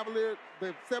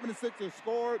 76ers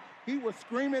scored, he was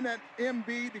screaming at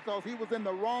Embiid because he was in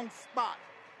the wrong spot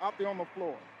out there on the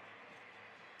floor.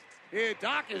 Yeah,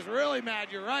 Doc is really mad,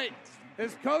 you're right.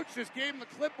 His coach just gave him the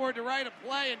clipboard to write a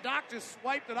play, and Doc just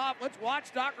swiped it off. Let's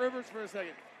watch Doc Rivers for a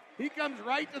second. He comes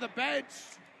right to the bench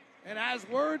and has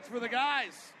words for the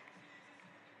guys.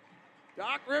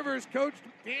 Doc Rivers coached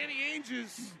Danny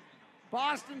Ainge's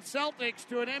Boston Celtics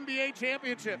to an NBA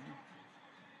championship.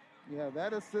 Yeah,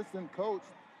 that assistant coach,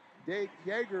 Dave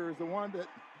Yeager, is the one that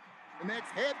the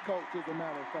next head coach, as a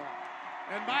matter of fact.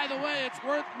 And by the way, it's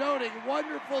worth noting,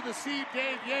 wonderful to see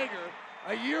Dave Yeager.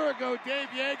 A year ago, Dave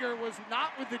Yeager was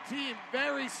not with the team,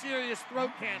 very serious throat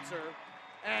cancer.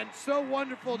 And so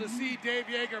wonderful to see Dave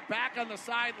Yeager back on the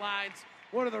sidelines,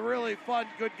 one of the really fun,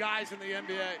 good guys in the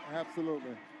NBA.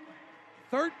 Absolutely.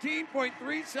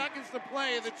 13.3 seconds to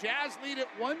play. The Jazz lead at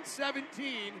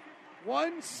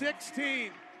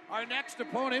 117-116. Our next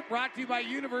opponent, brought to you by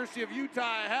University of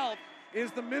Utah Health,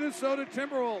 is the Minnesota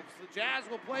Timberwolves. The Jazz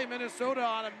will play Minnesota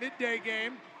on a midday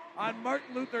game on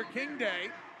Martin Luther King Day.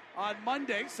 On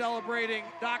Monday, celebrating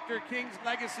Dr. King's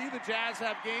legacy, the Jazz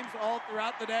have games all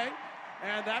throughout the day.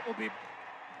 And that will be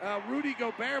Rudy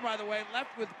Gobert, by the way,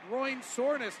 left with groin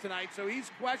soreness tonight, so he's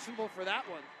questionable for that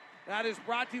one. That is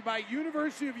brought to you by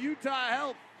University of Utah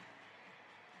Health.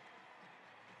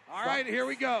 All right, here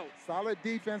we go. Solid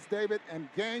defense, David, and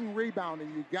gang rebounding.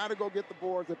 You got to go get the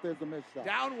boards if there's a missed shot.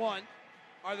 Down one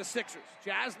are the Sixers.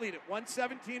 Jazz lead it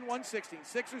 117-116.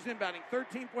 Sixers inbounding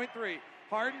 13.3.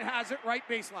 Harden has it right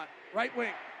baseline, right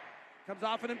wing. Comes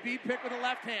off an Embiid pick with a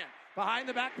left hand. Behind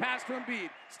the back pass to Embiid.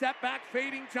 Step back,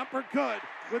 fading jumper, good.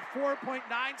 With 4.9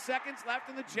 seconds left,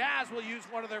 and the Jazz will use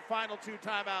one of their final 2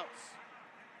 timeouts.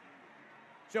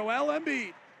 Joel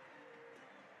Embiid.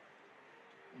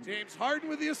 James Harden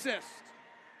with the assist.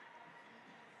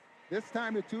 This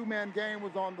time the two-man game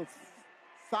was on the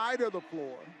side of the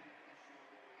floor.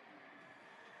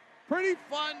 Pretty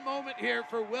fun moment here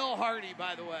for Will Hardy,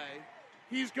 by the way.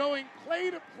 He's going play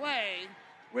to play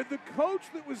with the coach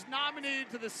that was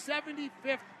nominated to the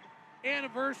 75th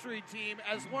anniversary team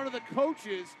as one of the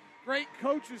coaches, great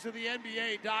coaches of the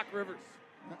NBA, Doc Rivers.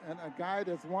 And a guy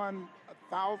that's won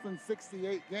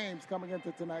 1,068 games coming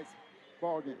into tonight's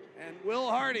ball game. And Will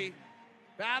Hardy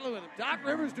battling with him. Doc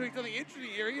Rivers doing something interesting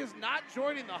here. He is not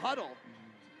joining the huddle.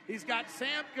 He's got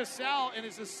Sam Cassell and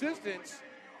his assistants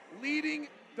leading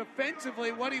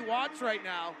defensively what he wants right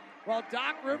now, while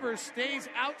Doc Rivers stays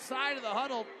outside of the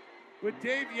huddle with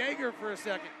Dave Yeager for a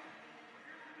second.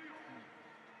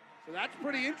 So that's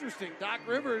pretty interesting. Doc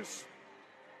Rivers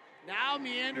now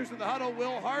meanders in the huddle.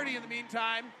 Will Hardy, in the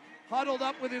meantime, huddled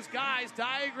up with his guys,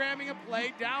 diagramming a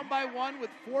play, down by 1 with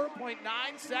 4.9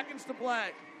 seconds to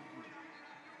play.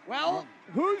 Well,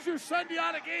 who's your Sunday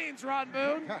out of games, Ron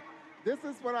Boone? This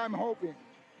is what I'm hoping,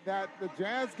 that the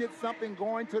Jazz get something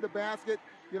going to the basket.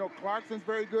 You know, Clarkson's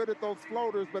very good at those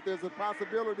floaters, but there's a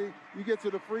possibility you get to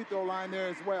the free throw line there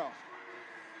as well.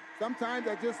 Sometimes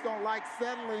I just don't like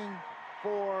settling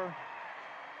for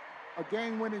a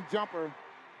game-winning jumper.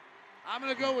 I'm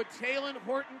going to go with Talen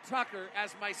Horton-Tucker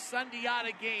as my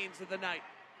Sundiata gains of the night.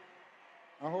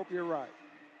 I hope you're right.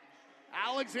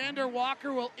 Alexander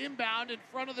Walker will inbound in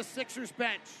front of the Sixers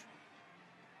bench.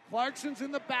 Clarkson's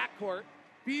in the backcourt.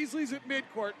 Beasley's at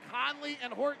midcourt. Conley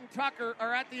and Horton-Tucker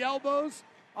are at the elbows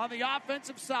on the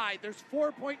offensive side. There's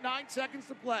 4.9 seconds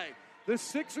to play. The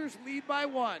Sixers lead by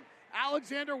 1.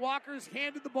 Alexander Walker's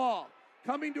handed the ball.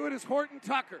 Coming to it is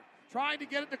Horton-Tucker, trying to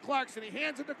get it to Clarkson. He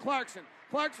hands it to Clarkson.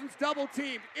 Clarkson's double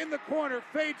teamed in the corner,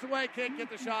 fades away, can't get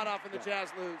the shot off, and the Jazz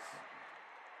lose.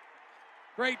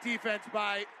 Great defense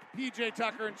by P.J.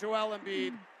 Tucker and Joel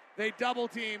Embiid. They double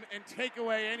team and take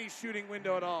away any shooting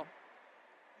window at all.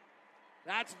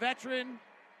 That's veteran,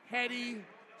 heady,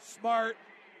 smart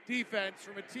defense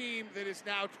from a team that is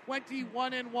now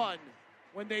 21-1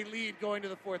 when they lead going to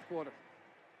the fourth quarter.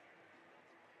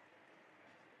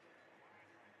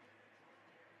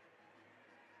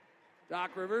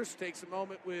 Doc Rivers takes a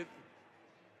moment with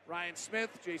Ryan Smith,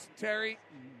 Jason Terry.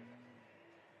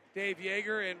 Dave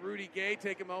Yeager and Rudy Gay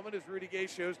take a moment as Rudy Gay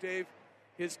shows Dave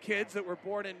his kids that were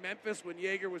born in Memphis when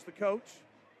Yeager was the coach.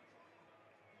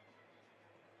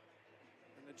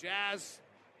 And the Jazz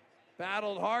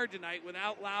battled hard tonight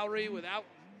without Lowry, without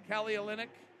Kelly Olynyk,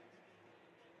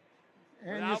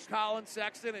 without Colin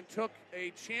Sexton, and took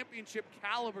a championship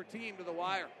caliber team to the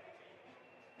wire.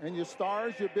 And your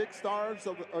stars, your big stars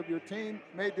of your team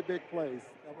made the big plays.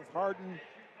 That was Harden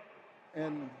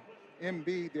and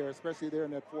Embiid there, especially there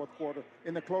in that fourth quarter,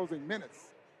 in the closing minutes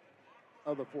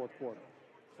of the fourth quarter.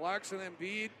 Clarkson and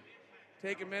Embiid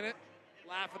take a minute,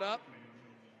 laugh it up.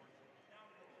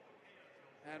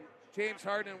 And James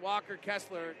Harden and Walker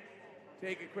Kessler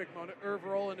take a quick moment. Irv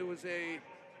Rowland, who was a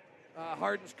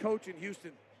Harden's coach in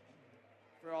Houston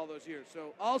for all those years.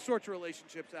 So all sorts of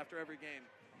relationships after every game.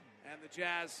 And the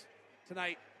Jazz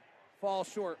tonight fall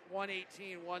short,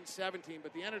 118-117.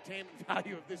 But the entertainment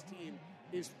value of this team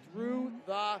is through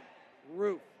the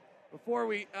roof. Before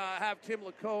we have Tim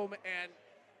Lacombe and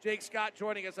Jake Scott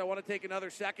joining us, I want to take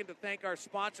another second to thank our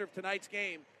sponsor of tonight's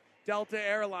game, Delta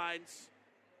Airlines,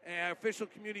 an official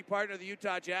community partner of the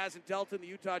Utah Jazz. And Delta and the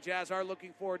Utah Jazz are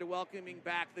looking forward to welcoming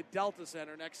back the Delta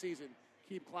Center next season.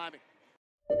 Keep climbing.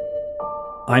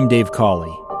 I'm Dave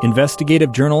Cawley,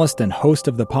 investigative journalist and host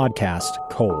of the podcast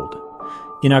Cold.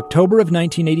 In October of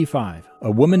 1985,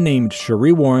 a woman named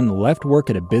Cherie Warren left work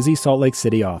at a busy Salt Lake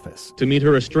City office to meet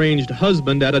her estranged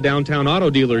husband at a downtown auto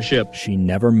dealership. She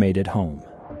never made it home.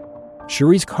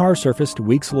 Cherie's car surfaced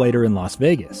weeks later in Las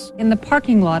Vegas. In the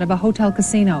parking lot of a hotel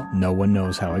casino. No one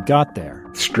knows how it got there.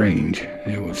 Strange.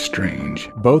 It was strange.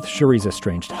 Both Cherie's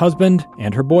estranged husband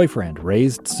and her boyfriend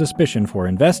raised suspicion for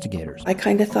investigators. I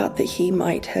kind of thought that he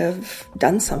might have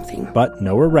done something. But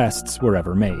no arrests were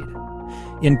ever made.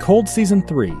 In Cold Season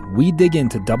 3, we dig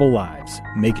into double lives,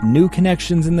 make new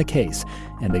connections in the case,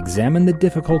 and examine the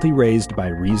difficulty raised by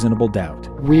reasonable doubt.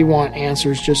 We want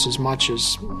answers just as much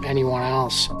as anyone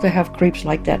else. They have creeps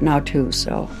like that now too,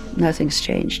 so nothing's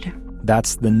changed.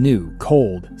 That's the new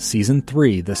Cold Season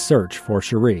 3, The Search for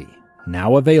Cherie.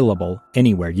 Now available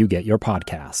anywhere you get your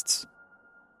podcasts.